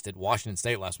blasted Washington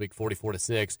State last week,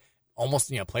 44-6.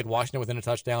 Almost, played Washington within a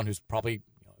touchdown. Who's probably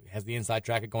has the inside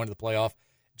track at going to the playoff.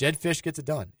 Jed Fish gets it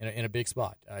done in a big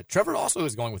spot. Trevor also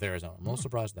is going with Arizona. I'm a little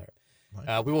surprised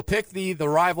there. We will pick the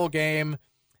rival game.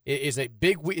 It's a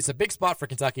big spot for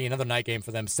Kentucky. Another night game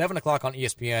for them. 7:00 on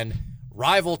ESPN.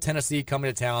 Rival Tennessee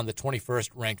coming to town. The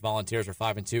 21st ranked Volunteers are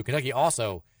 5-2. Kentucky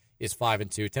also is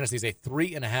 5-2. Tennessee's a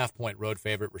 3.5-point road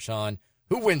favorite. Rashawn,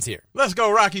 who wins here? Let's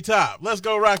go Rocky Top.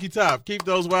 Keep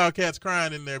those Wildcats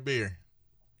crying in their beer.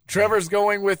 Trevor's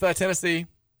going with Tennessee.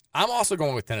 I'm also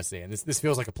going with Tennessee, and this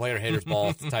feels like a player haters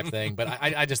ball type thing. But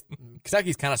I just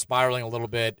Kentucky's kind of spiraling a little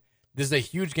bit. This is a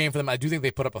huge game for them. I do think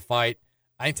they put up a fight.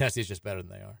 I think Tennessee's just better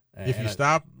than they are. If you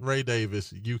stop Ray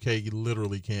Davis, UK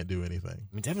literally can't do anything.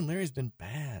 Devin Leary's been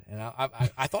bad, and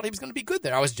I thought he was going to be good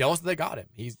there. I was jealous that they got him.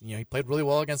 He played really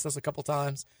well against us a couple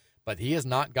times, but he has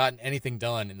not gotten anything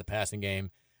done in the passing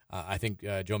game. I think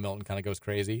Joe Milton kind of goes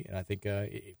crazy, and I think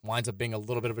it winds up being a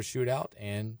little bit of a shootout,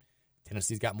 and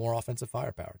Tennessee's got more offensive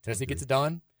firepower. Tennessee gets it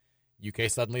done. UK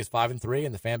suddenly is 5-3,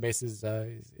 and the fan base is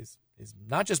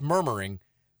not just murmuring.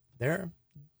 They're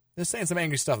saying some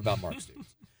angry stuff about Mark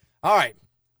Stoops. All right,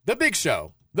 the big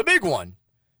show, the big one,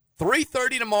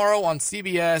 3:30 tomorrow on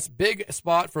CBS. Big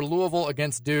spot for Louisville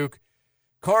against Duke.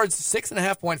 Cards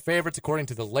 6.5-point favorites according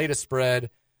to the latest spread.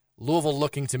 Louisville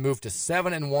looking to move to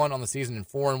 7-1 on the season and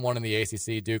 4-1 in the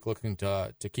ACC. Duke looking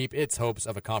to keep its hopes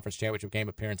of a conference championship game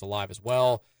appearance alive as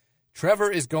well.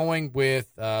 Trevor is going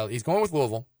with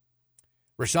Louisville.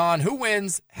 Rashawn, who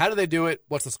wins? How do they do it?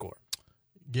 What's the score?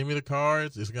 Give me the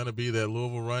Cards. It's going to be that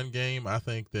Louisville run game. I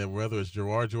think that whether it's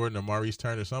Gerard Jordan or Maurice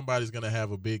Turner, somebody's going to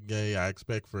have a big day. I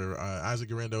expect for Isaac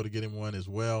Garendo to get him one as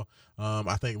well.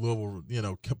 I think Louisville,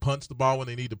 punts the ball when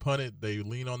they need to punt it. They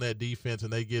lean on that defense,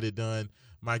 and they get it done.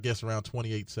 My guess around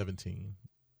 28-17.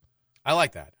 I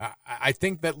like that. I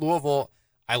think that Louisville,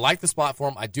 I like the spot for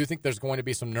them. I do think there's going to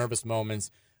be some nervous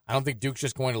moments. I don't think Duke's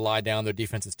just going to lie down. Their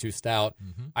defense is too stout.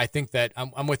 Mm-hmm. I think that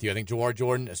I'm with you. I think Gerard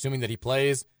Jordan, assuming that he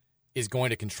plays, is going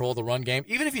to control the run game.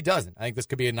 Even if he doesn't, I think this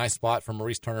could be a nice spot for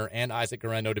Maurice Turner and Isaac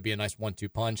Guerrero to be a nice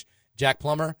 1-2 punch. Jack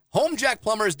Plummer, home Jack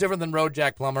Plummer is different than road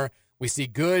Jack Plummer. We see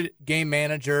good game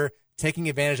manager taking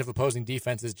advantage of opposing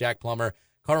defenses. Jack Plummer,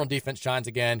 Cardinal defense shines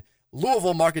again.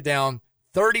 Louisville mark it down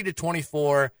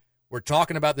 30-24. We're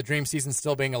talking about the dream season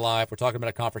still being alive. We're talking about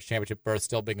a conference championship berth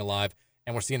still being alive.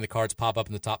 And we're seeing the Cards pop up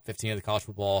in the top 15 of the college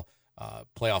football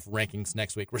playoff rankings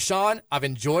next week. Rashawn, I've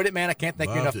enjoyed it, man. I can't thank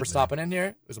you enough for stopping in here.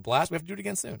 It was a blast. We have to do it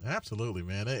again soon. Absolutely,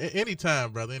 man.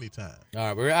 Anytime, brother, anytime. All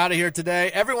right, we're out of here today.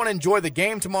 Everyone enjoy the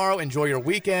game tomorrow. Enjoy your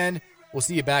weekend. We'll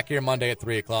see you back here Monday at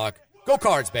 3 o'clock. Go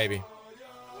Cards, baby.